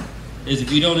is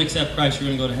if you don't accept Christ, you're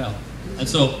going to go to hell. And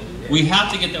so we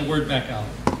have to get that word back out.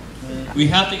 We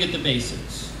have to get the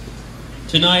basics.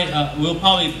 Tonight, we'll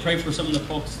probably pray for some of the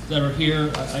folks that are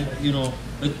here.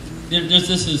 But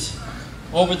this is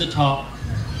over the top.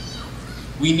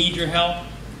 We need your help.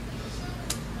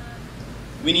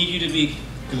 We need you to be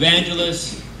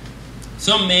evangelists.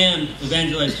 Some man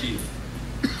evangelized to you.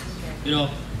 You know,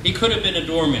 he could have been a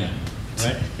doorman,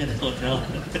 right? In a hotel.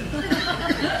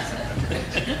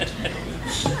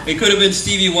 It could have been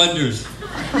Stevie Wonder's.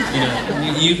 You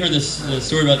know, you've heard the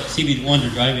story about Stevie Wonder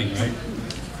driving, right?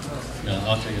 No,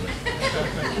 I'll tell you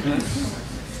that.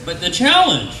 But the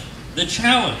challenge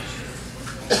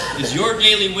is your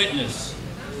daily witness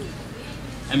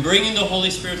and bringing the Holy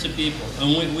Spirit to people.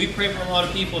 And we pray for a lot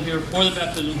of people here for the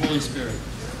baptism of the Holy Spirit.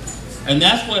 And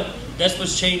that's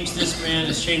what's changed this man.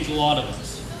 It's changed a lot of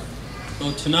us.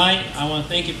 So tonight, I want to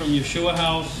thank you from Yeshua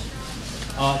House.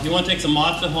 If you want to take some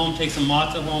matzah home, take some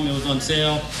matzah home. It was on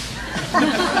sale.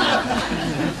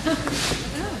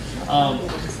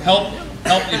 Help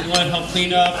if you want to help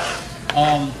clean up.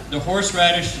 The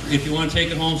horseradish, if you want to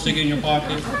take it home, stick it in your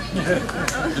pocket.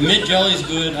 The mint jelly is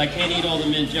good. I can't eat all the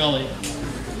mint jelly.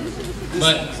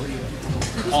 But,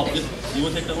 you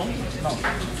want to take that home? No.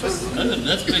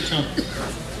 That's a big chunk.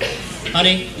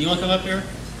 Honey, you want to come up here?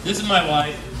 This is my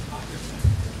wife.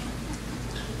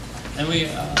 And we,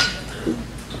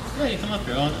 yeah, you come up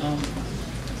here.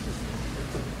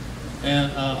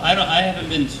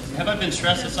 Have I been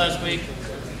stressed this last week?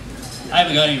 I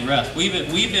haven't got any rest. We've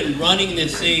been running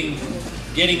this thing,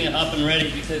 getting it up and ready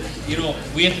because, you know,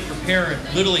 we have to prepare it.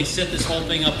 Literally set this whole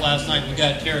thing up last night. We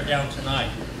got to tear it down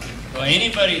tonight. So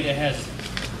anybody that has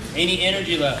any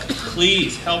energy left,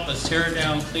 please help us tear it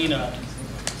down, clean up.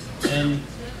 And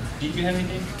did you have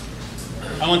anything?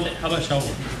 How about Shaul?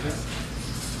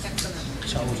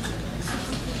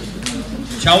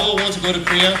 Shaul wants to go to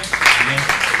Korea. Yeah.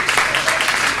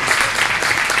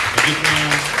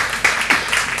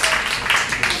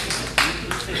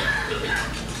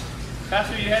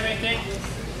 Pastor, you have anything?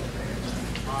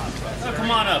 Oh, come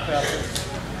on up, Pastor.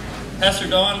 Pastor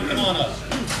Don, come on up.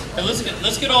 Hey,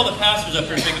 let's get all the pastors up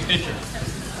here and take a picture.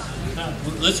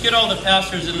 Let's get all the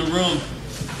pastors in the room.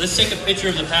 Let's take a picture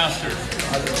of the pastors.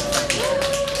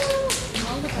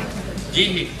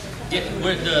 Gee, get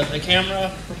with the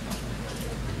camera.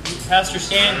 Pastor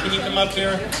Stan, can you come up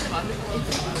here?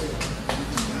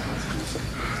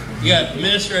 You got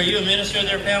minister. Are you a minister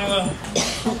there, Pamela?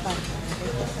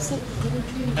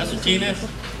 Pastor Tina?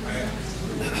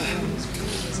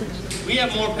 We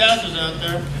have more pastors out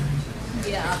there.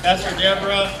 Yeah. Pastor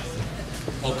Deborah.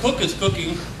 Well, Cook is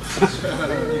cooking.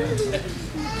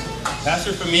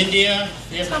 Pastor from India.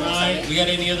 We got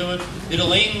any other one? Did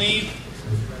Elaine leave?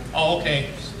 Oh, okay.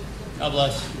 God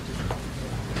bless.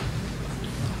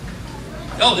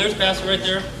 Oh, there's Pastor right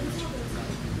there.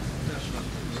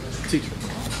 Teacher.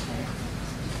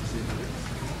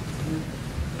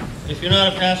 If you're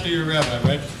not a pastor, you're a rabbi,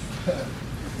 right?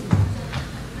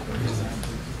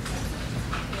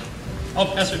 Oh,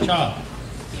 Pastor Cha.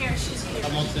 Here, she's here.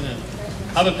 I'm walking in.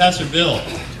 How about Pastor Bill?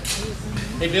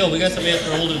 Hey, Bill, we got somebody up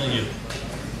there older than you.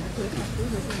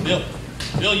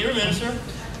 Bill, you're a minister.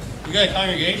 You got a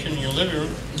congregation in your living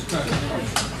room.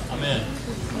 Amen.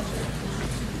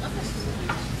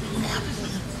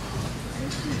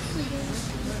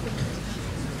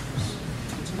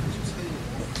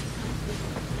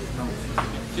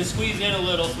 Just squeeze in a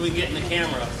little so we can get in the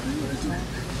camera.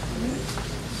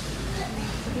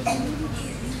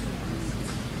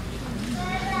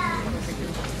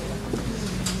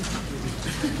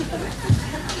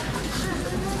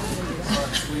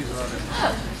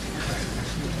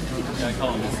 Yeah, I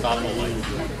call him the stopple light.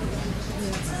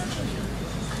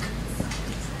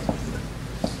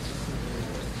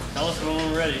 Tell us when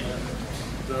we're ready.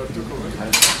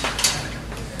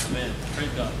 Amen.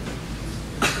 Praise God.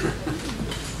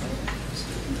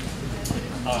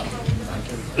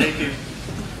 Thank you.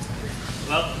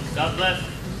 Well, God bless.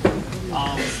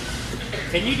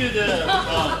 Can you do the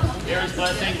Aaron's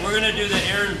blessing? We're going to do the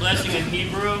Aaron's blessing in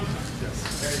Hebrew. I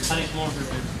think it's more for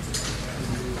you.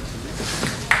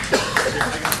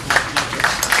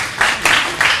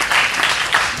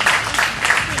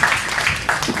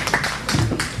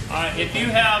 All right, if you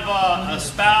have a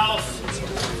spouse,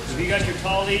 if you got your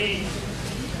tali,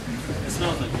 it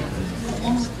smells like it.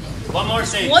 One more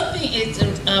thing. One thing is,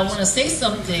 I want to say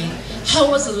something. How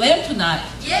was the lamb tonight?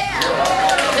 Yeah.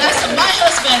 That's my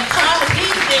husband, Carl. He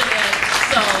did it,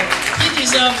 so he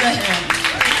deserves the hand.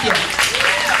 Thank you.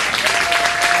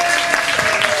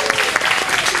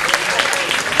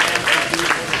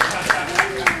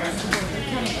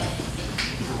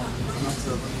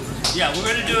 Yeah, we're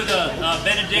going to do the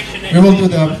benediction. We will do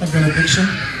the benediction.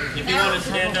 If you want to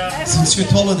stand up. Since you're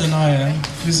taller than I am,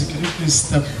 physically, please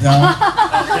step down.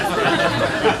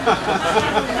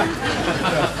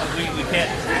 We can't.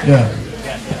 Yeah.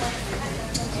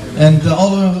 And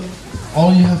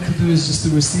all you have to do is just to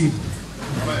receive.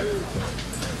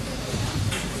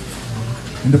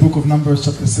 In the book of Numbers,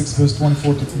 chapter 6, verse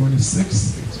 24 to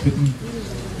 26, it's written,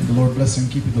 "And the Lord bless you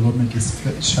and keep you. The Lord make his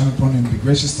face shine upon you and be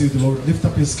gracious to you. The Lord lift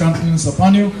up his countenance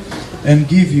upon you and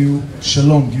give you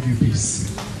shalom," give you peace.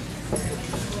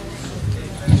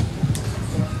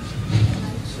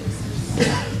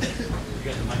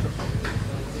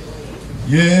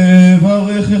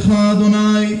 יברכך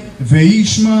אדוני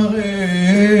וישמרך,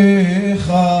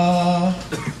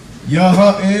 יאר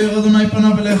אדוני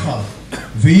פניו אליך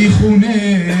ויחונך,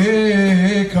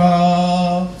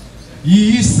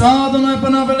 יישא אדוני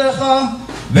פניו אליך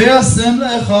וישם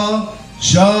לך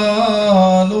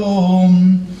שלום.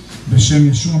 בשם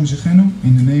ישוע המשכנו,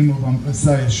 in the name of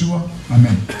Messiah Yeshua,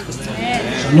 אמן.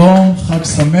 שלום, חג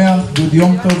שמח, דוד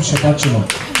יום טוב, שבת שלום.